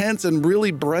 really intense and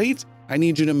really bright. I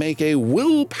need you to make a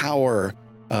willpower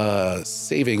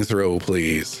saving throw,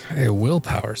 please. A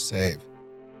willpower save.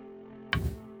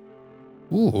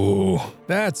 Ooh,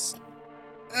 that's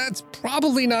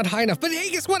probably not high enough. But hey,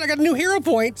 guess what? I got a new hero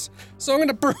point. So I'm going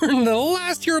to burn the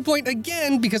last hero point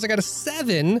again because I got a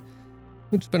 7,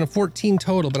 which has been a 14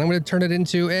 total. But I'm going to turn it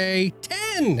into a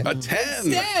 10. A 10.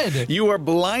 Instead. You are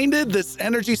blinded. This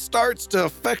energy starts to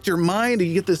affect your mind. And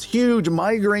you get this huge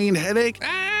migraine headache.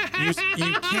 You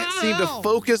can't seem to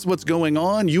focus what's going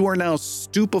on. You are now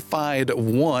stupefied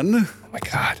 1. Oh my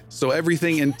God. So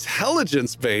everything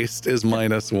intelligence-based is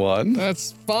 -1.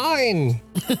 That's fine.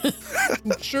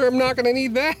 Sure, I'm not going to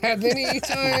need that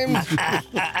anytime.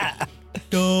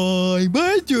 Die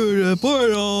back to the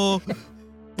portal.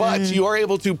 But you are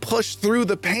able to push through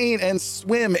the pain and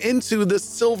swim into this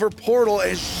silver portal,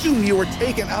 and shoom, you are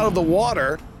taken out of the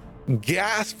water.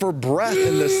 Gasp for breath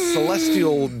in this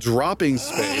celestial dropping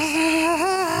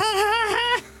space.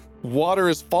 Water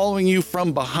is following you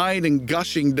from behind and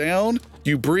gushing down.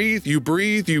 You breathe, you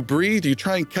breathe, you breathe. You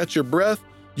try and catch your breath.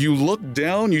 You look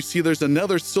down, you see there's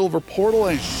another silver portal,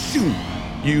 and shoom,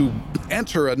 you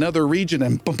enter another region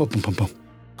and boom, boom, boom, boom, boom.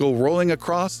 Go rolling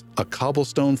across a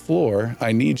cobblestone floor.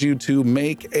 I need you to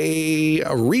make a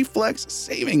reflex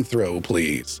saving throw,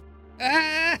 please.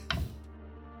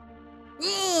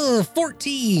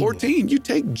 14. 14. You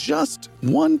take just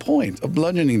 1 point of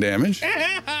bludgeoning damage.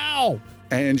 Ow!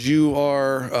 And you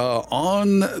are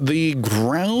on the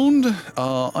ground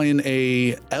in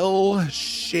a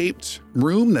L-shaped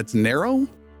room that's narrow,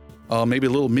 maybe a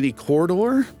little mini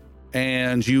corridor.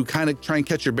 And you kind of try and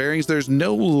catch your bearings. There's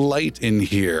no light in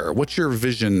here. What's your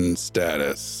vision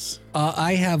status?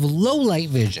 I have low light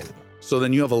vision. So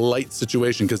then you have a light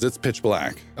situation because it's pitch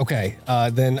black. Okay,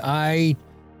 then do I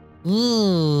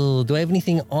have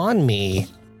anything on me?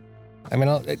 I mean,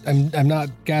 I'm not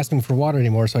gasping for water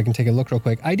anymore, so I can take a look real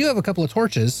quick. I do have a couple of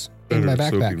torches in my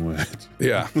backpack. Soaking wet.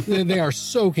 Yeah. They are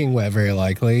soaking wet, very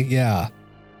likely. Yeah.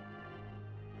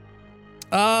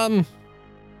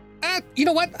 You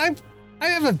know what? I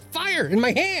have a fire in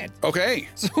my hand. Okay.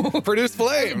 So Produce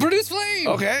flame. produce flame.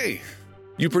 Okay.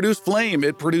 You produce flame.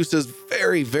 It produces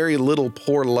very, very little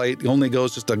poor light. It only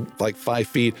goes just like 5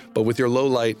 feet, but with your low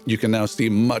light, you can now see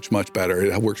much, much better.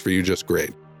 It works for you just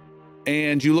great.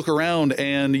 And you look around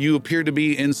and you appear to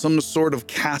be in some sort of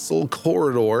castle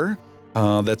corridor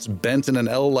that's bent in an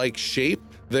L-like shape.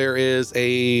 There is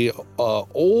a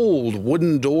old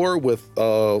wooden door with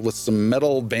some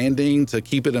metal banding to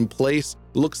keep it in place.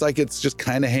 Looks like it's just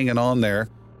kind of hanging on there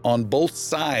on both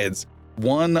sides.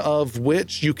 One of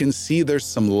which you can see there's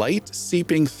some light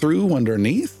seeping through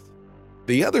underneath.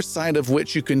 The other side of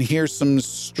which you can hear some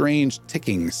strange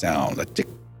ticking sound. A tick,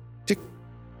 tick,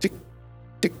 tick,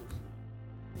 tick.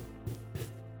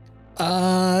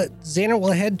 Xander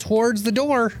will head towards the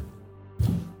door.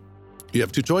 You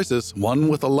have 2 choices, one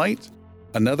with a light,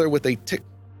 another with a tick,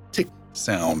 tick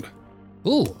sound.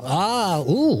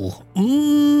 Xander's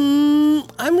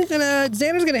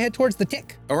gonna head towards the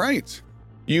tick. All right.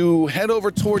 You head over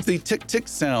towards the tick, tick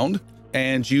sound,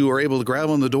 and you are able to grab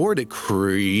on the door. It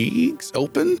creaks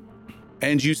open,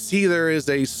 and you see there is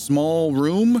a small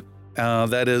room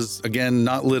that is, again,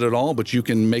 not lit at all, but you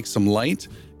can make some light,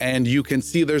 and you can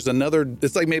see there's another,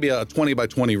 it's like maybe a 20 by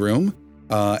 20 room.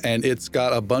 And it's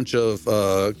got a bunch of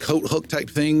coat hook type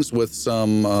things with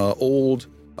some old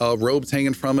robes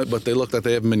hanging from it, but they look like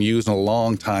they haven't been used in a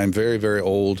long time. Very, very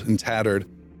old and tattered.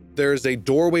 There's a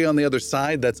doorway on the other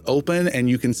side that's open, and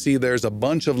you can see there's a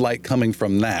bunch of light coming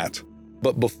from that.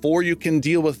 But before you can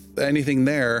deal with anything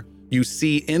there, you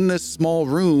see in this small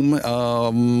room,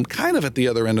 kind of at the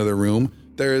other end of the room,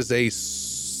 there is a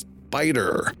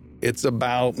spider It's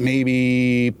about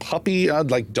maybe puppy,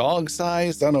 like dog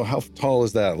sized. I don't know, how tall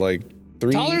is that? Like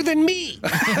 3? Taller than me.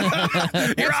 You're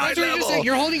eye That's what you're level. saying.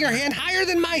 You're holding your hand higher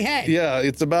than my head. Yeah,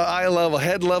 it's about eye level,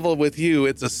 head level with you.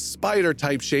 It's a spider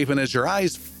type shape, and as your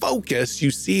eyes focus, you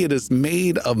see it is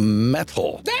made of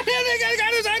metal.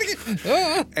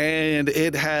 And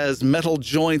it has metal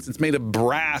joints. It's made of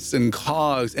brass and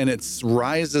cogs, and it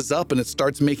rises up and it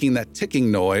starts making that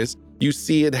ticking noise. You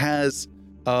see it has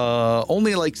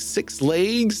only like 6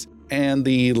 legs, and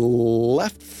the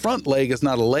left front leg is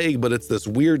not a leg, but it's this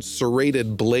weird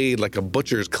serrated blade like a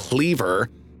butcher's cleaver,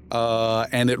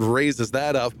 and it raises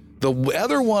that up. The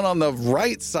other one on the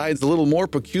right side is a little more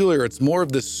peculiar. It's more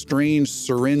of this strange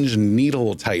syringe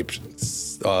needle type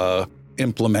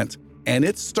implement, and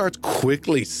it starts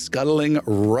quickly scuttling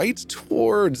right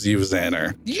towards you,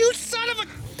 Xander. You son of a...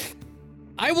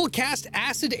 I will cast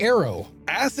Acid Arrow.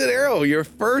 Acid Arrow, your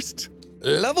first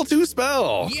level 2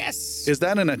 spell. Yes. Is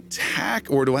that an attack,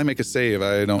 or do I make a save?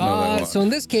 I don't know that one. So in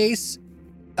this case,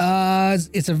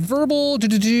 it's a verbal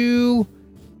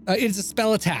it's a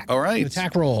spell attack. All right. An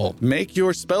attack roll. Make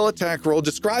your spell attack roll.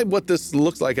 Describe what this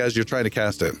looks like as you're trying to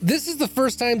cast it. This is the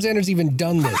first time Xander's even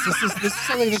done this. This is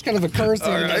something that just kind of occurs to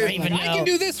him. right. Like, I can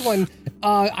do this one.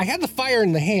 I had the fire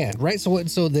in the hand, right? So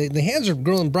the hands are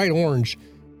glowing bright orange.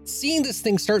 Seeing this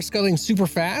thing start scuttling super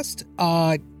fast,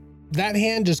 that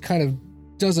hand just kind of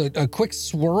does a quick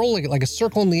swirl, like a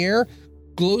circle in the air,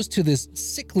 glows to this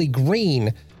sickly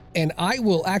green, and I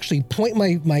will actually point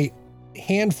my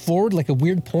hand forward like a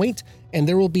weird point, and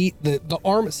there will be the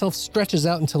arm itself stretches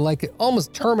out into like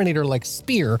almost Terminator-like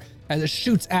spear as it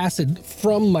shoots acid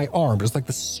from my arm. There's like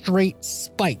the straight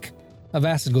spike of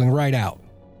acid going right out.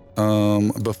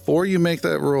 Before you make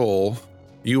that roll,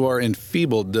 you are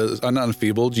enfeebled. Not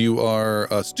enfeebled, you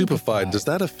are stupefied. Does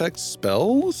that affect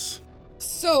spells?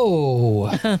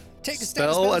 So, take a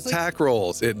Spell attack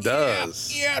rolls. It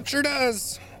does. Yeah, it sure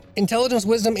does. Intelligence,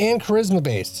 wisdom, and charisma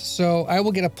based. So I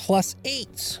will get a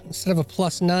 +8 instead of a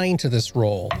 +9 to this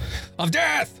roll of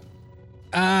death.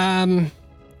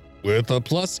 With a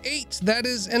 +8, that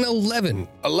is an 11.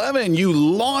 11, you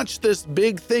launch this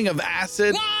big thing of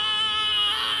acid,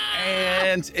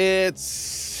 and it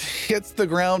hits the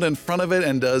ground in front of it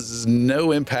and does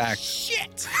no impact.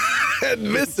 Shit! It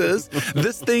misses.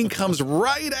 This thing comes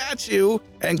right at you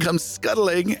and comes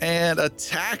scuttling and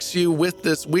attacks you with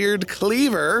this weird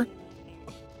cleaver.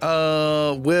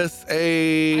 With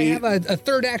a... I have a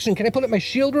third action. Can I put up my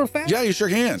shield real fast? Yeah, you sure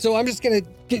can. So I'm just gonna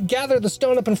gather the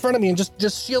stone up in front of me and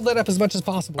just shield that up as much as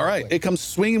possible. All right, it comes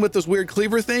swinging with this weird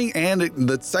cleaver thing, and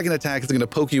the second attack is going to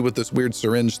poke you with this weird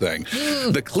syringe thing.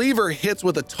 The cleaver hits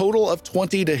with a total of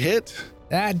 20 to hit.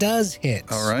 That does hit.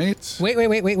 All right.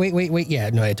 Wait. Yeah,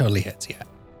 no, it totally hits.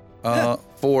 Yeah.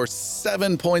 For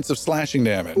 7 points of slashing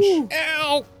damage.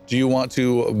 Ow! Do you want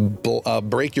to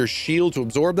break your shield to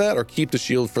absorb that, or keep the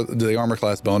shield for the armor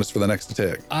class bonus for the next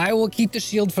attack? I will keep the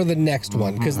shield for the next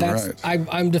one because that's Right.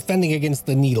 I'm defending against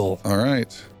the needle. All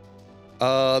right.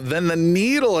 Then the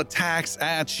needle attacks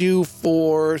at you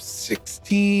for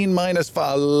 16 minus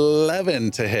 11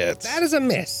 to hit. That is a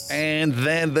miss. And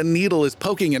then the needle is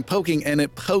poking and poking, and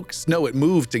it pokes. No, it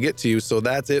moved to get to you, so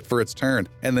that's it for its turn.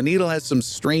 And the needle has some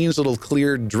strange little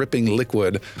clear dripping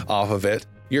liquid off of it.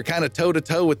 You're kind of toe to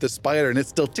toe with the spider, and it's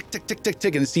still tick, tick, tick, tick,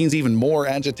 tick, and it seems even more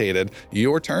agitated.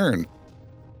 Your turn.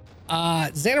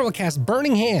 Xander will cast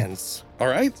Burning Hands, All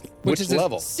right. which is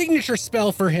level? a signature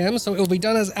spell for him, so it will be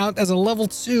done as a level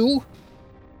 2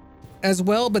 as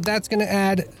well, but that's going to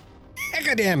add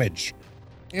hecka damage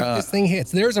if this thing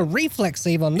hits. There's a reflex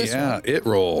save on this Yeah, one. it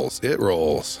rolls. It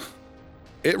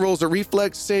rolls a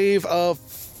reflex save of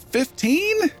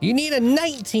 15. You need a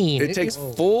 19. It takes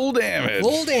full damage.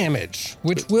 full damage,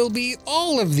 which will be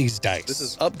all of these dice. This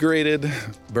is upgraded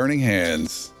Burning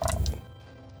Hands.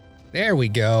 There we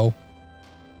go.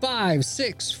 5,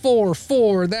 6, 4,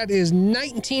 4. That is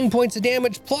 19 points of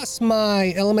damage plus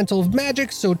my elemental of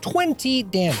magic, so 20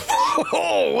 damage.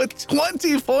 Oh, with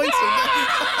 20 points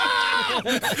of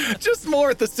damage. Just more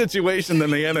at the situation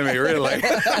than the enemy, really.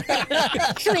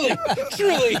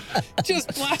 Truly,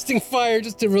 just blasting fire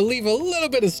just to relieve a little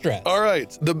bit of stress. All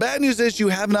right. The bad news is you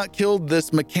have not killed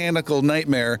this mechanical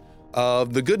nightmare.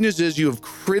 The good news is you have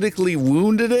critically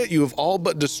wounded it, you have all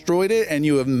but destroyed it, and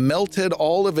you have melted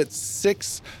all of its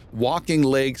 6 walking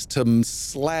legs to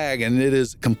slag, and it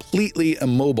is completely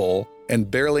immobile and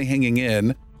barely hanging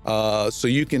in. So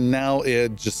you can now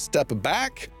just step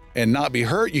back and not be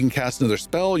hurt. You can cast another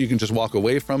spell. You can just walk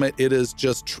away from it. It is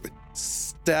just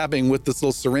stabbing with this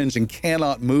little syringe and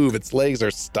cannot move. Its legs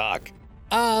are stuck.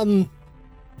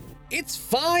 It's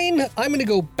fine. I'm going to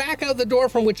go back out the door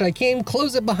from which I came,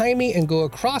 close it behind me, and go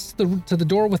across to the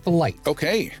door with the light.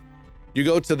 Okay. You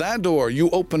go to that door, you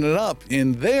open it up.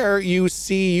 In there, you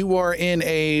see you are in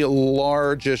a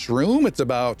largish room. It's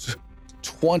about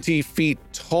 20 feet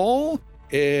tall.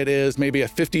 It is maybe a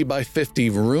 50 by 50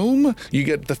 room. You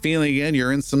get the feeling again,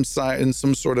 you're in some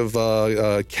sort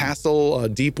of castle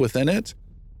deep within it.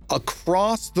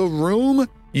 Across the room,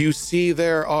 you see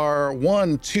there are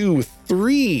 1, 2,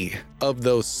 3 of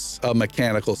those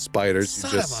mechanical spiders you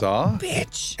just saw.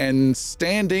 Bitch. And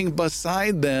standing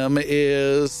beside them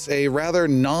is a rather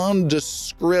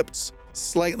nondescript,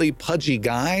 slightly pudgy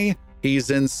guy.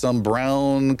 He's in some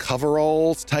brown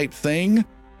coveralls type thing,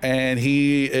 and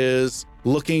he is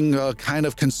looking kind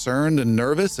of concerned and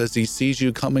nervous as he sees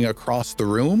you coming across the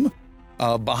room.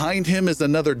 Behind him is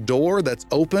another door that's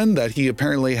open that he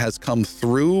apparently has come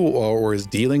through or is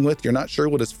dealing with. You're not sure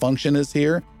what his function is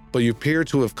here, but you appear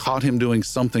to have caught him doing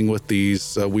something with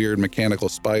these weird mechanical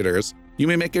spiders. You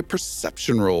may make a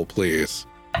perception roll, please.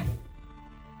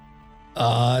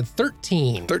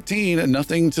 13. 13,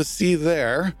 nothing to see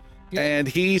there. Yeah. And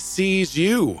he sees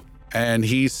you, and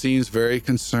he seems very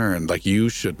concerned, like you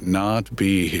should not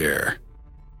be here.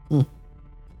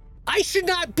 I should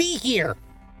not be here.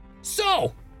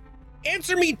 So,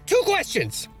 answer me 2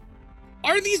 questions.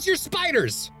 Are these your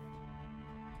spiders?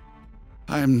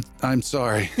 I'm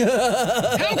sorry.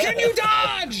 How can you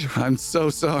dodge? I'm so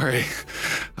sorry.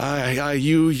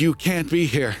 You can't be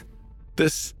here.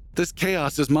 This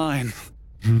chaos is mine.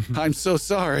 I'm so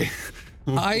sorry.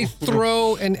 I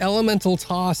throw an elemental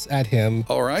toss at him.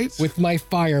 All right. With my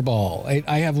fireball.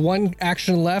 I have 1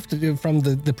 action left from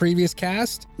the previous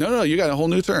cast. No, you got a whole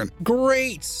new turn.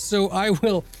 Great. So I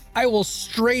will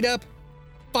straight up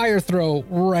fire throw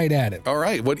right at him. All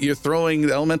right. What you're throwing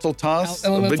the elemental toss,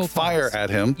 a big fire at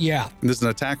him. Yeah. And this is an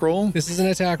attack roll? This is an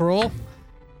attack roll.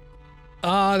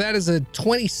 That is a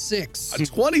 26. A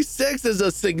 26 is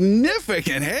a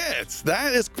significant hit.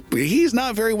 He's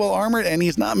not very well armored, and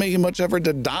he's not making much effort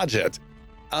to dodge it.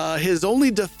 His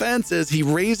only defense is he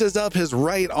raises up his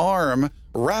right arm.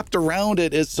 Wrapped around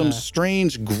it is some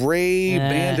strange gray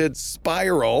banded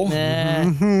spiral.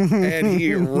 And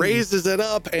he raises it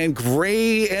up, and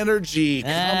gray energy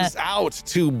comes out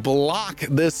to block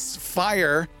this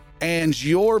fire. And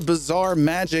your bizarre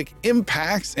magic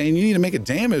impacts, and you need to make a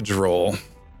damage roll.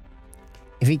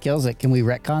 If he kills it, can we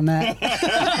retcon that?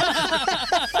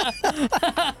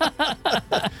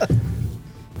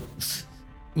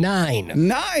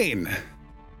 9.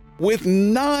 With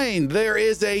 9, there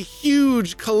is a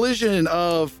huge collision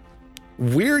of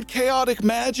weird chaotic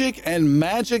magic and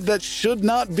magic that should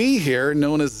not be here,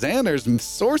 known as Xander's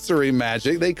sorcery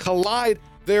magic. They collide.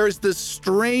 There's this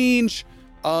strange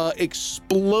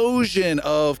explosion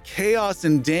of chaos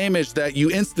and damage that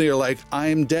you instantly are like,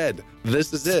 I'm dead.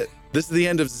 This is it. This is the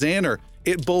end of Xander.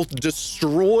 It both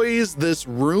destroys this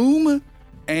room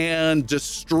and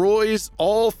destroys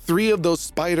all 3 of those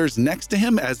spiders next to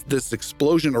him as this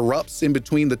explosion erupts in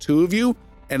between the 2 of you.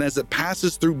 And as it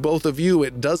passes through both of you,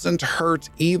 it doesn't hurt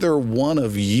either one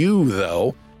of you,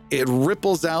 though. It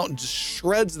ripples out,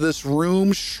 shreds this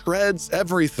room, shreds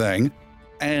everything,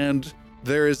 and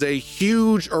there is a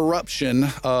huge eruption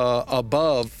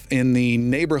above in the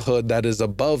neighborhood that is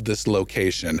above this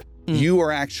location. You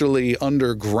are actually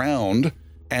underground,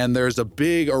 and there's a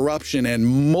big eruption, and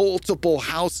multiple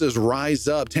houses rise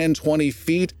up 10, 20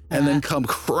 feet and then come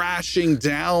crashing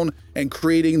down and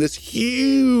creating this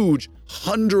huge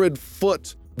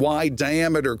 100-foot wide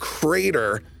diameter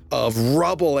crater of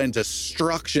rubble and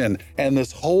destruction. And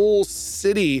this whole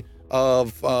city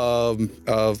of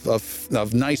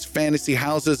nice fantasy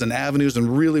houses and avenues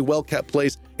and really well-kept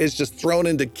place is just thrown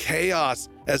into chaos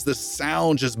as the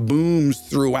sound just booms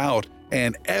throughout,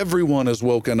 and everyone is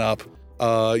woken up.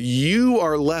 You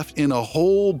are left in a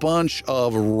whole bunch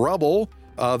of rubble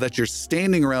that you're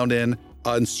standing around in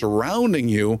and surrounding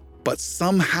you, but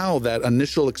somehow that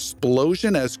initial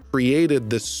explosion has created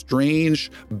this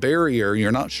strange barrier.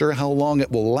 You're not sure how long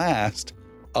it will last,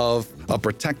 of a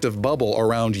protective bubble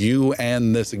around you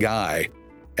and this guy.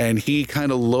 And he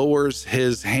kind of lowers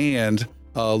his hand,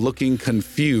 looking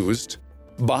confused.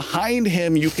 Behind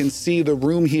him, you can see the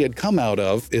room he had come out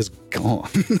of is gone.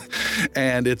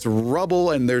 And it's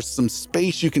rubble, and there's some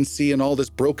space you can see in all this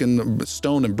broken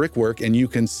stone and brickwork, and you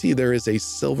can see there is a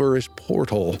silverish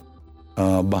portal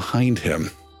behind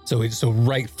him. So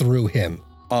right through him.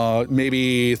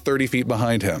 Maybe 30 feet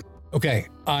behind him. Okay,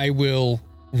 I will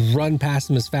run past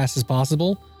him as fast as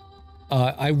possible.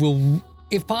 I will,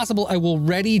 if possible, I will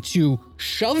ready to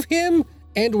shove him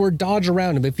and or dodge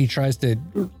around him if he tries to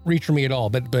reach for me at all.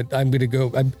 But I'm gonna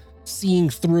go. seeing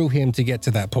through him to get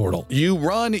to that portal. You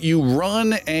run,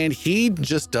 and he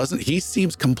just doesn't, he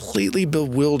seems completely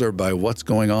bewildered by what's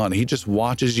going on. He just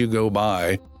watches you go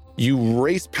by. You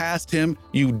race past him,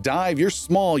 you dive, you're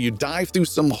small, you dive through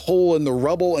some hole in the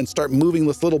rubble and start moving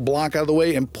this little block out of the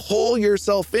way and pull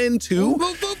yourself into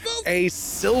a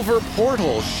silver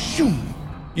portal. Shoo!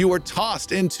 You are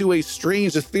tossed into a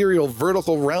strange ethereal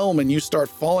vertical realm and you start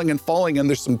falling, and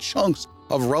there's some chunks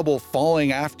of rubble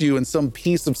falling after you and some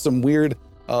piece of some weird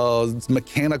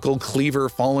mechanical cleaver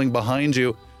falling behind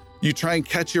you. You try and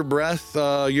catch your breath.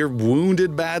 You're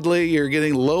wounded badly. You're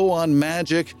getting low on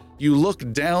magic. You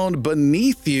look down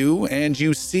beneath you and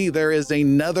you see there is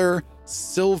another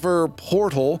silver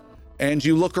portal, and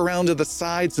you look around to the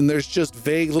sides and there's just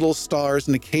vague little stars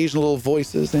and occasional little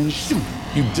voices, and shoo,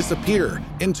 you disappear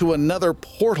into another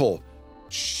portal.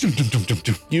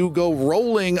 You go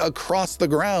rolling across the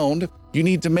ground. You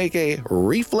need to make a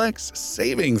reflex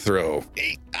saving throw.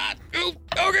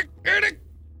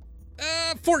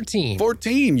 14.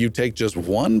 14. You take just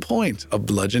 1 point of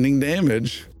bludgeoning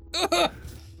damage.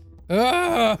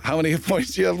 How many hit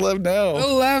points do you have left now?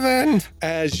 11.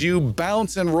 As you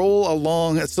bounce and roll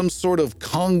along some sort of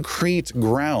concrete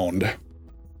ground,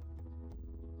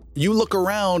 you look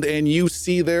around and you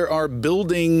see there are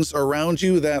buildings around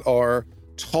you that are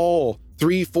tall,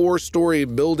 3-4 story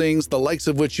buildings, the likes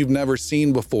of which you've never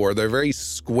seen before. They're very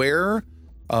square.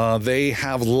 They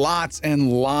have lots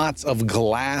and lots of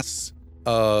glass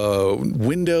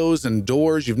windows and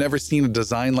doors. You've never seen a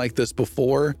design like this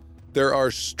before. There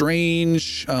are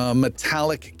strange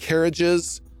metallic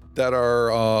carriages that are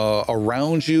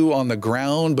around you on the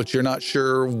ground, but you're not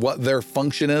sure what their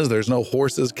function is. There's no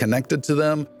horses connected to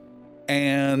them.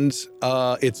 And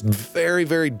it's very,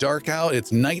 very dark out.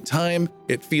 It's nighttime.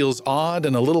 It feels odd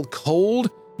and a little cold.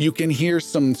 You can hear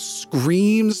some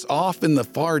screams off in the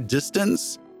far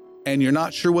distance, and you're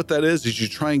not sure what that is as you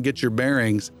try and get your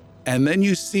bearings. And then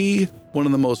you see one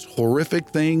of the most horrific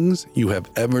things you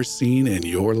have ever seen in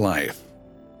your life.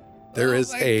 There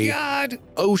is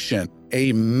ocean,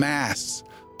 a mass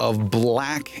of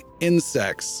black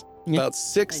insects, about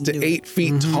 6 to 8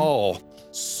 feet tall,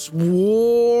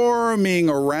 swarming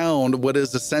around what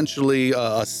is essentially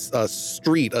a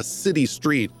street, a city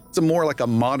street. It's more like a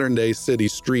modern day city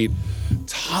street.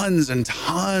 Tons and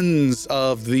tons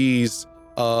of these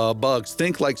bugs.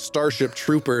 Think like Starship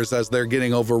Troopers as they're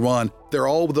getting overrun. They're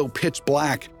all though pitch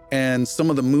black, and some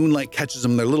of the moonlight catches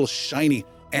them. They're a little shiny,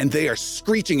 and they are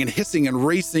screeching and hissing and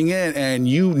racing in, and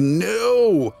you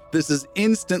know this is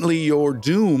instantly your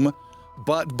doom.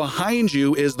 But behind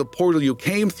you is the portal you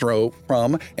came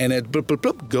from, and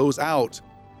it goes out.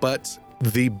 But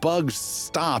the bugs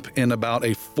stop in about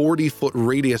a 40-foot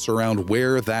radius around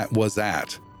where that was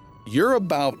at. You're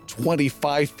about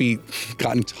 25 feet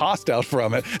gotten tossed out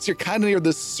from it. So you're kind of near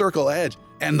this circle edge,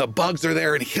 and the bugs are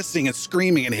there and hissing and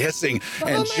screaming and hissing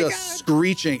and just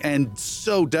screeching and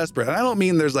so desperate. And I don't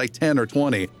mean there's like 10 or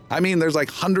 20. I mean there's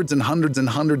like hundreds and hundreds and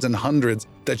hundreds and hundreds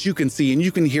that you can see, and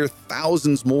you can hear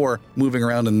thousands more moving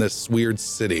around in this weird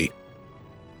city.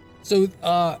 So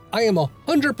I am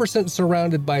 100%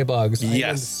 surrounded by bugs.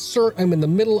 Yes. I'm in the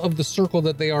middle of the circle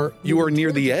that they are. You are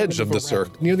near the edge of the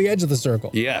circle. Near the edge of the circle.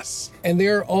 Yes. And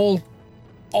they're all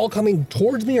coming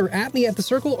towards me or at me at the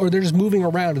circle, or they're just moving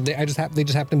around, and they just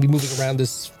happen to be moving around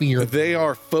this sphere. They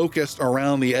are focused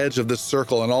around the edge of this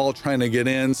circle and all trying to get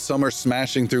in. Some are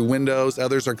smashing through windows.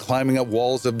 Others are climbing up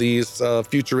walls of these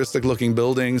futuristic looking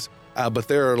buildings. But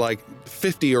there are like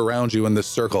 50 around you in this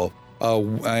circle.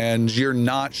 And you're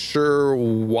not sure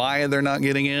why they're not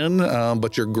getting in,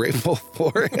 but you're grateful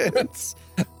for it.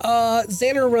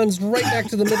 Xander runs right back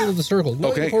to the middle of the circle.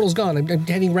 Okay. The portal's gone. I'm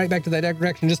heading right back to that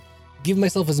direction. Just give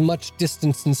myself as much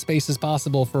distance and space as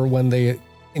possible for when they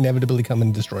inevitably come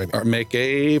and destroy me. Or make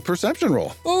a perception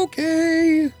roll.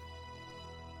 Okay.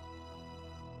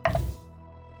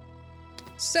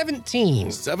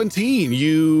 17. 17.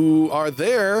 You are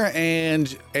there,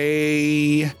 and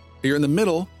you're in the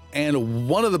middle, and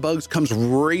one of the bugs comes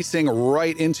racing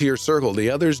right into your circle. The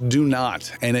others do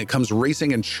not, and it comes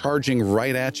racing and charging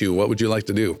right at you. What would you like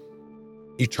to do?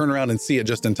 You turn around and see it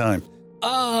just in time.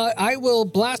 I will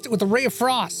blast it with a Ray of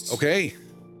Frost. Okay.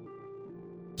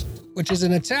 Which is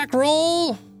an attack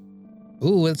roll.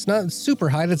 Ooh, it's not super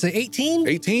high. That's an 18.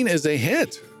 18 is a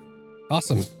hit.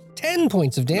 Awesome. 10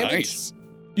 points of damage. Nice.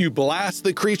 You blast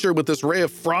the creature with this Ray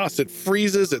of Frost. It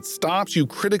freezes, it stops, you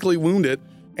critically wound it,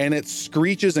 and it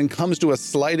screeches and comes to a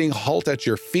sliding halt at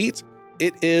your feet.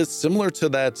 It is similar to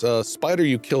that spider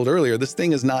you killed earlier. This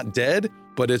thing is not dead,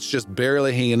 but it's just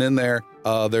barely hanging in there.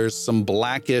 There's some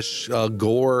blackish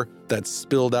gore that's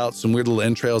spilled out, some weird little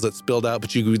entrails that spilled out,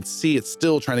 but you could see it's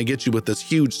still trying to get you with this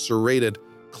huge serrated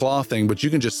claw thing, but you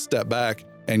can just step back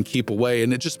and keep away,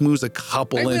 and it just moves a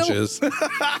couple inches.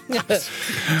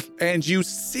 And you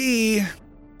see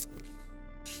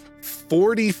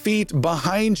 40 feet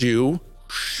behind you,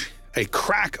 a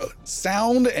crack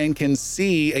sound, and can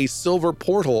see a silver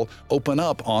portal open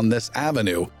up on this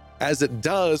avenue. As it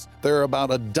does, there are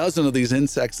about a dozen of these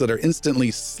insects that are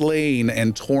instantly slain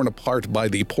and torn apart by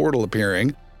the portal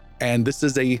appearing. And this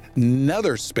is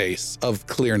another space of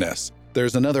clearness.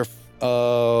 There's another, say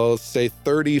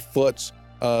 30-foot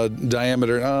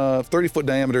diameter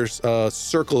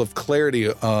circle of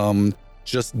clarity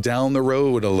just down the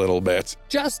road a little bit.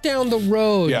 Just down the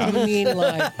road. Yeah. You mean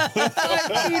like 5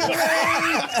 feet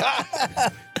away?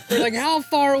 Like, how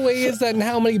far away is that, and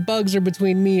how many bugs are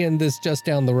between me and this just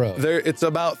down the road? It's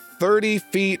about 30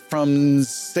 feet from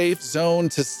safe zone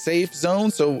to safe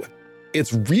zone, so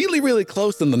it's really, really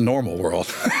close in the normal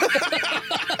world.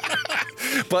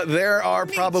 But there are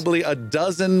probably a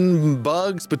dozen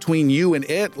bugs between you and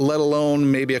it, let alone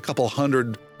maybe a couple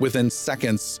hundred within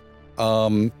seconds.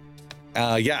 So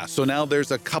now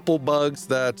there's a couple bugs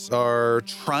that are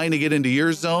trying to get into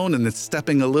your zone, and it's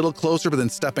stepping a little closer, but then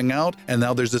stepping out. And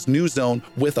now there's this new zone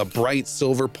with a bright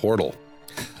silver portal.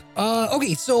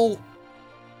 Okay, so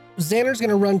Xander's going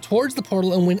to run towards the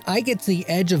portal, and when I get to the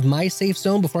edge of my safe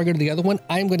zone before I go to the other one,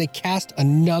 I'm going to cast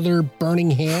another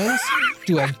Burning Hands,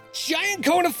 do a giant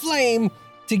cone of flame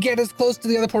to get as close to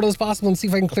the other portal as possible and see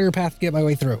if I can clear a path to get my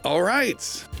way through. All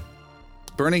right.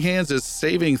 Burning Hands is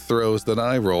saving throws that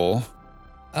I roll.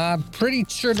 Pretty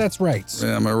sure that's right.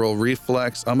 Yeah, I'm gonna roll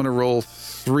reflex. I'm gonna roll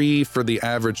 3 for the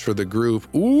average for the group.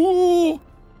 Ooh!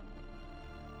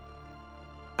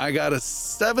 I got a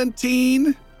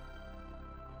 17,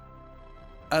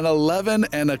 an 11,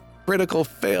 and a critical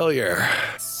failure.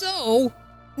 So,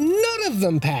 none of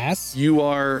them pass. You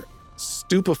are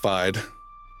stupefied.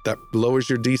 That lowers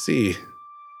your DC.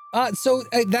 So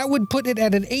that would put it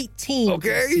at an 18.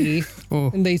 Okay.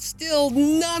 DC, and they still,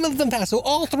 none of them pass. So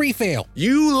all 3 fail.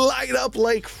 You light up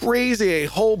like crazy, a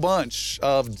whole bunch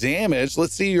of damage.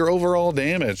 Let's see your overall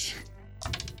damage.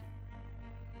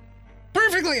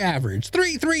 Perfectly average.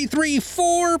 3, 3, 3,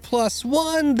 4 plus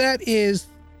 1. That is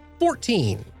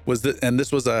 14. And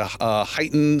this was a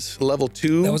heightened level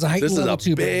 2? That was a heightened level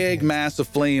 2. This is a big, massive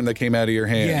flame that came out of your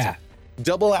hands. Yeah.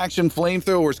 Double action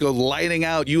flamethrowers go lighting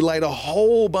out. You light a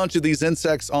whole bunch of these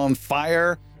insects on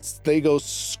fire. They go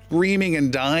screaming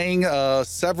and dying.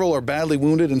 Several are badly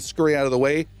wounded and scurry out of the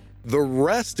way. The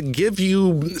rest give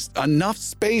you enough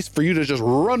space for you to just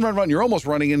run. You're almost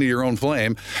running into your own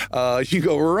flame. You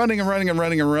go running,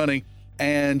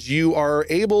 and you are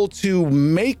able to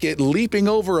make it, leaping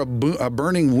over a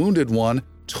burning wounded one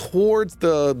towards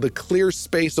the clear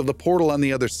space of the portal on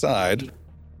the other side.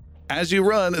 As you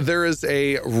run, there is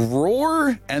a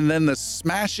roar and then the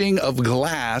smashing of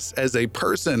glass as a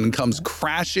person comes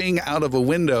crashing out of a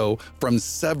window from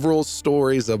several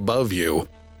stories above you.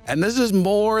 And this is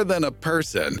more than a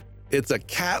person. It's a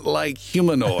cat-like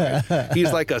humanoid.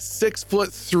 He's like a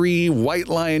 6'3" white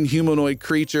lion humanoid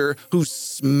creature who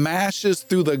smashes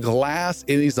through the glass,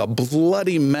 and he's a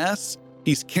bloody mess.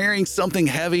 He's carrying something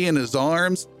heavy in his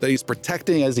arms that he's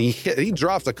protecting as he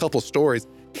drops a couple stories.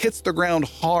 Hits the ground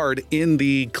hard in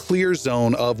the clear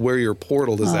zone of where your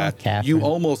portal is at. Catherine. You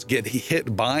almost get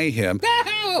hit by him.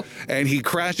 No! And he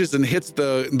crashes and hits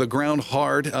the ground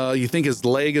hard. You think his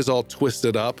leg is all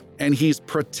twisted up, and he's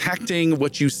protecting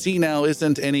what you see now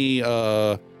isn't any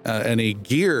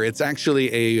gear. It's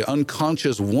actually a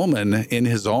unconscious woman in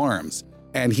his arms.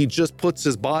 And he just puts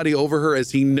his body over her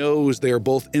as he knows they are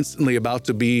both instantly about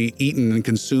to be eaten and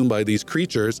consumed by these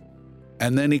creatures.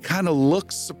 And then he kind of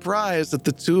looks surprised that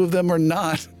the two of them are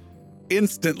not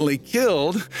instantly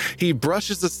killed. He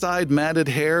brushes aside matted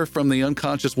hair from the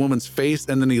unconscious woman's face,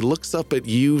 and then he looks up at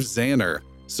you, Xander.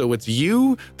 So it's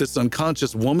you, this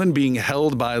unconscious woman being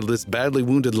held by this badly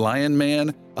wounded lion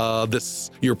man,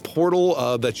 your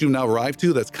portal that you now arrived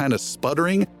to that's kind of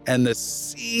sputtering, and this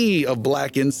sea of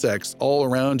black insects all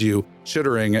around you,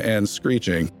 chittering and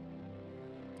screeching.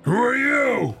 Who are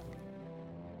you?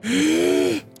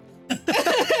 You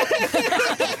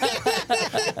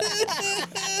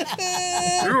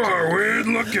are weird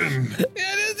looking.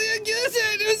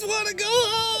 I just want to go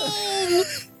home.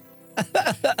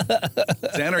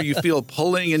 Xander, you feel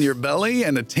pulling in your belly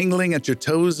and a tingling at your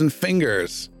toes and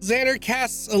fingers. Xander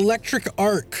casts Electric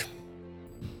Arc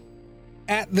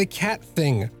at the cat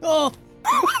thing. Oh,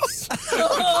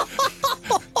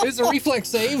 It's a reflex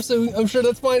save, so I'm sure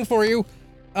that's fine for you.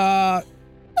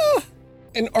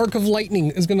 an arc of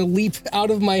lightning is going to leap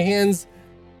out of my hands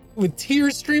with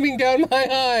tears streaming down my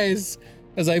eyes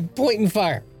as I point and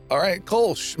fire. All right,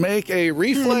 Kolsch, make a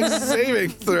reflex saving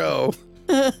throw.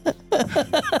 An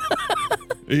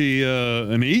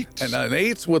 8. And an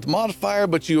 8 with modifier,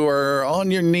 but you are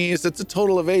on your knees. It's a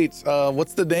total of 8.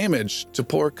 What's the damage to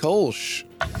poor Kolsch?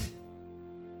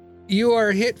 You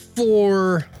are hit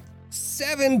for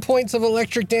 7 points of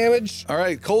electric damage. All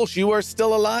right, Kolsch, you are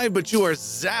still alive, but you are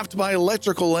zapped by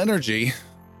electrical energy.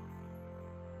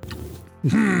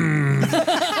 I'm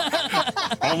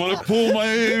gonna pull my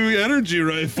energy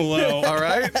rifle out. All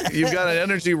right, you've got an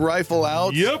energy rifle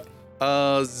out. Yep.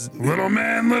 Little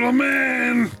man,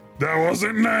 that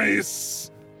wasn't nice.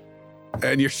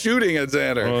 And you're shooting at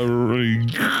Xander.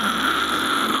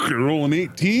 You're rolling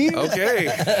 18. Okay.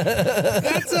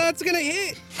 That's gonna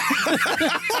hit.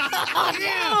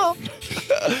 Yeah.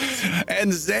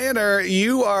 And Xander,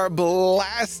 you are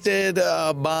blasted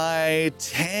by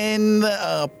 10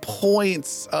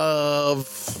 points of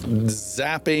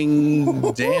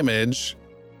zapping damage.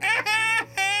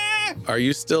 Are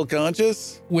you still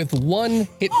conscious? With 1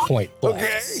 hit point left.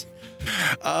 Okay.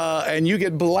 And you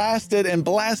get blasted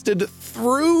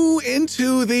through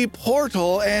into the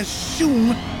portal, and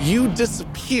shoom, you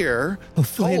disappear.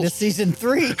 Hopefully into season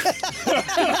 3.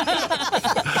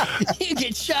 You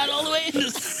get shot all the way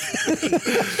into.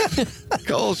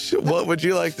 Kolsch, what would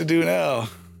you like to do now?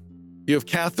 You have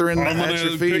Catherine I'm at your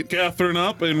gonna feet. pick Catherine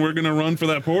up, and we're gonna run for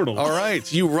that portal. All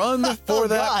right, you run for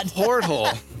that God. portal.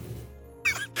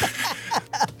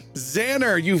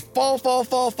 Xander, you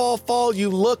fall. You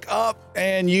look up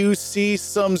and you see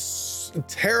some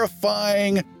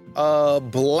terrifying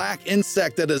black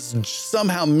insect that has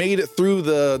somehow made it through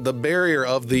the barrier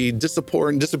of the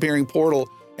disappearing portal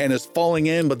and is falling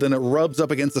in, but then it rubs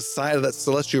up against the side of that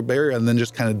celestial barrier and then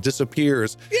just kind of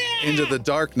disappears into the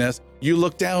darkness. You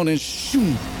look down and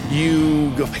shoom, you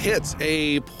hit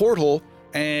a portal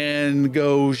and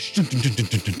go.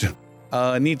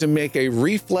 Need to make a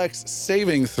reflex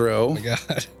saving throw.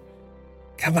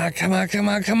 Oh my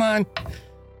god. Come on.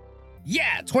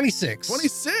 Yeah, 26.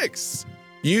 26.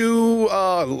 You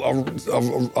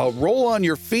roll on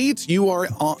your feet. You are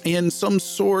in some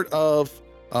sort of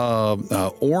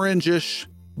orangish,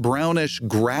 brownish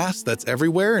grass that's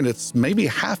everywhere, and it's maybe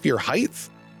half your height.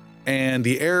 And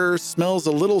the air smells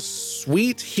a little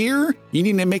sweet here. You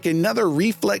need to make another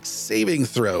reflex saving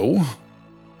throw.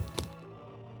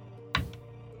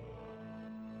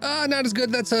 Not as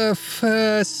good. That's a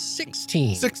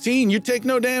 16. 16. You take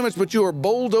no damage, but you are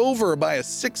bowled over by a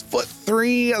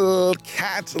 6'3"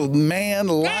 cat man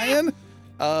lion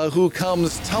who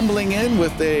comes tumbling in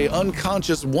with a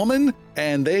unconscious woman,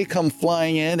 and they come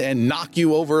flying in and knock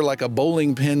you over like a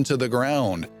bowling pin to the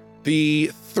ground. The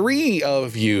 3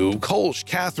 of you, Kolsch,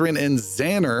 Catherine, and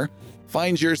Xander,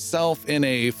 find yourself in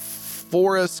a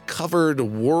forest-covered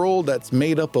world that's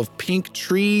made up of pink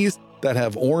trees that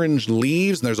have orange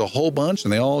leaves, and there's a whole bunch,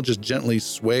 and they all just gently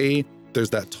sway.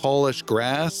 There's that tallish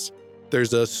grass.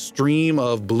 There's a stream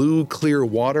of blue, clear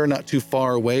water not too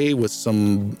far away with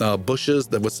some bushes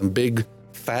with some big,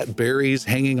 fat berries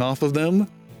hanging off of them.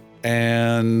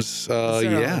 And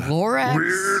yeah.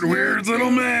 Lorax? Weird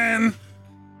little man.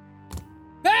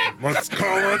 Let's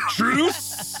call a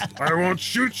truce. I won't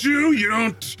shoot you. You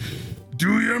don't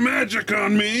do your magic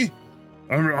on me.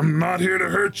 I'm not here to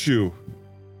hurt you.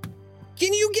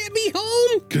 Can you get me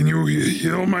home? Can you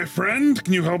heal my friend?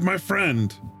 Can you help my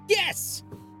friend? Yes,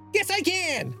 I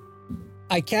can.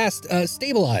 I cast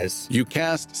Stabilize. You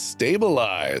cast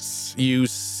Stabilize. You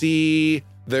see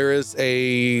there is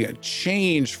a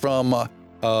change from a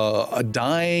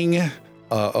dying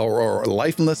or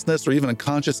lifelessness or even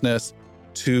unconsciousness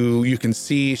to, you can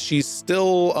see she's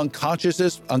still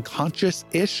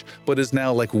unconscious-ish, but is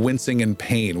now like wincing in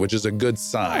pain, which is a good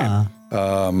sign.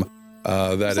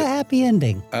 It's a happy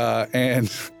ending. And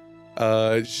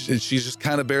she's just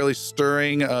kind of barely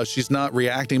stirring. She's not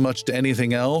reacting much to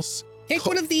anything else. Take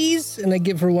one of these, and I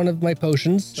give her one of my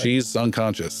potions. She's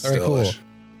unconscious. All right, still.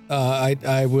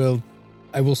 cool.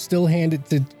 I will still hand it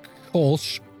to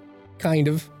Kolsch, kind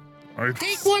of.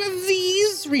 Take one of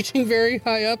these, reaching very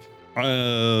high up.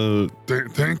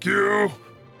 Thank you.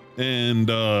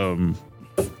 And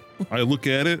I look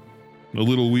at it a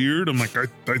little weird. I'm like, I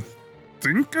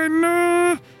think I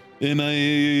know. And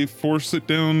I force it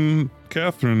down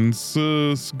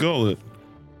Catherine's gullet.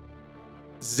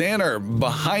 Xander,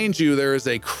 behind you, there is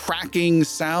a cracking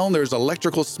sound. There's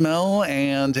electrical smell,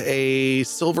 and a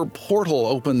silver portal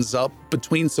opens up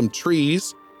between some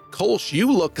trees. Kolsch,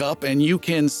 you look up and you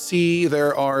can see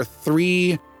there are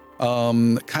 3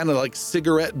 kind of like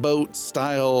cigarette boat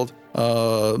styled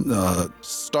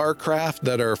starcraft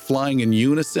that are flying in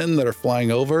unison, that are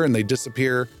flying over, and they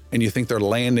disappear, and you think they're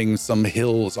landing some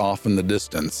hills off in the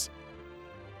distance.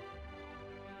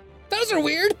 Those are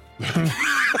weird.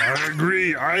 I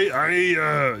agree.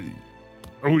 I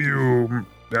owe you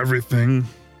everything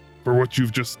for what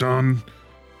you've just done.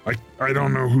 I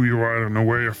don't know who you are. I don't know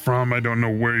where you're from. I don't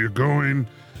know where you're going.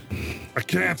 I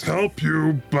can't help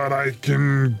you, but I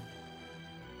can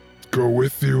go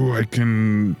with you.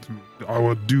 I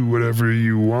will do whatever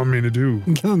you want me to do.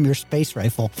 Give him your space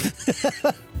rifle.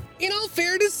 In all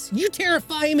fairness, you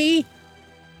terrify me.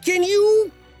 Can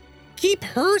you keep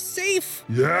her safe?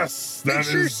 Yes, Make that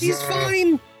sure is she's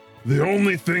fine. the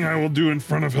only thing I will do in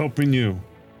front of helping you.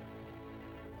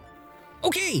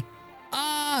 Okay.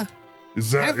 Is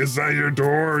that your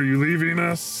door? Are you leaving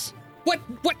us?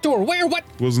 What door? Where? What?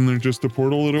 Wasn't there just a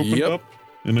portal that opened Yep. up?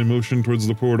 And I motioned towards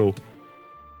the portal.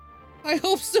 I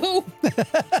hope so.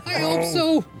 I hope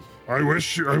so. I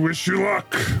wish you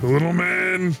luck, little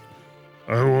man.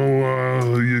 I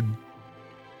will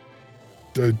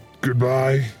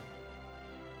goodbye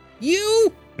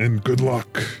You. and good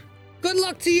luck. Good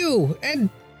luck to you. And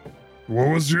What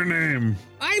was your name?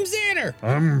 I'm Xander.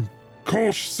 I'm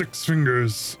Kolsch Six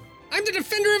Fingers. I'm the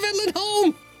defender of Edlin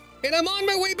Home. And I'm on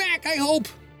my way back, I hope.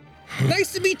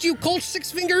 Nice to meet you, Colt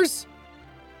Six Fingers.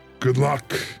 Good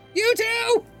luck. You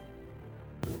too.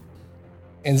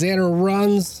 And Xander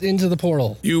runs into the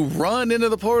portal. You run into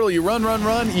the portal, you run,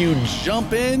 you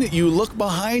jump in, you look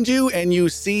behind you, and you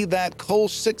see that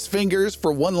Kolsch Six Fingers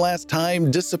for one last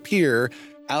time disappear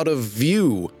out of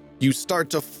view. You start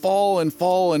to fall and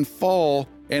fall and fall,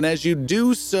 and as you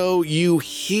do so, you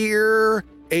hear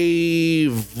a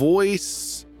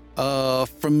voice, a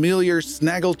familiar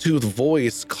snaggletooth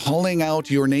voice calling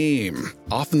out your name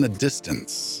off in the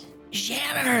distance.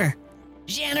 Xander!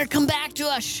 Xander, come back to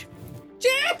us!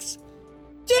 Jax!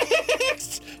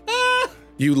 Jax!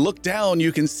 You look down,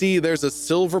 you can see there's a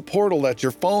silver portal that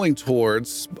you're falling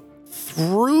towards.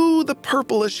 Through the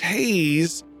purplish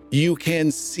haze, you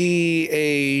can see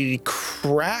a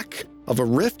crack of a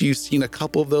rift. You've seen a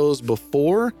couple of those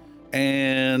before.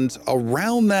 And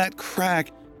around that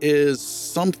crack is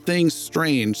something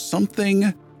strange,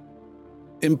 something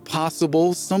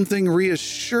impossible, something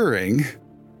reassuring.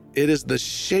 It is the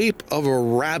shape of a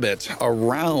rabbit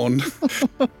around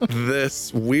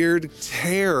this weird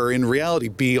tear in reality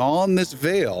beyond this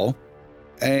veil.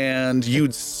 And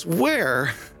you'd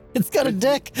swear It's got a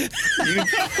dick.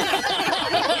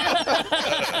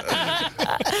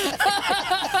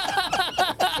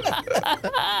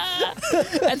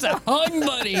 That's a hug,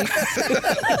 buddy!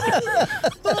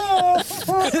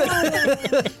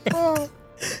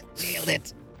 Nailed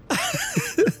it.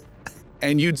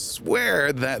 and you'd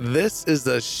swear that this is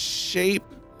the shape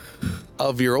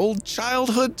of your old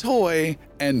childhood toy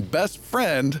and best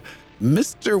friend,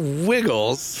 Mr.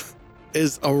 Wiggles,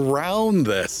 is around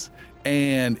this.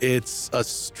 And it's a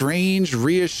strange,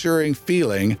 reassuring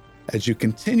feeling as you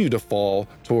continue to fall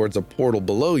towards a portal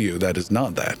below you that is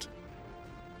not that.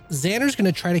 Xander's going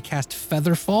to try to cast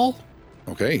Featherfall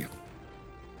Okay.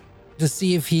 to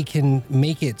see if he can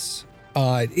make it.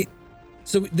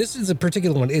 So this is a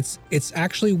particular one. It's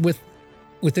actually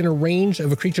within a range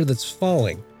of a creature that's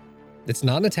falling. It's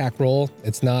not an attack roll.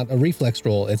 It's not a reflex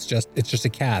roll. It's just a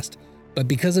cast. But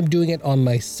because I'm doing it on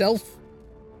myself,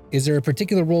 is there a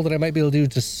particular roll that I might be able to do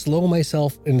to slow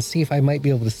myself and see if I might be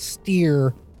able to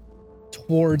steer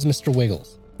towards Mr.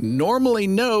 Wiggles? Normally,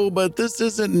 no, but this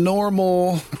isn't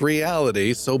normal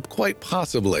reality, so quite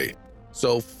possibly.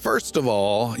 So first of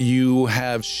all, you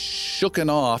have shooken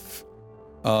off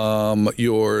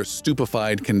your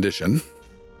stupefied condition.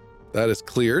 That is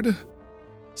cleared.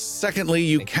 Secondly,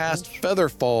 you cast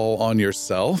Featherfall on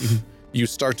yourself. You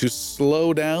start to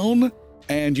slow down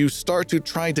and you start to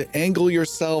try to angle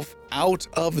yourself out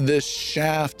of this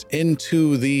shaft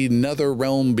into the nether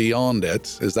realm beyond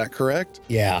it. Is that correct?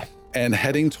 Yeah, And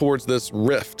heading towards this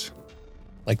rift.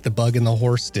 like the bug and the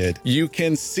horse did. You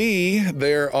can see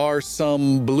there are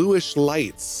some bluish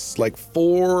lights, like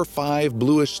 4 or 5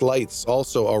 bluish lights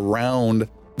also around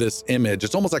this image.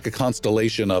 It's almost like a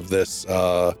constellation of this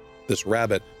this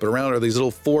rabbit, but around are these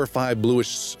little 4 or 5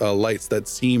 bluish lights that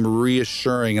seem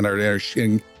reassuring and are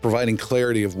providing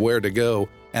clarity of where to go.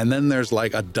 And then there's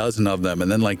like a dozen of them, and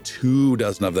then like 2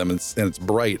 dozen of them, and it's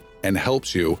bright and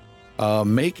helps you.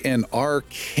 Make an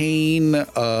arcane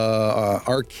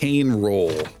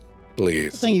roll, I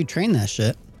please. think you train that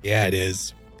shit. Yeah, it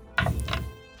is.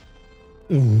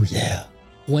 Ooh, yeah.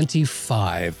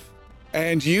 25.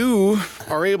 And you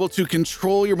are able to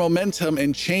control your momentum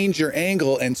and change your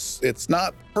angle. And it's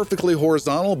not perfectly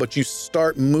horizontal, but you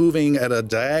start moving at a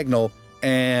diagonal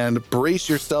and brace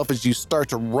yourself as you start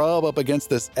to rub up against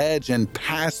this edge and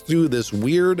pass through this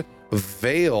weird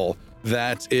veil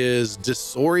that is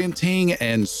disorienting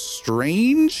and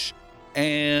strange.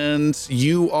 And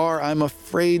you are, I'm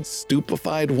afraid,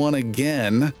 stupefied one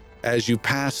again as you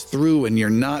pass through and you're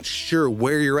not sure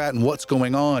where you're at and what's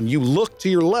going on. You look to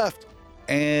your left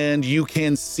and you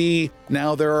can see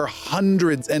now there are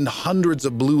hundreds and hundreds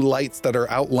of blue lights that are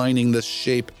outlining the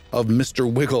shape of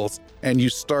Mr. Wiggles. And you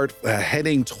start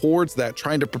heading towards that,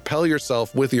 trying to propel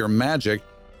yourself with your magic.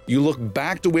 You look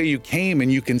back the way you came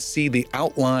and you can see the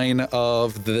outline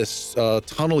of this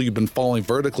tunnel you've been falling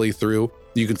vertically through.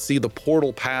 You can see the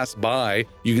portal pass by.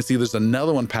 You can see there's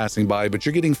another one passing by, but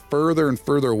you're getting further and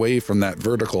further away from that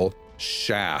vertical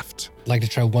shaft. I'd like to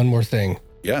try one more thing.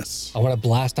 Yes. I want to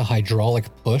blast a hydraulic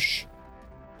push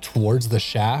towards the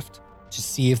shaft to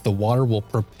see if the water will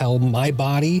propel my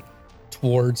body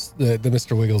towards the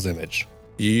Mr. Wiggles image.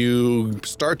 You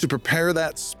start to prepare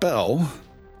that spell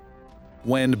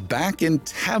when back in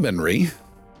Tavernry,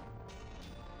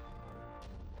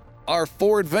 our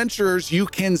 4 adventurers, you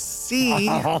can see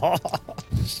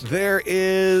there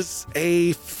is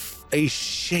a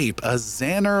shape, a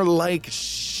Xander-like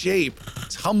shape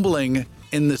tumbling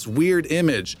in this weird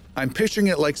image. I'm picturing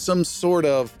it like some sort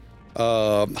of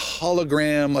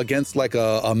hologram against like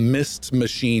a mist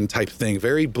machine type thing.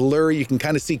 Very blurry. You can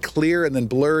kind of see clear and then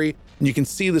blurry. And you can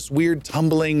see this weird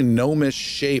tumbling gnomish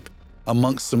shape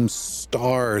amongst some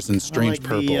stars and strange like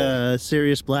purple. The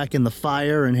Sirius Black in the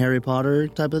fire and Harry Potter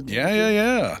type of.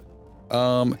 Yeah.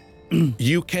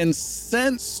 You can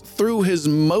sense through his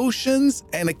motions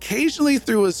and occasionally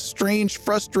through his strange,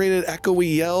 frustrated,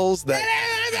 echoey yells that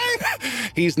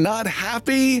he's not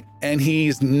happy and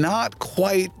he's not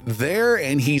quite there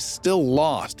and he's still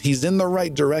lost. He's in the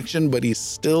right direction, but he's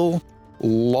still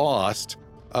lost.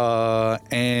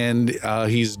 And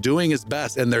he's doing his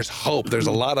best, and there's hope. There's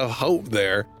a lot of hope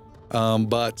there,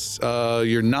 but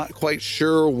you're not quite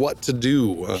sure what to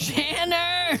do.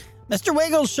 Xander! Mr.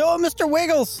 Wiggles, show him Mr.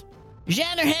 Wiggles.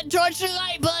 Xander, head towards the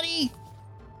light, buddy.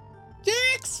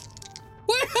 Dix!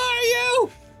 Where are you?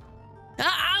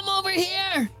 I'm over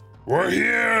here. We're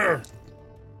here.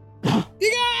 You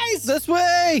guys! This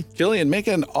way. Killian, make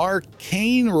an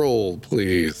arcane roll,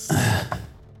 please.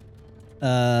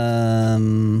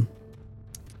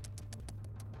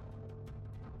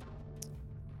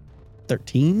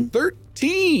 13.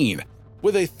 13.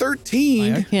 With a My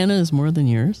 13, Arcana is more than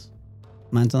yours.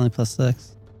 Mine's only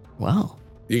 +6. Wow.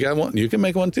 you got one. You can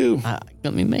make one too.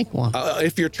 Let me make one.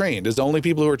 If you're trained, it's only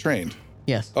people who are trained.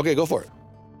 Yes. Okay, go for it.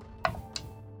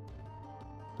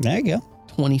 There you go.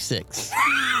 26.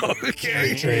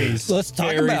 Okay. Let's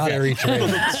talk Very, about very it.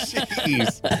 trained.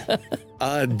 Jeez.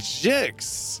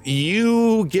 Jix,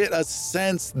 you get a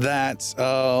sense that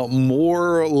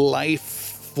more life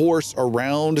force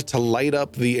around to light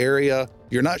up the area.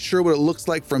 You're not sure what it looks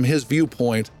like from his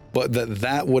viewpoint, but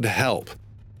that would help.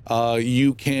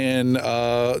 You can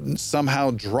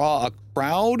somehow draw a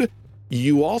crowd.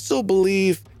 You also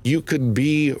believe you could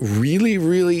be really,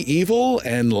 really evil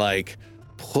and like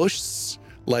push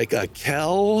like a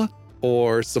Kel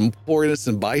or some poor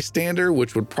innocent bystander,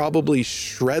 which would probably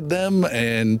shred them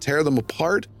and tear them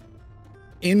apart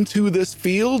into this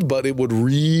field, but it would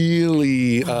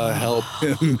really help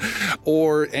him,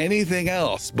 or anything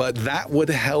else, but that would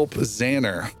help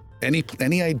Xander.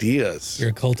 Any ideas?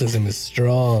 Your occultism is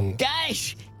strong.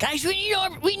 Guys, we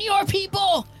need more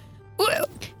people.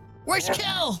 Where's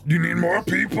Kel? You need more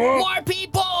people? More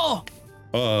people.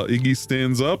 Iggy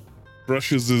stands up,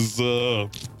 brushes his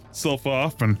self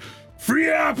off, and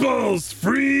free apples!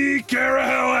 Free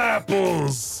Carahel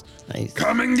apples! Nice.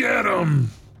 Come and get them!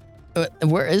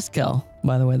 Where is Kel,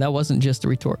 by the way? That wasn't just a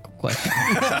rhetorical question.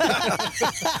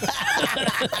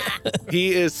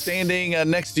 He is standing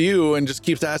next to you and just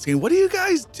keeps asking, "What are you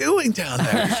guys doing down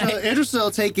there?" So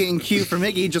Idrisil, taking cue from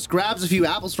Iggy, just grabs a few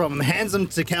apples from him, hands them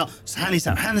to Cal. Hand these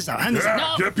out, hand this out, hand this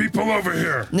out. Yeah, get people over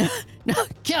here! No,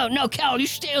 Kel, you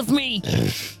stay with me.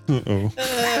 Give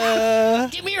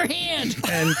me your hand.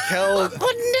 And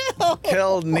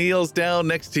Kel kneels down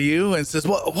next to you and says,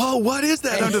 "Whoa, what is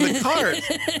that under the cart?"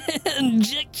 And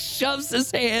Jick shoves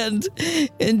his hand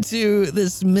into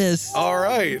this mist. All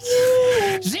right.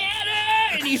 Xander!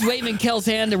 And he's waving Kel's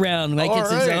hand around like All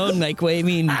it's his right. own, like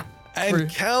waving. And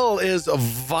Kel is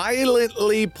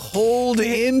violently pulled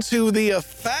into the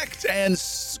effect and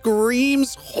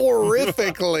screams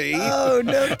horrifically. Oh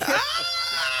no.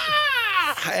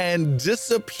 and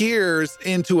disappears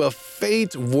into a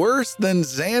fate worse than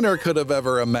Xander could have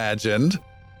ever imagined.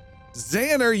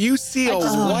 Xander, you see a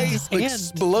white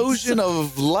explosion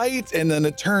of light, and then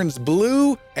it turns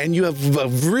blue, and you have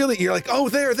you're like, oh,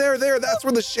 there, that's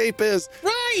where the shape is.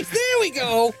 Right, there we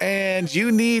go. And you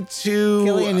need to...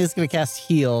 Killian is going to cast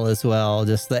heal as well,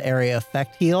 just the area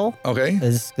effect heal. Okay.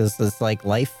 Because it's like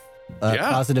life,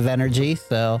 positive energy.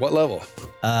 So What level?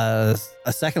 a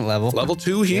second level. Level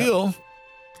 2 heal.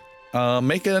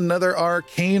 Make another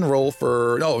arcane roll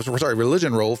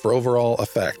religion roll for overall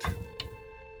effect.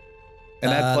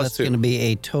 And add plus that's 2. going to be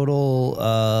a total,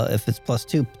 if it's plus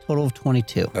 2, total of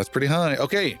 22. That's pretty high.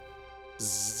 Okay.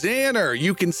 Xander,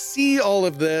 you can see all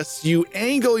of this. You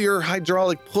angle your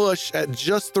hydraulic push at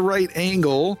just the right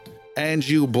angle, and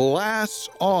you blast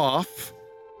off.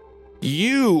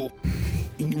 You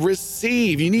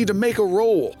receive. You need to make a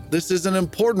roll. This is an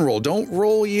important roll. Don't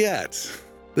roll yet.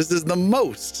 This is the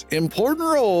most important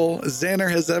roll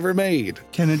Xander has ever made.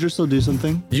 Can Idrisil do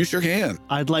something? You sure can.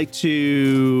 I'd like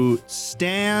to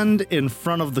stand in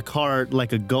front of the cart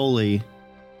like a goalie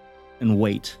and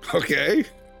wait Okay.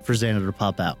 for Xander to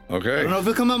pop out. I Okay. don't know if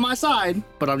he'll come up my side,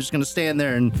 but I'm just going to stand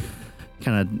there and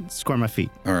kind of square my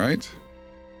feet. All right.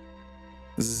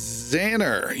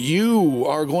 Xander, you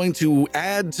are going to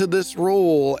add to this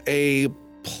roll a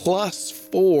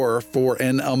 +4 for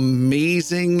an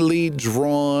amazingly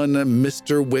drawn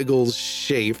Mr. Wiggles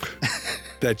shape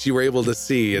that you were able to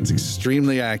see. It's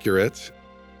extremely accurate.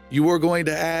 You are going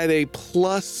to add a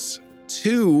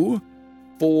 +2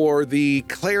 for the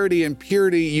clarity and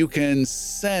purity you can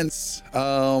sense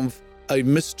of a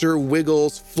Mr.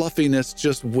 Wiggles fluffiness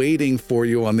just waiting for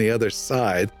you on the other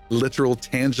side. Literal,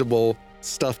 tangible,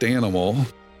 stuffed animal.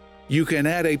 You can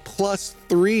add a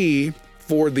 +3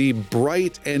 for the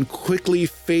bright and quickly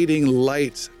fading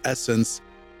light essence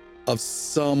of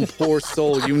some poor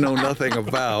soul you know nothing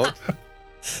about.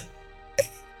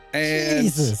 And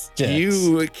Jesus, Jax.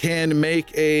 you can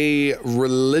make a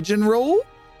religion roll,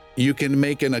 you can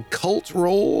make an occult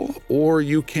roll, or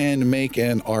you can make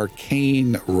an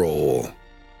arcane roll.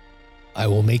 I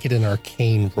will make it an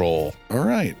arcane roll. All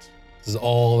right. This is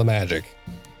all the magic.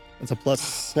 That's a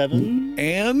 +7.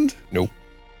 And Nope.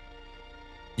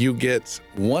 you get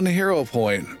 1 hero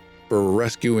point for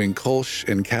rescuing Kolsch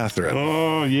and Catherine.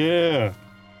 Oh, yeah.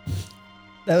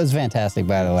 That was fantastic,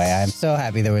 by the way. I'm so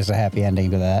happy there was a happy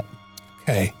ending to that.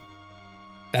 Okay.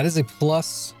 That is a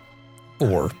 +4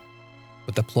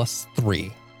 with a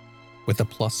 +3 with a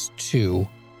 +2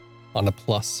 on a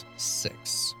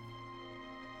 +6.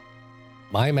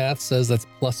 My math says that's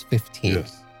 +15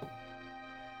 Yes.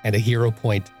 and a hero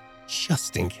point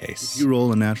just in case. You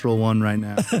roll a natural 1 right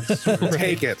now.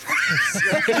 Take it.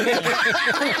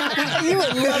 You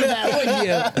would love that,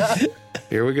 wouldn't you?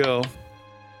 Here we go.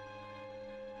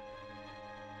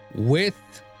 With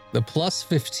the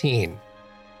 +15,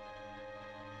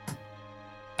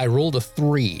 I rolled a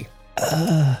 3.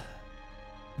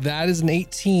 That is an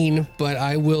 18, but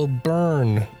I will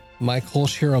burn my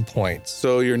Kolsch hero points.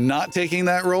 So you're not taking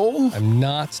that roll? I'm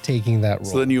not taking that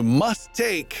roll. So then you must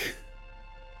take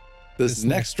this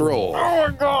next roll. Oh,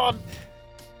 my God.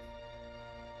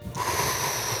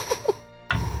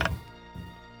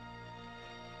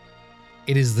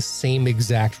 It is the same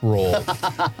exact roll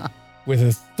with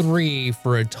a 3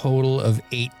 for a total of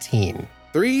 18.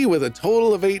 3 with a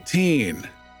total of 18.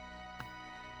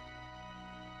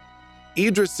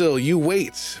 Idrisil, you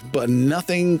wait, but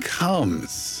nothing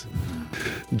comes.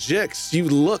 Jix, you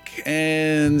look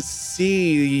and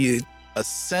see a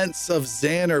sense of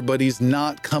Xander, but he's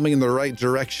not coming in the right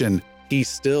direction. He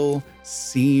still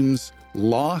seems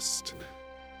lost.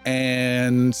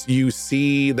 And you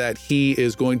see that he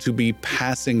is going to be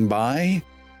passing by,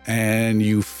 and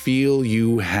you feel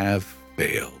you have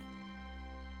failed.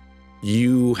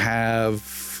 You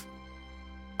have,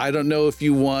 I don't know if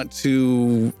you want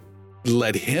to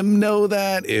let him know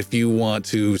that, if you want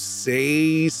to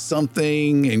say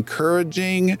something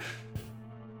encouraging,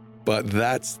 but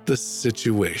that's the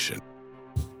situation.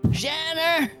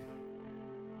 Xander!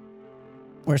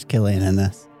 Where's Killian in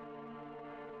this?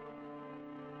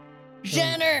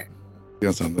 Xander!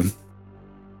 Got something.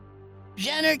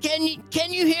 Xander,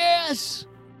 can you hear us?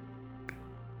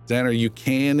 Xander, you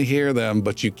can hear them,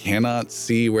 but you cannot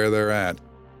see where they're at.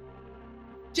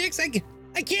 Jix,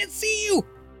 I can't see you.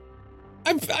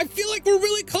 I feel like we're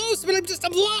really close, but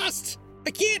I'm lost.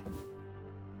 I can't.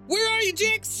 Where are you,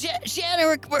 Jix?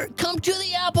 Xander, we're come to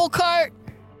the apple cart.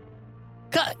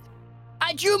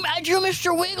 I drew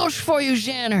Mr. Wiggles for you,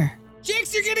 Xander.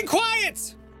 Jix, you're getting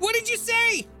quiet. What did you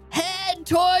say? Head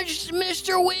towards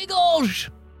Mr. Wiggles.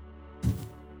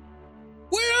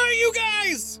 Where are are you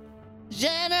guys?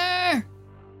 Xander!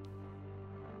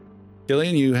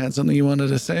 Killian, you had something you wanted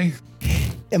to say?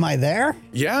 Am I there?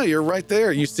 Yeah, you're right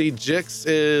there. You see Jix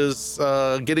is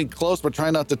getting close, but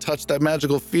trying not to touch that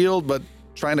magical field, but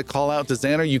trying to call out to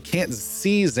Xander. You can't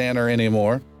see Xander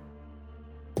anymore.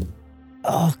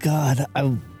 Oh God,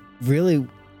 I'm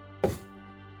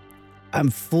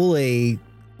fully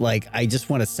like I just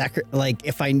want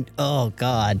to oh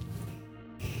God.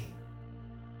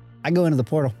 I go into the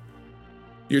portal.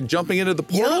 You're jumping into the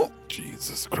portal?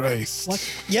 Jesus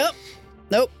Christ. Yep.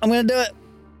 Nope, I'm gonna do it.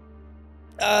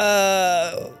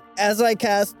 As I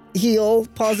cast heal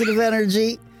positive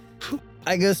energy,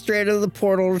 I go straight into the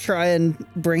portal to try and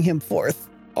bring him forth.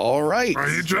 All right. Are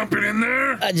you jumping in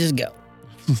there? I just go.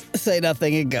 Say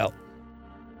nothing and go.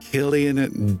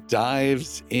 Killian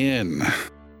dives in.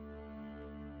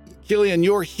 Killian,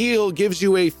 your heal gives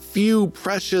you a few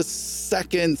precious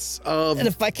seconds of... And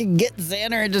if I can get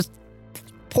Xander and just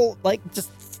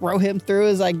throw him through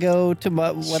as I go to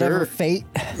my whatever Sure. fate.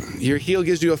 Your heal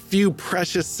gives you a few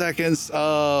precious seconds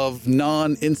of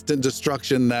non-instant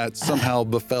destruction that somehow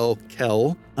befell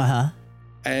Kel. Uh-huh.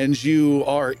 And you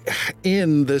are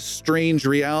in this strange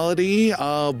reality,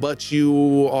 but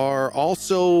you are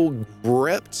also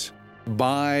gripped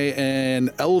by an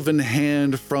elven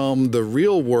hand from the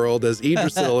real world as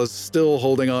Idrisil is still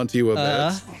holding on to you a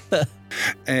bit.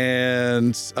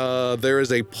 And there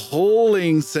is a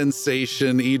pulling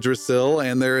sensation, Idrisil,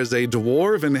 and there is a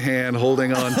dwarven hand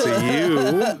holding on to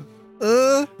you.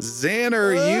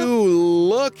 Xander, you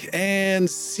look and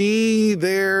see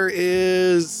there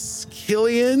is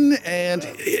Killian, and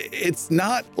it's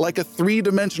not like a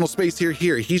three-dimensional space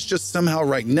here. He's just somehow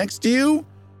right next to you.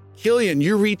 Killian,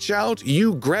 you reach out,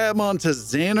 you grab onto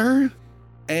Xander,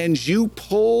 and you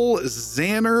pull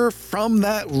Xander from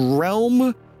that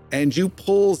realm, and you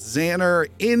pull Xander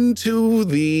into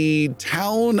the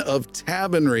town of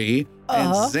Tabernary.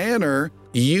 And Xander,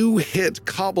 you hit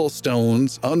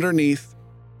cobblestones underneath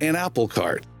an apple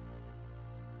cart.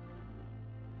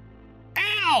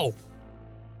 Ow!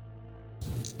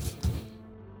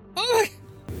 Oh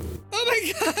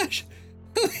my gosh!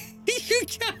 You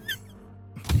guys!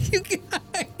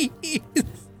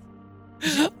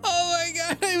 Oh my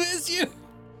god, I miss you!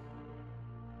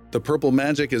 The purple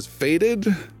magic is faded,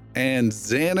 and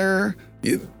Xander,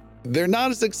 they're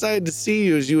not as excited to see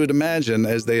you as you would imagine,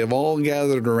 as they have all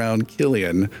gathered around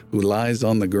Killian, who lies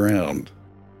on the ground.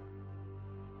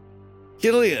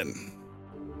 Killian.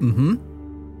 Mm-hmm.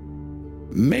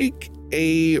 Make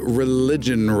a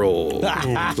religion roll,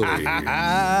 please.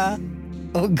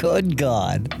 Oh, good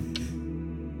God.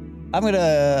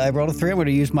 I rolled a 3. I'm going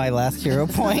to use my last hero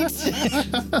point.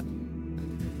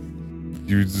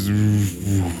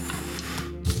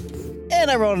 And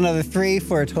I rolled another 3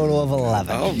 for a total of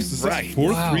 11. Oh, Jesus, right. that's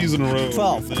 4 threes in a row.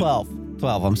 12.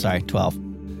 I'm sorry, 12.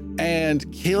 And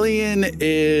Killian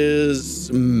is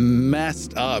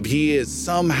messed up. He has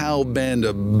somehow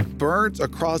been burnt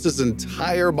across his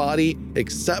entire body,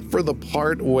 except for the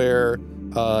part where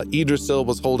Idrisil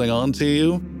was holding on to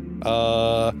you.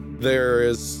 There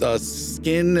is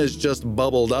skin is just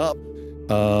bubbled up.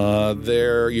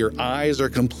 Your eyes are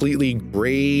completely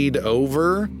grayed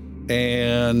over,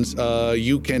 and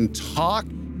you can talk,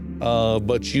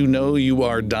 but you know you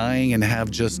are dying and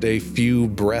have just a few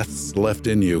breaths left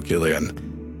in you, Killian.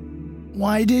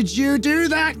 Why did you do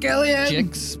that, Killian?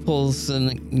 Jix pulls and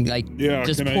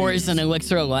just can I pours use- an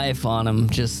elixir of life on him.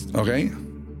 Just Okay.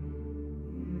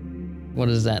 what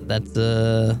is that? That's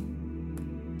a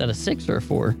 6 or a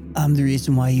 4? I'm the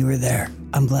reason why you were there.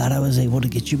 I'm glad I was able to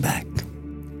get you back.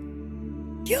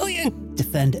 Killian!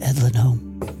 Defend Edlin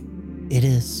home. It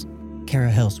is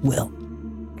Carahill's will.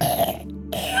 Killian,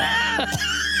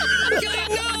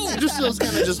 no! Idrisil's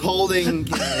kind of just holding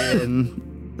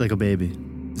Killian like a baby.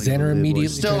 Xander immediately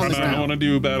Still on turns the I around. want to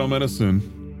do battle medicine.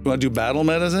 You want to do battle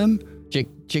medicine?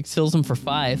 Jix heals him for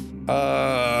 5.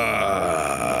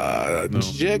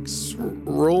 Jix,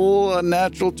 roll a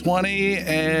natural 20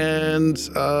 and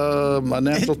a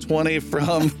natural 20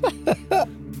 from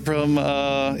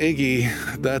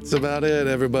Iggy. That's about it,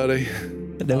 everybody.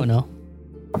 Oh no.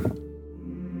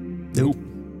 Nope.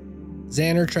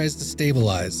 Xander tries to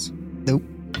stabilize. Nope.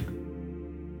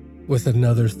 With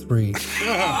another 3.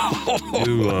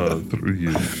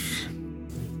 3.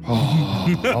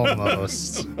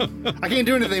 Almost. I can't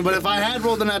do anything, but if I had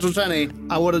rolled the natural 20,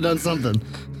 I would have done something.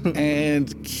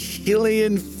 And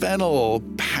Killian Fennel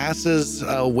passes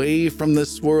away from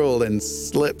this world and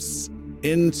slips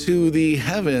into the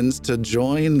heavens to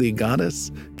join the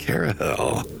goddess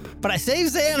Carahill. But I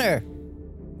saved Xander.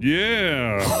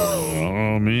 Yeah.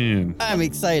 Oh, man. I'm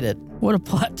excited. What a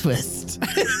plot twist.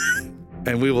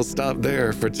 And we will stop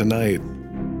there for tonight.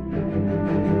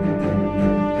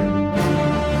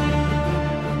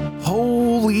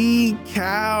 Holy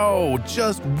cow!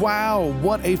 Just wow,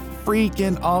 what a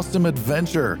freaking awesome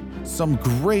adventure. Some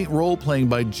great role-playing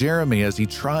by Jeremy as he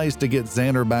tries to get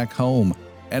Xander back home.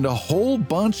 And a whole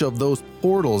bunch of those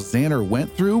portals Xander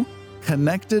went through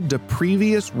connected to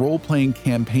previous role-playing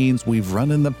campaigns we've run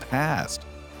in the past.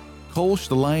 Kolsch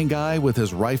the Lion Guy with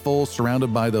his rifle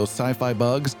surrounded by those sci-fi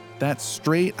bugs, that's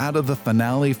straight out of the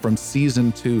finale from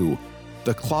Season 2.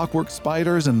 The clockwork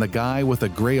spiders and the guy with a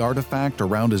gray artifact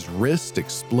around his wrist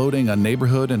exploding a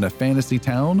neighborhood in a fantasy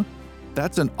town,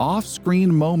 that's an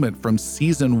off-screen moment from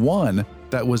Season 1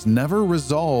 that was never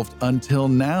resolved until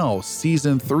now,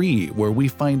 Season 3, where we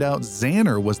find out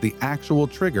Xander was the actual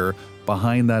trigger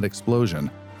behind that explosion.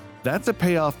 That's a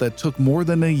payoff that took more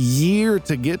than a year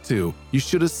to get to. You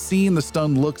should have seen the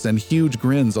stunned looks and huge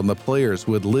grins on the players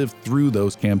who had lived through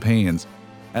those campaigns.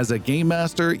 As a game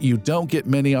master, you don't get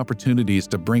many opportunities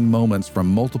to bring moments from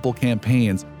multiple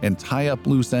campaigns and tie up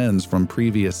loose ends from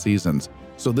previous seasons,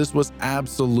 so this was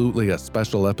absolutely a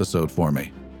special episode for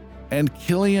me. And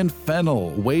Killian Fennel,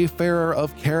 Wayfarer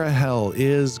of Carahel,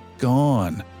 is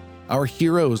gone. Our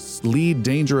heroes lead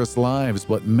dangerous lives,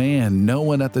 but man, no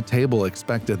one at the table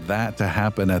expected that to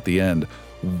happen at the end.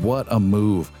 What a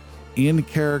move. In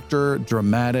character,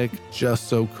 dramatic, just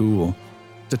so cool.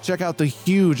 To check out the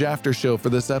huge after show for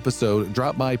this episode,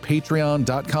 drop by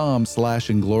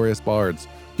patreon.com/ingloriousbards.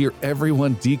 Hear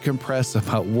everyone decompress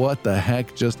about what the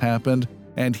heck just happened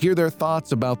and hear their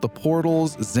thoughts about the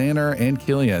portals, Xander, and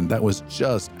Killian. That was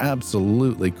just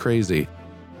absolutely crazy.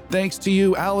 Thanks to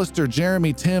you, Alistair,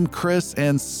 Jeremy, Tim, Chris,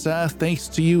 and Seth. Thanks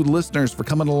to you, listeners, for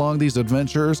coming along these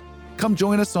adventures. Come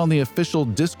join us on the official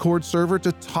Discord server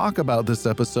to talk about this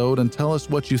episode and tell us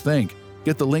what you think.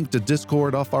 Get the link to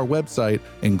Discord off our website,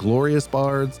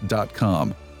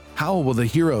 ingloriousbards.com. How will the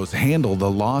heroes handle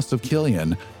the loss of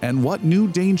Killian, and what new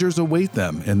dangers await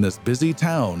them in this busy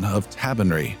town of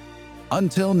Tabernary?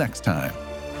 Until next time.